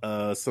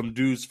some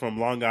dudes from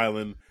Long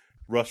Island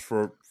rush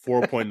for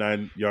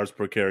 4.9 yards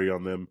per carry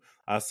on them.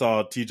 I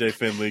saw TJ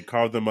Finley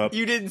carve them up.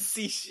 You didn't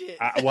see shit.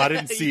 I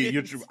didn't see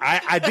it.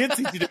 I did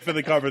see TJ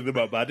Finley carving them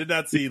up, but I did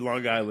not see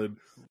Long Island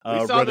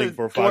running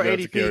for 5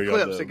 yards to carry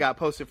clips on them. that got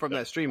posted from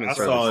that streaming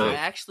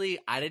service.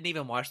 I didn't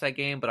even watch that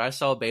game, but I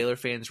saw Baylor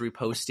fans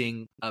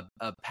reposting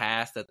a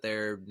pass that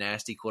their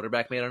nasty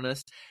quarterback made on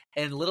us.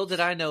 And little did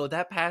I know,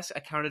 that pass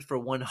accounted for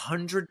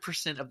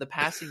 100% of the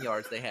passing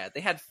yards they had.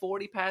 They had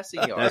 40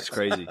 passing yards. That's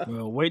crazy.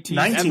 Well, wait till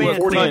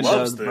 1940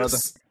 loves this. brother.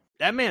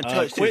 That man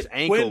touched his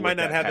ankle. Quinn might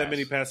not that have pass. that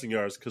many passing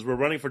yards because we're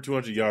running for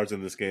 200 yards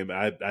in this game.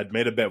 I'd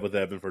made a bet with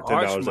Evan for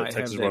 $10 that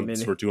Texas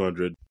runs for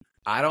 200.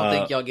 I don't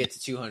think y'all get to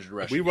 200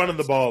 rushing. We running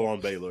the ball on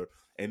Baylor,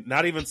 and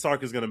not even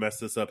Sark is going to mess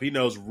this up. He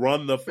knows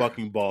run the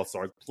fucking ball,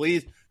 Sark.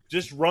 Please,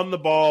 just run the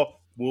ball.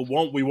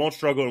 We won't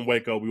struggle in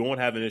Waco. We won't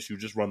have an issue.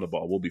 Just run the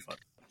ball. We'll be fine.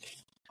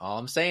 All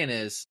I'm saying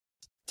is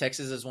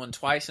Texas has won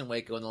twice in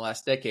Waco in the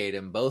last decade,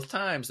 and both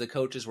times the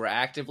coaches were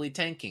actively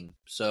tanking.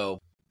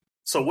 So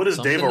what is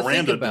Dave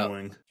Aranda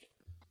doing?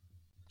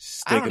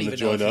 I don't even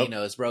know if he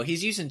knows, bro.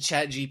 He's using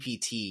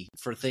ChatGPT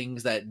for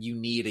things that you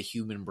need a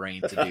human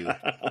brain to do.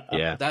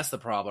 Yeah. That's the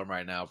problem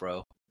right now,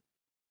 bro.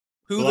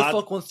 Who the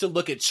fuck wants to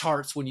look at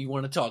charts when you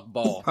want to talk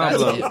ball?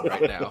 That's it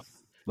right now.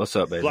 What's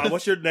up, baby?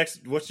 What's your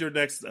next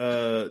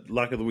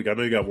lock of the week? I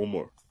know you got one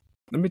more.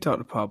 Let me talk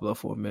to Pablo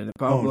for a minute.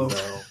 Pablo,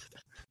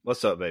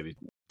 What's up, baby?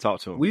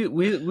 Talk to him.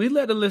 we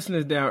let the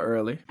listeners down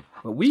early,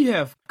 but we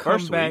have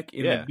come back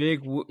in a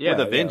big with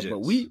a vengeance.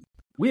 But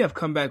we have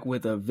come back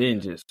with a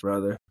vengeance,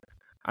 brother.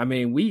 I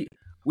mean, we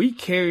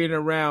carrying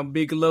around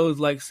big loads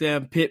like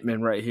Sam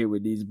Pittman right here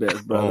with these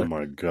bets, brother. Oh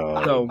my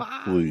god! So,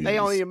 please, they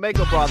don't even make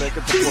a ball that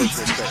can support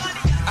this.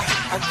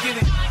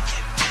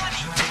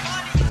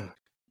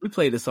 We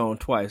played this song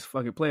twice.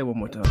 Fuck it, play it one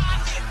more time.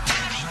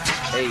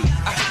 Hey,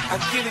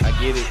 I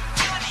get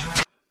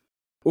it.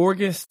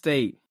 Oregon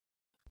State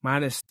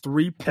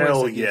 -3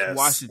 points against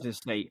Washington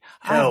State.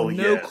 I have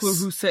no clue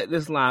who set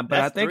this line,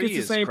 but I think it's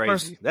the same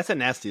person. That's a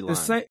nasty line.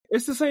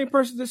 It's the same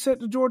person that set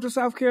the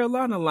Georgia-South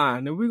Carolina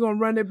line, and we're going to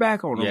run it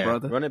back on them,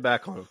 brother. Run it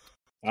back on them.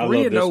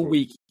 3-0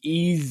 week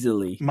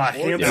easily. My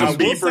handsome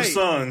Beaver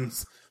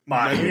sons.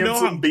 My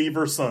handsome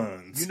Beaver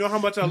sons. You know how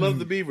much I love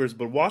the Beavers,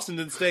 but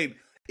Washington State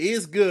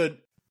is good.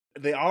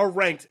 They are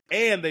ranked,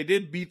 and they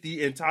did beat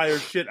the entire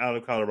shit out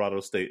of Colorado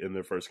State in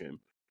their first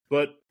game.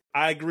 But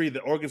I agree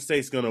that Oregon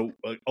State's going to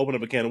open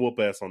up a can of whoop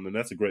ass on them.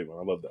 That's a great one.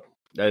 I love that one.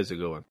 That is a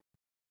good one.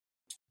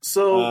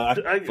 So,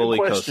 I fully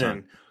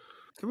question.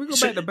 Can we go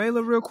back to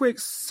Baylor real quick?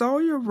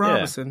 Sawyer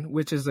Robinson,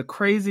 which is a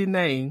crazy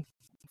name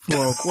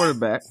for a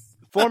quarterback.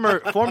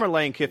 Former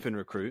Lane Kiffin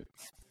recruit.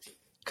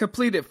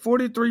 Completed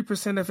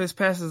 43% of his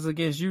passes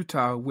against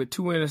Utah with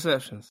 2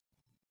 interceptions.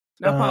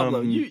 Now, Pablo,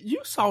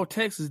 you saw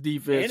Texas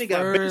defense and he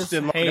got benched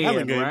in Long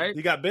Island game. Right?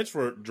 He got benched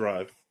for a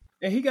drive.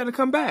 And he got to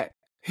come back.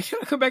 He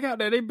got to come back out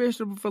there. They benched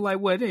him for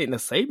They ain't a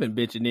Saban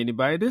benching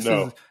anybody. This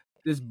is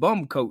this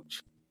bum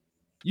coach.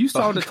 You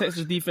saw the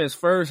Texas defense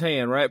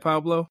firsthand, right,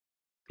 Pablo?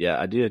 Yeah,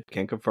 I did.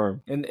 Can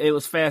confirm. And it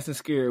was fast and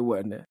scary,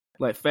 wasn't it?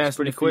 Like Fast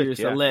and Furious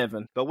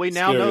 11. But we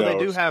now know they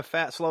do have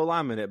fat, slow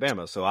linemen at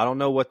Bama, so I don't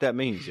know what that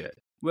means yet.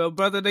 Well,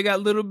 brother, they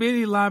got little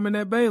bitty linemen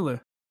at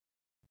Baylor.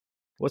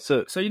 What's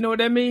up? So you know what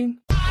that means?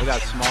 They got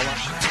small linemen.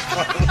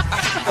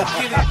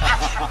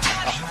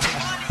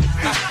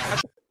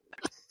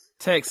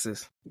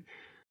 Texas.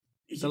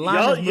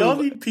 Y'all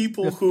need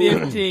people who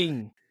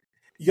 15.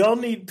 Y'all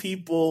need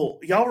people.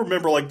 Y'all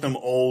remember like them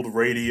old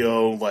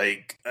radio,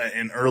 like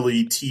and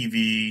early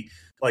TV,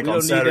 like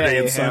on Saturday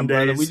and Sundays.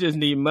 Brother. We just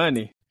need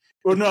money.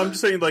 Well, no, I'm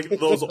just saying like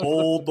those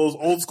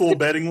old school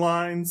betting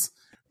lines.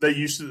 They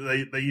used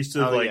to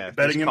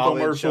betting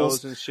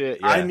infomercials and shit.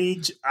 Yeah.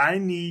 I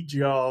need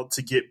y'all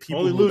to get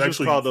people. Only losers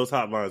call those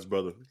hotlines,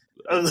 brother.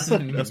 That's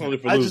only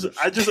for losers.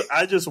 I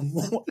just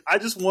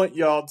want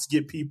y'all to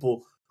get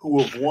people who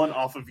have won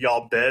off of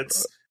y'all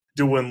bets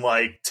doing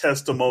like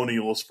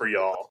testimonials for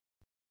y'all.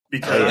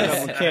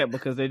 because can't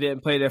because they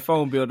didn't pay their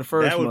phone bill the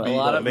first That would month. be A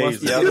lot of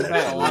amazing.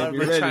 a lot of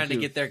them are trying to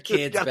get their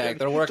kids back.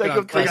 They're working Take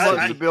on them 3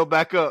 months to build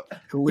back up.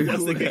 We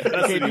can't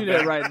do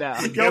that right now.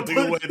 Giving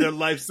away their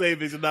life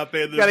savings and not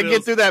paying their Got to bills.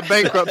 get through that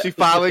bankruptcy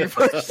filing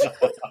first.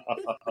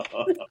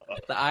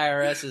 The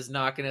IRS is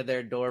knocking at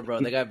their door, bro.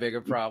 They got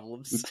bigger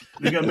problems.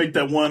 they got to make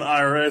that one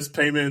IRS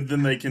payment, and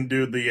then they can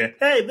do the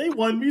hey, they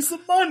won me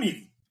some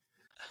money.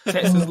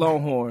 Texas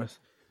Longhorns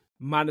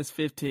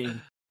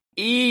 -15,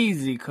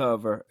 easy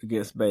cover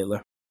against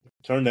Baylor.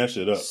 Turn that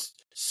shit up.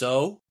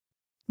 So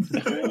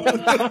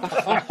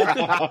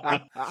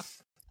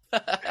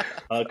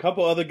A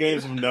couple other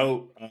games of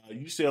note.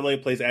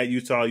 UCLA plays at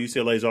Utah.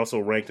 UCLA is also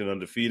ranked and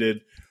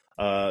undefeated.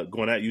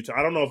 Going at Utah.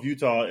 I don't know if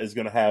Utah is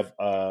going to have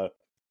a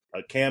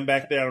Cam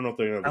back there. I don't know if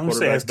they're going to have a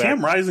quarterback has back.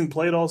 Cam Rising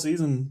played all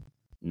season?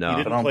 No, He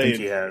didn't I don't play think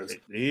he has.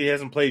 He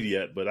hasn't played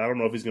yet, but I don't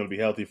know if he's going to be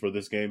healthy for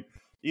this game.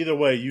 Either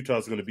way,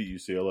 Utah's going to beat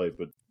UCLA.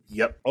 But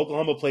Yep.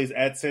 Oklahoma plays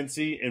at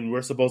Cincy, and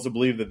we're supposed to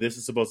believe that this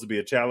is supposed to be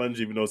a challenge,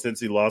 even though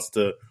Cincy lost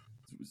to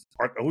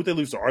who'd they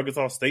lose to?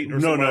 Arkansas State or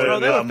No, something? No,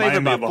 they were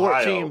favored Miami by of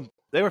Ohio. 14.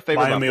 They were favored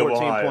Miami by of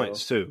 14 Ohio.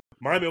 points too.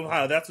 Miami of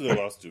Ohio. That's who they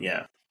lost to.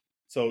 Yeah.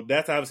 So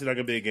that's obviously not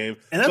going to be a game.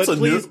 And that's But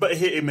please-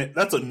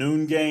 that's a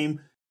noon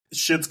game.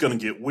 Shit's gonna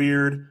get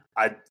weird.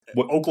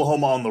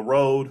 Oklahoma on the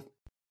road.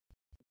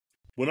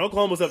 When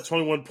Oklahoma was up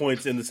 21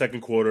 points in the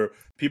second quarter,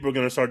 people are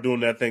going to start doing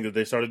that thing that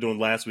they started doing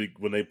last week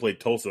when they played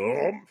Tulsa.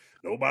 Oh,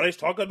 nobody's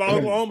talking about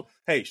Oklahoma.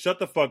 Hey, shut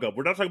the fuck up.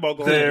 We're not talking about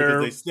Oklahoma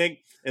because they stink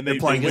and they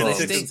playing went well.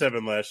 6 and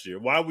 7 last year.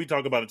 Why are we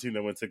talking about a team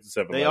that went 6 and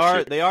 7 They last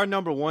year? They are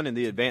number one in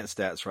the advanced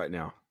stats right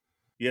now.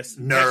 Yes,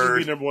 Nerd. Texas would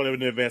be number one in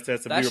the advanced stats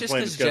if that's we were just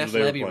playing the because schedule Jeff they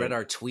were Levy playing. read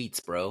our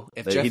tweets, bro.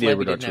 If He Jeff did Levy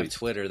read our didn't have tweets.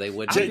 Twitter, they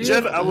wouldn't.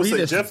 I will say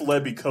Read us- Jeff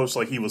Levy coached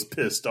like he was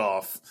pissed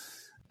off.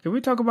 Can we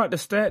talk about the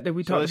stat that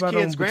we So talked his about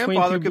kid's on Between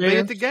grandfather Two could be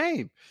at Games? the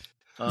game.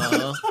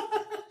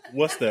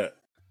 What's that?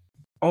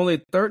 Only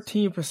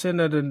 13%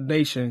 of the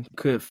nation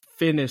could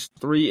finish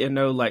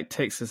 3-0 like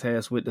Texas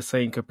has with the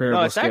same comparable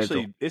No, it's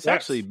schedule.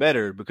 actually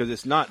better because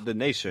it's not the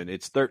nation.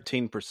 It's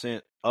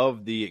 13%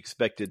 of the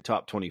expected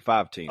top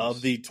 25 teams.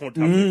 Of the top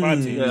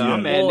 25 teams. Yeah,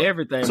 I'm Well, adding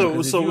everything. so-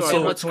 because if so- you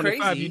so are what's 25,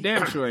 crazy you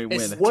damn sure ain't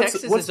is winning. What's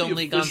Texas has the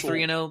only official- gone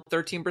 3-0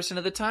 13%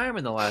 of the time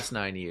in the last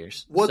 9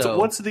 years. What's So,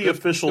 the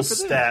official good for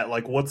them. stat?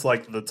 Like, what's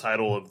like the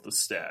title of the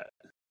stat?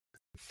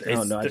 I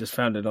don't know. I just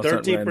found it on something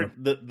 13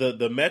 random.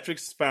 the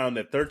metrics found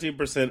that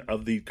 13%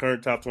 of the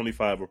current top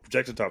 25 or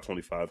projected top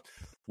 25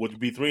 would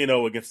be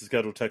 3-0 against the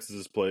schedule Texas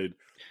has played.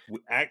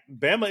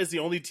 Bama is the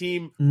only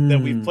team that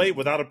we've played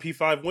without a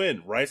P5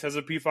 win. Rice has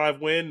a P5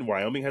 win.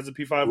 Wyoming has a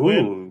P5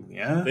 win. Ooh,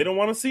 yeah. They don't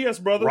want to see us,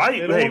 brother. Right,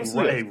 They don't want to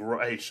see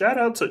us. hey,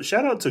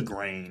 shout out to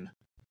Grain.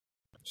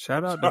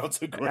 Shout out Shout out to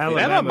to Green.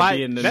 Alabama Bama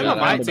being the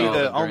might be underdog.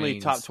 the only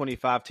Greens. top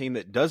 25 team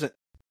that doesn't.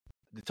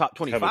 The top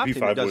 25 Have a team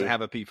that P5 doesn't win.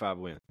 have a P5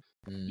 win.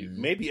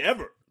 Maybe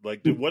ever.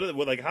 Like, dude,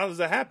 like, how does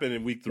that happen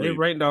in week 3? They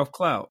ranked off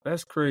clout.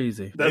 That's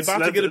crazy. They about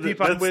to get a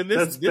P5 win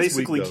That's this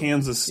basically week, though.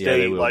 Kansas Yeah, they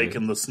State, will like be.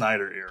 in the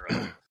Snyder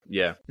era.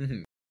 Yeah.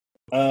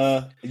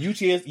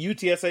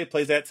 UTSA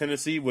plays at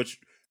Tennessee, which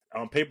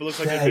on paper looks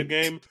like a good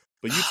game,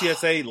 but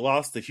UTSA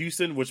lost to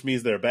Houston, which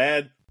means they're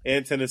bad,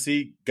 and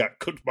Tennessee got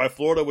cooked by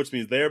Florida, which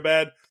means they're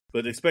bad.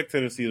 But expect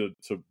Tennessee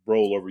to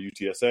roll over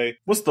UTSA.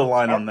 What's the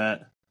line on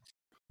that?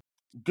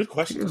 Good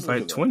question. It was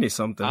like 20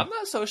 something. I'm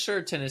not so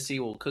sure Tennessee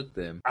will cook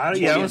them. I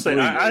would say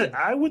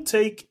I would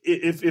take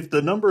if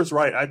the number is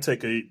right. I'd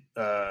take a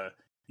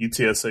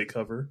UTSA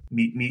cover.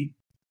 Meet.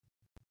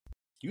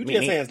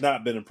 UTSA has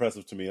not been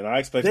impressive to me, and I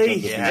expect They them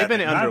to be. have. They've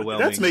been underwhelming.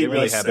 That's made They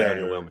really me have been sad.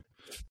 underwhelming.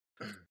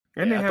 And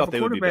Yeah, I they have thought a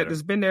they would be quarterback better.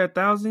 that's been there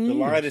 1,000 The years.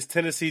 line is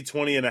Tennessee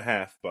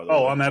 20.5. By the way,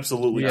 Oh, I'm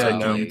absolutely Yeah, taking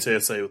no.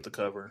 UTSA with the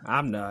cover.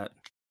 I'm not.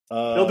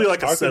 It'll be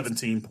like a Arkansas-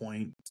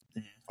 17-point.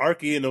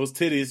 Arky and those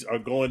titties are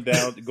going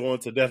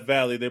to Death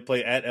Valley. They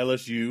play at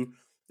LSU.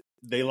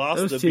 They lost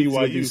Those to titties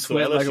gonna BYU, be so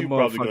sweat like a LSU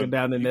probably motherfucker going.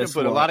 down in You that can put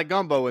a swamp. lot of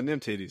gumbo in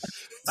them titties.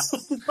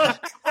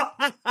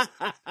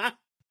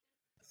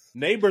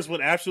 Neighbors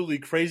went absolutely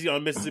crazy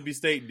on Mississippi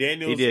State.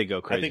 Daniels, He did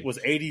go crazy. I think was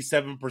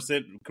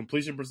 87%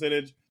 completion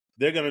percentage.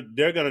 They're gonna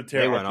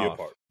tear They went Arky off.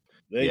 apart.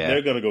 Yeah.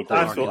 They're gonna go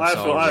I crazy.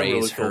 really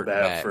Rays feel hurt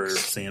bad Max. for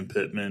Sam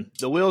Pittman.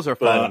 The wheels are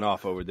But- falling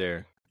off over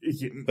there.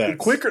 Facts.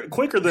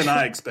 Quicker than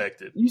I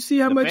expected. You see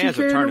how The much he's fans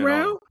are carrying turning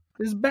around? on.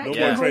 His back No can't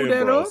more hold trading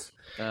that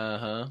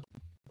up. bros.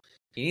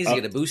 He needs to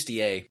get a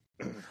bustier.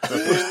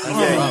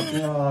 Oh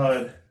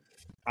God!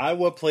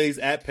 Iowa plays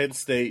at Penn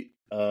State.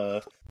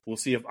 We'll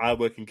see if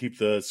Iowa can keep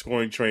the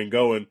scoring train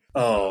going.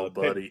 Oh,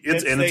 Penn- buddy, Penn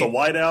it's a State-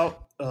 whiteout.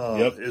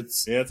 Yep.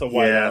 It's It's a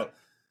whiteout.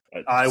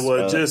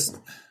 Iowa, Uh, just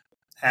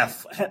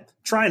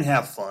try and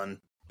have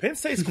fun. Penn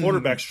State's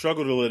quarterback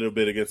struggled a little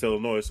bit against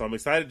Illinois, so I'm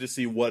excited to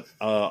see what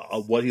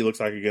he looks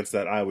like against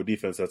that Iowa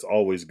defense. That's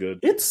always good.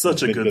 It's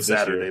such a Been good good this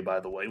Saturday, year. by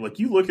the way. Like,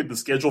 you look at the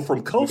schedule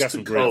from coast got to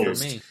some great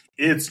coast, games.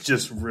 it's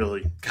just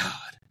really God.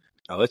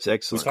 Oh, it's We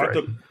excellent.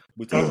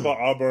 talked about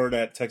Auburn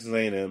at Texas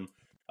A&M.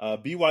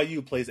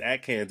 BYU plays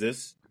at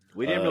Kansas.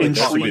 We didn't really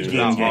talk much Intriguing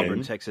about game.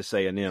 Auburn, Texas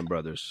A&M,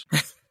 brothers.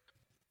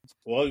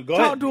 Well, go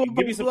Talk ahead. to him,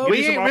 Give me some, Buffalo.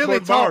 give me We some ain't really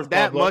awkward bars, talked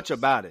that Pablo. much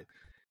about it.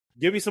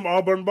 Give me some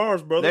Auburn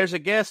bars, brother. There's a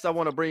guest I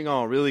want to bring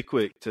on really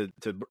quick to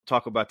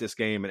talk about this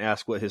game and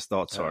ask what his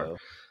thoughts are.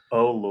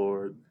 Oh,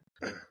 Lord.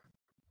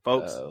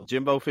 Folks,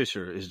 Jimbo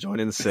Fisher is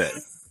joining the set.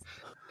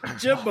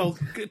 Jimbo,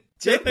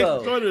 thanks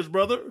for joining us,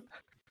 brother.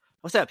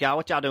 What's up, y'all?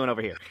 What y'all doing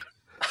over here?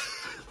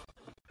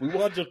 We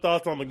want your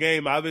thoughts on the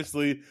game.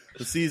 Obviously,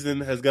 the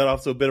season has got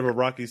off to a bit of a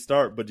rocky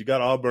start, but you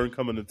got Auburn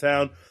coming to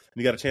town, and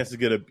you got a chance to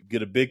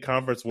get a big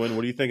conference win.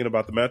 What are you thinking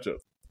about the matchup?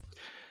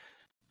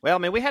 Well, I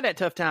mean, we had that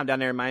tough time down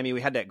there in Miami. We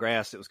had that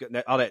grass. It was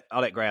all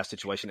that grass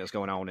situation that was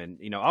going on, and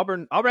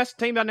Auburn has a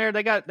team down there.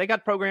 They got a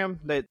program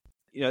that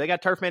they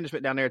got turf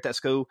management down there at that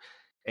school.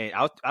 And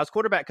I was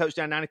quarterback coach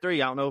down in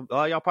 '93. I don't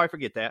know, y'all probably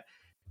forget that,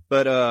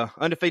 but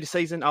undefeated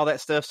season, all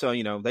that stuff. So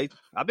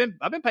I've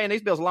been paying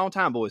these bills a long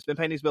time, boys. Been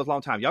paying these bills a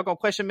long time. Y'all gonna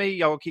question me?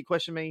 Y'all gonna keep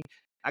questioning me?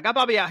 I got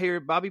Bobby out here,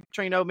 Bobby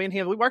Petrino, me and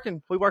him. We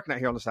working out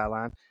here on the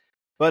sideline.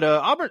 But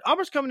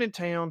Auburn's coming in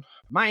town.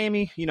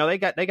 Miami, they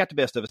got the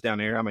best of us down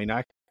there. I mean,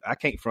 I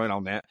can't front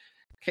on that.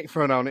 Can't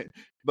front on it.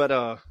 But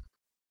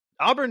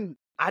Auburn,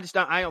 I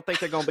don't think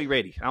they're going to be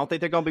ready. I don't think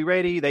they're going to be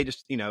ready. They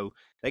just,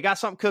 they got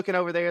something cooking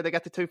over there. They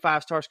got the 2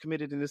 5-stars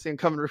committed in this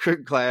incoming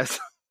recruiting class.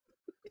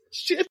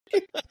 Shit.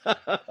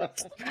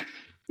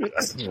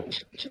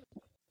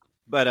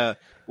 But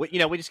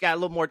we just got a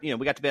little more.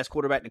 We got the best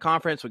quarterback in the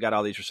conference. We got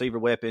all these receiver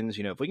weapons.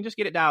 If we can just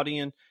get it dialed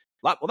in,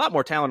 a lot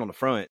more talent on the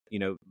front.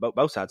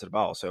 Both sides of the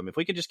ball. So if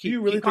we could just keep. Do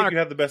you really think you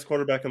have the best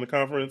quarterback in the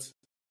conference?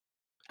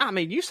 I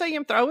mean, you see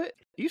him throw it.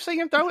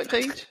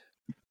 Teach.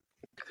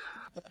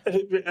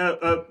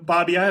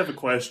 Bobby, I have a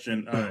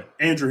question.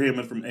 Andrew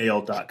Hammond from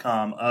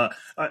AL.com.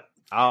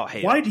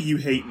 Why do you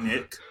hate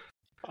Nick?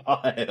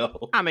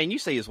 I mean, you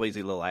see his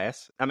wheezy little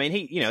ass. I mean,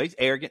 he's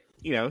arrogant.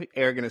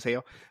 Arrogant as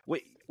hell.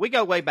 We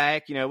go way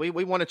back. We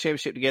won a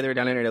championship together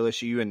down there at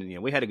LSU,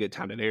 and we had a good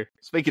time down there.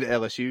 Speaking of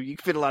LSU, you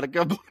can fit a lot of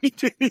gumbo in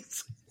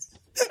titties.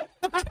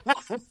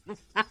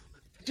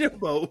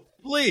 Jimbo,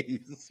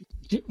 please.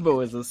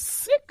 Jimbo is a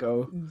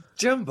sicko.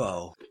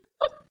 Jimbo.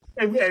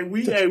 Hey,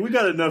 we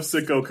got enough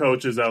sicko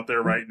coaches out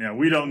there right now.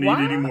 We don't need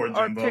any more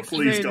Jimbo. Texas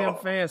Please A&M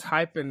don't. fans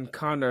hyping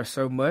Connor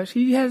so much.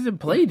 He hasn't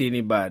played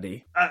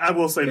anybody. I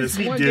will say this: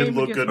 he did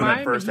look good in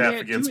that first half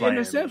against Miami.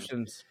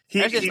 Interceptions.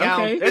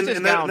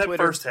 In that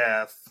first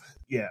half,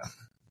 yeah.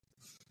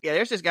 Yeah,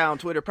 there's this guy on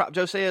Twitter, Prop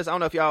Joe says. I don't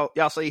know if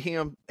y'all see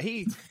him.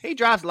 He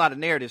drives a lot of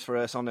narratives for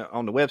us on the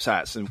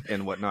websites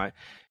and whatnot.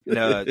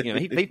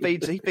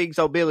 He feeds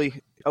old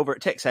Billy over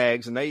at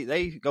TexAgs, and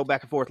they go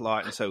back and forth a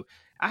lot. And so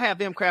I have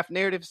them craft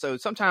narratives. So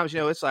sometimes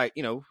it's like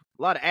a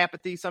lot of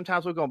apathy.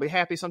 Sometimes we're gonna be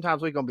happy.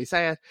 Sometimes we're gonna be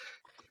sad.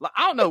 Like,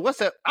 I don't know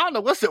what's up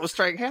with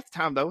Strang half the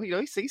time though.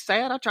 He's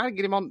sad. I try to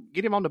get him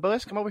on the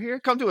bus. Come over here.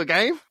 Come to a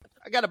game.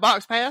 I got a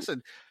box pass,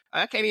 and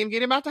I can't even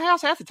get him out the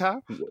house half the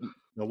time.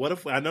 Now, what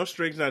if I know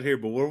String's not here,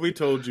 but what if we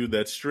told you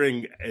that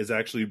String is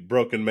actually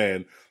broken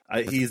man?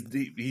 He's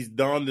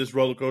donned this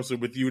roller coaster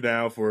with you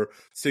now for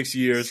 6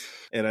 years,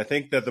 and I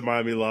think that the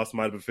Miami loss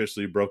might have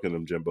officially broken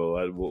him, Jimbo.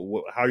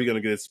 How are you going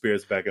to get his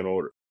spirits back in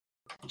order?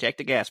 Check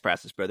the gas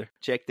prices, brother.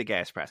 Check the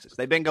gas prices.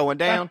 They've been going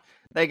down.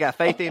 They got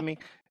faith in me.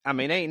 I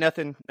mean, ain't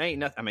nothing.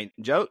 I mean,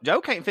 Joe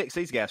can't fix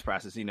these gas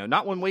prices.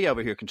 Not when we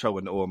over here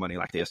controlling the oil money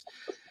like this.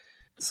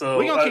 So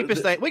we're gonna keep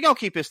this thing. We're gonna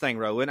keep this thing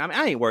rolling. I mean,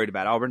 I ain't worried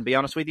about Auburn, to be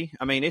honest with you.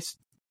 I mean, it's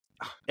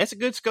a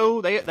good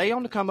school. They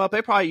on to come up.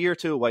 They're probably a year or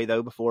two away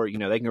though before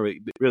they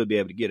can really be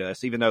able to get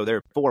us. Even though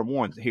they're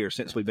 4-1 here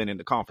since we've been in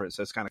the conference,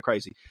 that's kind of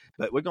crazy.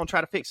 But we're gonna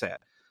try to fix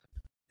that.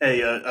 Hey,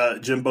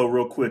 Jimbo,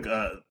 real quick.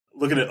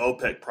 Looking at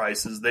OPEC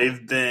prices,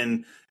 they've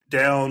been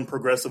down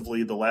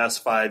progressively the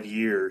last 5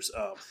 years.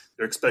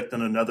 They're expecting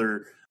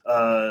another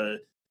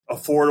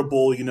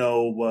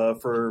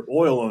affordable, for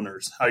oil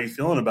owners. How are you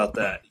feeling about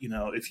that?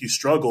 If you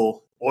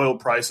struggle, oil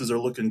prices are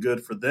looking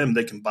good for them.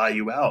 They can buy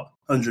you out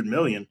 $100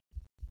 million.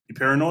 You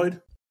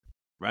paranoid?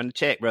 Run the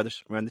check,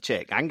 brothers. Run the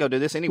check. I can go do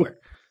this anywhere.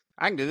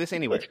 I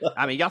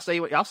mean, y'all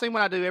see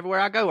what I do everywhere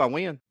I go. I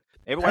win.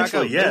 Everywhere I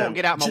go. Yeah. They won't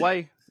get out of my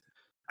way.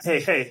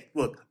 Hey,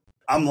 look.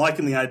 I'm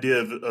liking the idea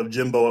of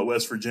Jimbo at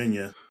West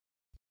Virginia.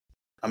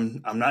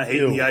 I'm not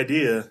hating the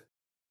idea.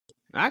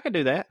 I could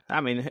do that. I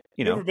mean,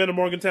 You ever been to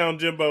Morgantown,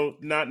 Jimbo?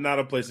 Not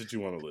a place that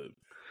you want to live.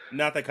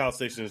 Not that College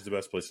Station is the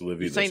best place to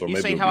live either. You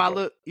seen how I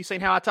look? You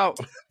seen how I talk?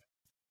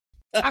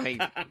 I mean,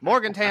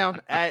 Morgantown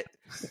at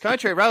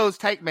Country Roads,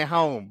 take me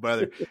home,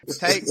 brother.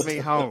 Take me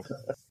home.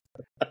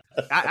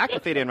 I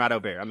could fit in right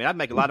over there. I mean, I'd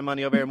make a lot of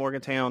money over there in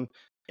Morgantown.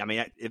 I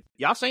mean, if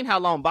y'all seen how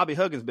long Bobby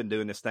Huggins been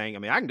doing this thing, I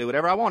mean, I can do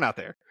whatever I want out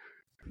there.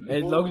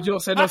 As long as you don't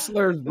say no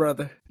slurs,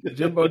 brother.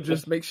 Jimbo,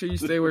 just make sure you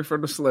stay away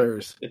from the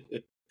slurs.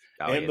 You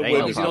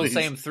don't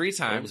say them 3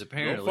 times,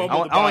 apparently.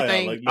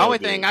 Only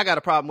thing I got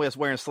a problem with is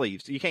wearing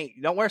sleeves.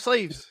 Don't wear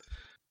sleeves.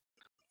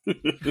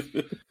 That's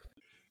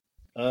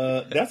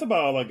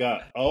about all I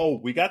got.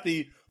 Oh, we got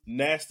the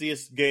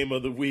nastiest game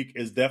of the week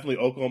is definitely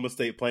Oklahoma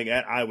State playing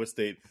at Iowa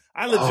State.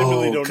 I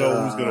legitimately don't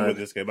know who's going to win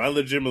this game. I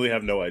legitimately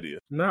have no idea.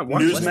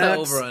 What's the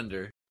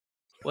over-under?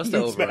 What's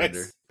the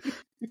over-under?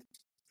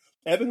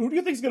 Evan, who do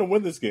you think is going to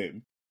win this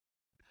game?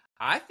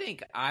 I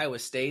think Iowa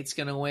State's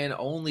going to win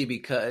only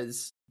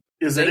because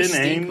is it in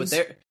Ames?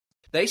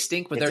 They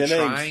stink, but It's they're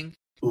innings. trying.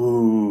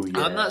 Ooh,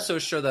 yeah. I'm not so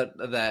sure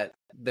that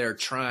they're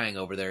trying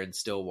over there in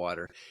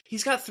Stillwater.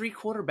 He's got 3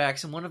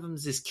 quarterbacks, and one of them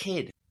is his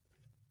kid.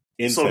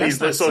 So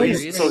Insane.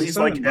 he's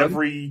like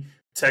every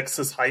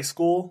Texas high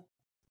school,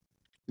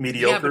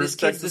 mediocre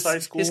Texas high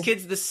school. His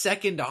kid's the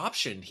second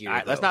option here. All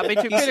right, though. let's not be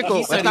too He's critical.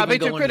 not Let's not be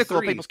even too going to critical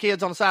of 3. people's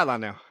kids on the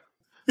sideline now.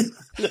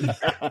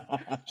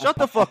 Shut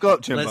the fuck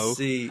up, Jimbo. Let's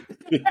see.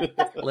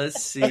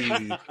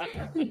 The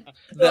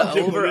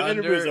Jimbo, over the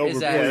interview is under is over, at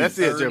please. Yeah, that's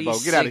it, Jimbo.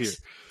 Get out of here.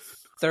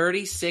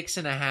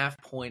 36.5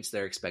 points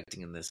they're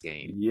expecting in this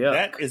game. Yeah.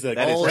 That is That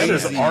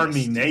crazy,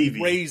 Army Navy.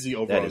 crazy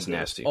over. That is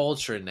nasty.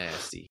 Ultra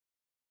nasty.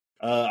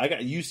 I got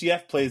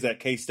UCF plays at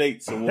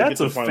K-State, so we'll That's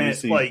get a to finally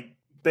see. like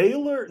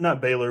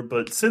not Baylor,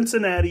 but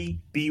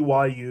Cincinnati,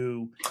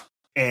 BYU,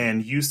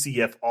 and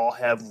UCF all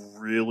have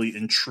really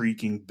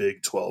intriguing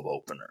Big 12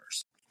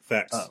 openers.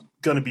 Facts.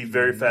 Going to be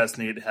very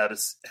fascinated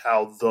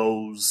how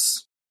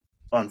those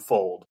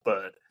unfold.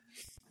 But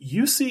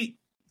UCF,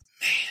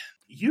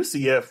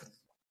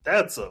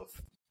 that's a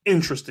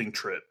interesting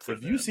trip for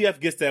If them. UCF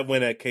gets that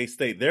win at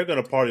K-State, they're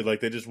going to party like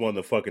they just won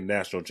the fucking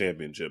national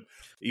championship.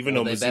 Even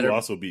Well, though they Mizzou better-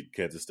 also beat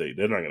Kansas State.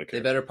 They're not going to care.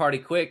 They better party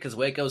quick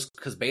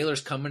because Baylor's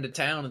coming to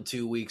town in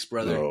 2 weeks,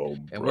 brother. Oh,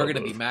 and we're going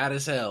to brother. be mad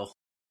as hell.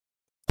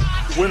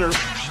 Winner.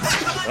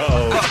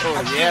 Uh-oh.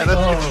 Oh, yeah. That's,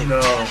 Oh, no.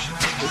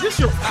 is this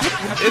your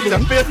it's the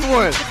 5th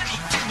one.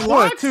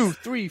 1, 2,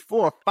 3,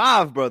 4,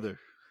 5, brother.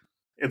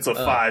 It's a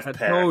I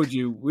 5-pack. told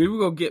you we were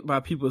gonna get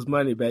my people's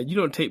money back. You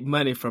don't take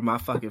money from my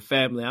fucking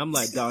family. I'm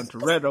like Don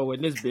Toretto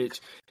in this bitch.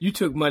 You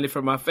took money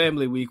from my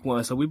family week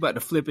 1, so we about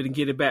to flip it and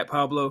get it back.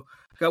 Pablo,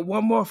 got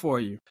one more for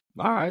you.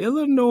 All right.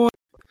 Illinois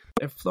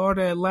and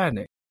Florida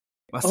Atlantic.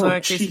 My son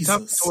Casey Jesus.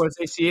 Thompson towards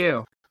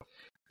ACL.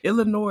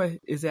 Illinois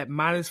is at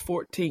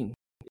 -14.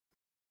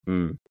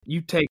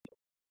 You take it.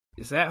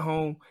 It's at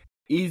home.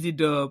 Easy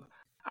dub.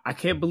 I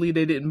can't believe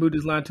they didn't move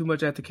this line too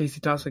much after Casey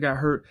Thompson got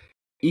hurt.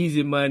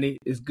 Easy money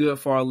is good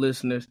for our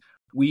listeners.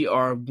 We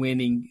are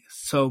winning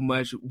so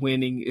much.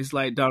 Winning. It's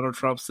like Donald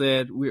Trump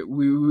said.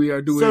 We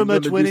are doing So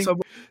much winning.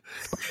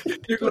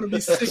 You're going to be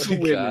sick of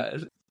winning.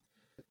 God.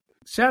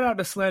 Shout out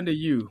to Slander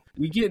U.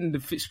 We getting the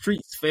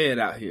streets fed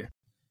out here.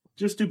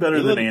 Just do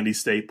better than Andy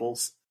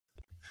Staples.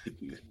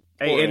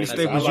 Hey, Andy I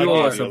Staples, like you owe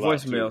Andy us a a lot,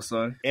 voicemail, too.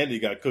 son. Andy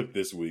got cooked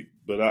this week,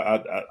 but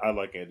I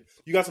like Andy.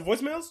 You got some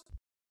voicemails?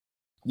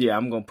 Yeah,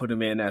 I'm going to put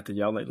him in after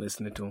y'all ain't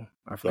listening to him.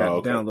 I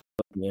forgot to download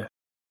them. Yeah.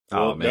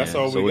 Well, Oh, man. that's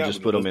all So we we'll got.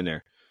 just put them in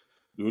there.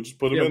 We'll just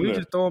put them Yeah, in we there.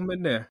 just throw them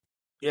in there.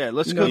 Yeah,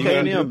 let's You know cook what you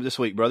gotta A&M do? this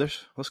week,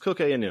 brothers. Let's cook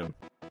A&M.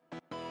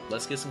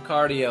 Let's get some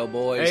cardio,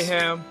 boys. Hey,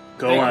 Ham.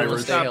 Go thank you Irish. for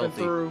Stay stopping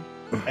healthy. through.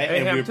 And Hey,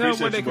 we Ham, tell them appreciate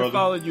where they you, can brother.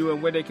 follow you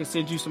and where they can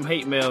send you some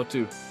hate mail,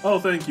 too. Oh,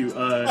 thank you.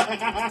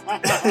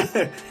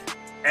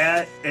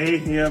 At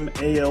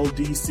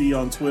AhamALDC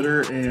on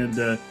Twitter and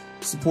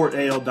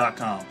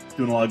supportal.com.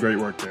 Doing a lot of great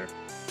work there.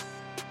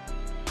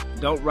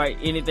 Don't write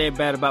anything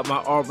bad about my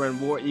Auburn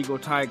War Eagle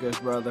Tigers,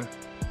 brother.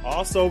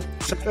 Also,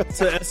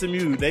 to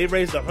SMU, they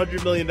raised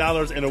 $100 million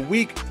in a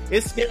week.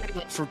 It's scary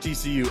from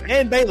TCU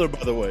and Baylor,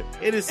 by the way.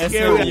 It is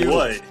scary. SMU.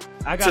 What?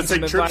 I got To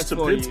some take advice trips to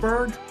for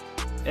Pittsburgh?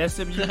 you.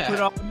 SMU put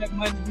all that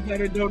money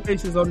together in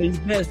donations on these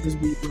bets this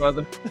week,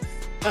 brother.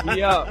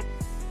 We up.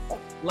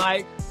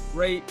 Like,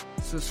 rate,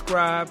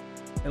 subscribe,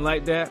 and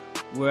like that,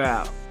 we're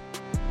out.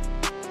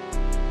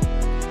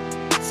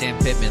 Sam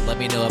Pittman, let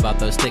me know about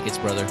those tickets,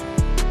 brother.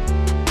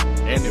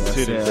 And them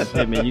titties.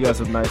 Hey, man, you got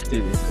some nice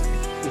titties.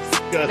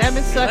 Let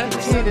me suck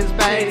your titties,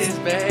 baby.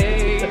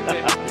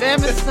 Let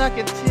me suck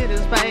your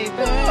titties, baby.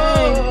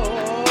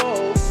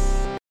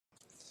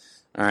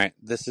 All right,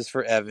 this is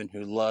for Evan,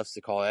 who loves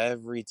to call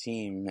every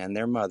team and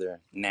their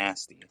mother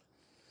nasty.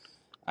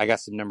 I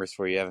got some numbers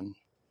for you, Evan.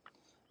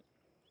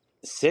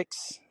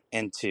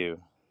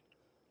 6-2.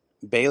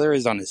 Baylor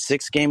is on a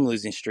 6-game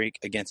losing streak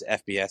against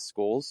FBS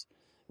schools,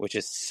 which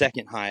is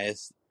second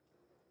highest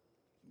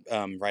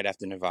right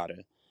after Nevada.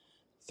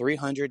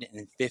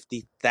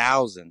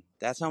 $350,000.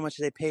 That's how much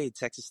they paid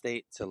Texas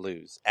State to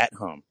lose at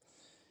home.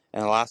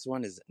 And the last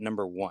one is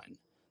number 1.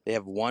 They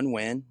have one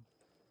win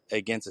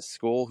against a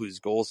school whose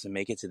goal is to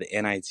make it to the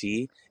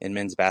NIT in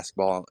men's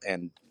basketball,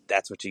 and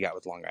that's what you got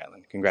with Long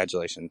Island.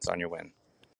 Congratulations on your win.